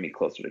didn't bring me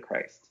closer to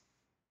Christ.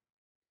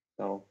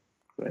 So,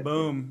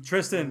 boom.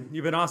 Tristan,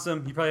 you've been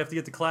awesome. You probably have to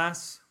get to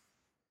class.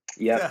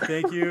 Yeah.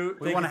 Thank you.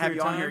 We want to have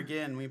you on here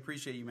again. We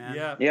appreciate you, man.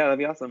 Yeah. Yeah, that'd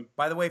be awesome.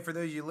 By the way, for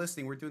those of you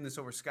listening, we're doing this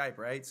over Skype,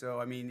 right? So,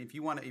 I mean, if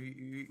you want to, if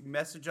you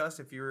message us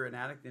if you're an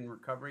addict in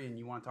recovery and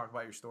you want to talk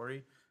about your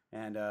story,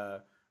 and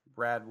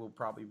Brad will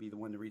probably be the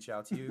one to reach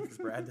out to you because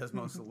Brad does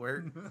most of the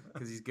work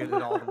because he's good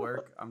at all the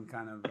work. I'm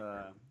kind of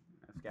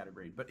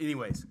scatterbrained. But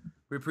anyways,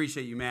 we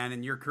appreciate you, man,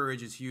 and your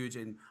courage is huge.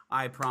 And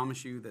I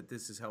promise you that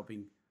this is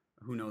helping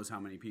who knows how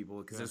many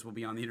people, because this will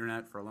be on the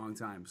internet for a long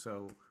time.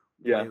 So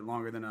way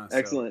longer than us.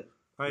 Excellent. So.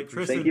 All right,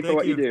 Tristan, thank you for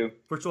what you do.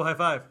 Virtual high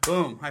five.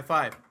 Boom, high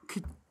five.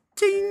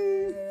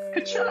 Ka-ting!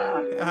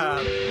 Ka-cha!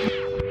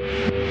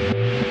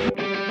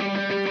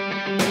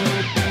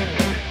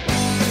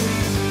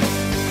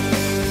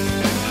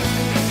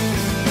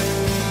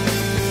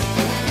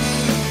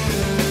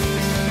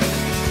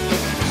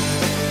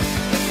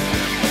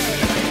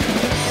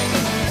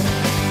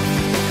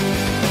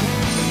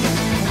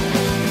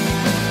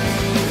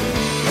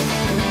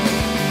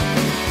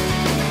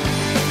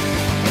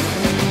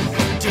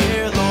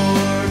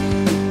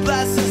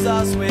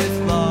 Us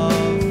with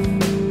love,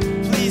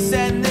 please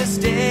send this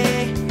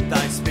day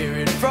thy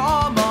spirit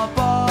from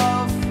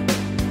above,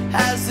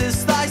 as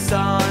this thy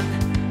son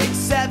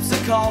accepts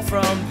a call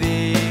from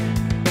thee.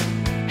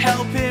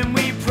 Help him,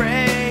 we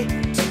pray,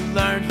 to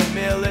learn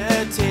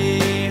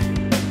humility.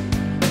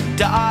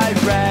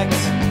 Direct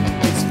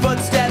his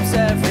footsteps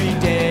every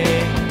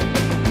day,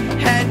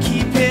 and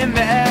keep him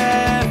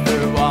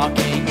ever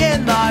walking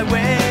in thy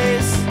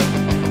ways.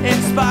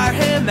 Inspire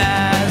him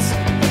as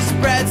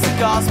spreads the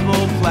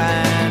gospel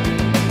plan.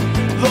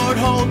 Lord,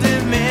 hold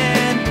him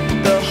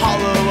in the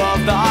hollow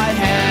of thy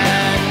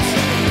hand.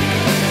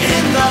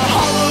 In the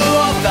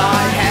hollow of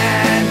thy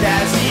hand,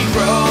 as he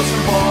grows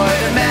from boy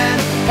to man,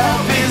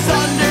 help his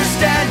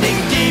understanding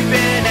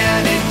deepen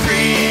and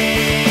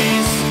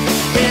increase.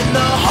 In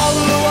the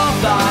hollow of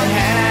thy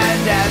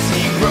hand, as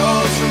he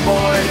grows from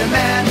boy to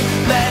man,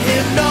 let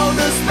him know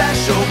the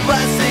special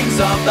blessings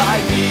of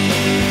thy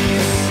peace.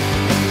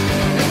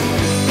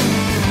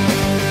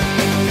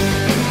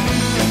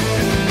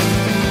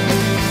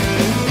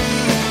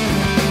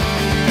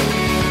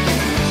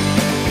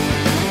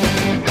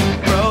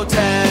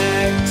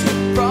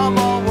 From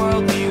all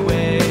worldly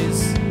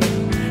ways,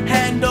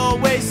 and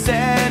always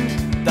send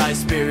thy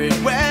spirit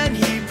when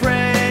he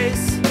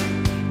prays.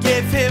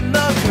 Give him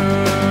the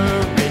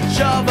courage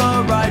of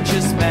a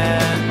righteous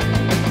man.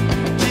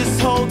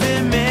 Just hold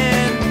him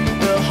in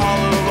the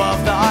hollow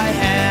of thy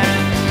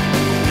hand.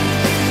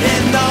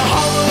 In the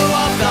hollow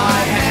of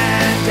thy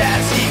hand,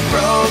 as he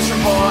grows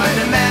from boy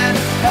to man,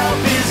 help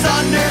his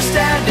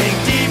understanding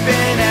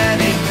deepen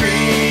and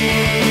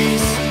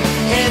increase.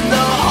 In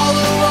the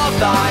hollow of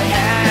thy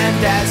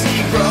hand, as he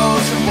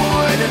grows from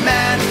boy to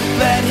man,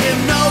 let him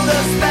know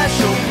the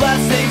special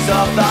blessings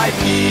of thy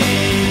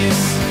peace.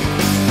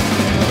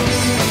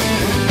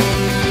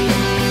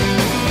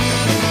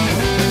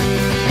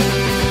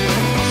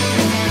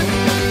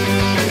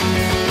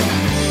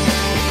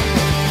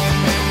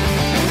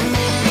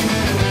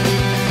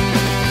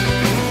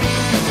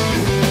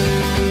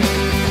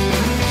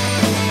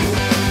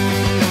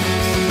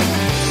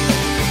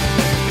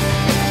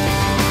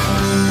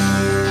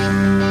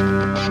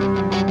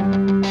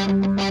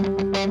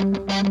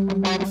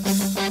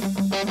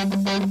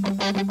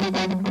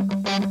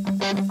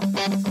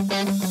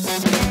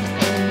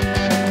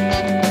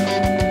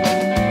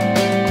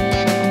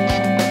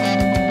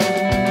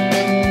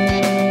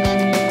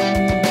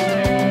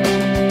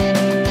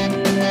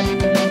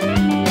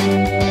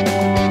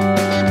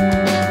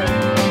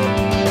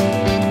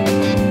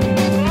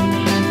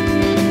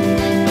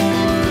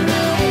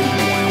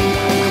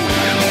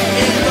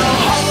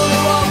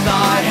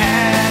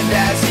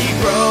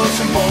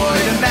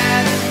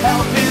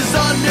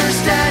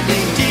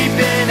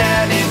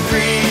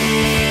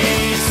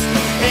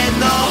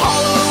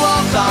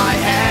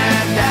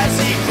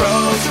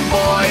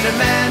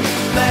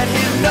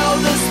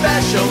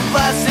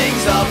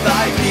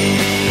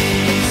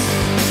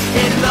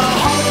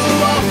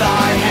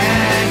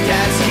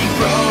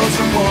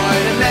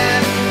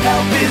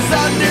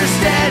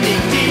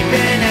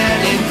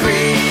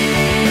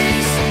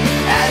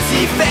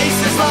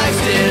 Faces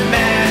life's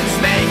demands,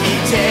 may he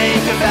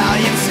take a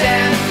valiant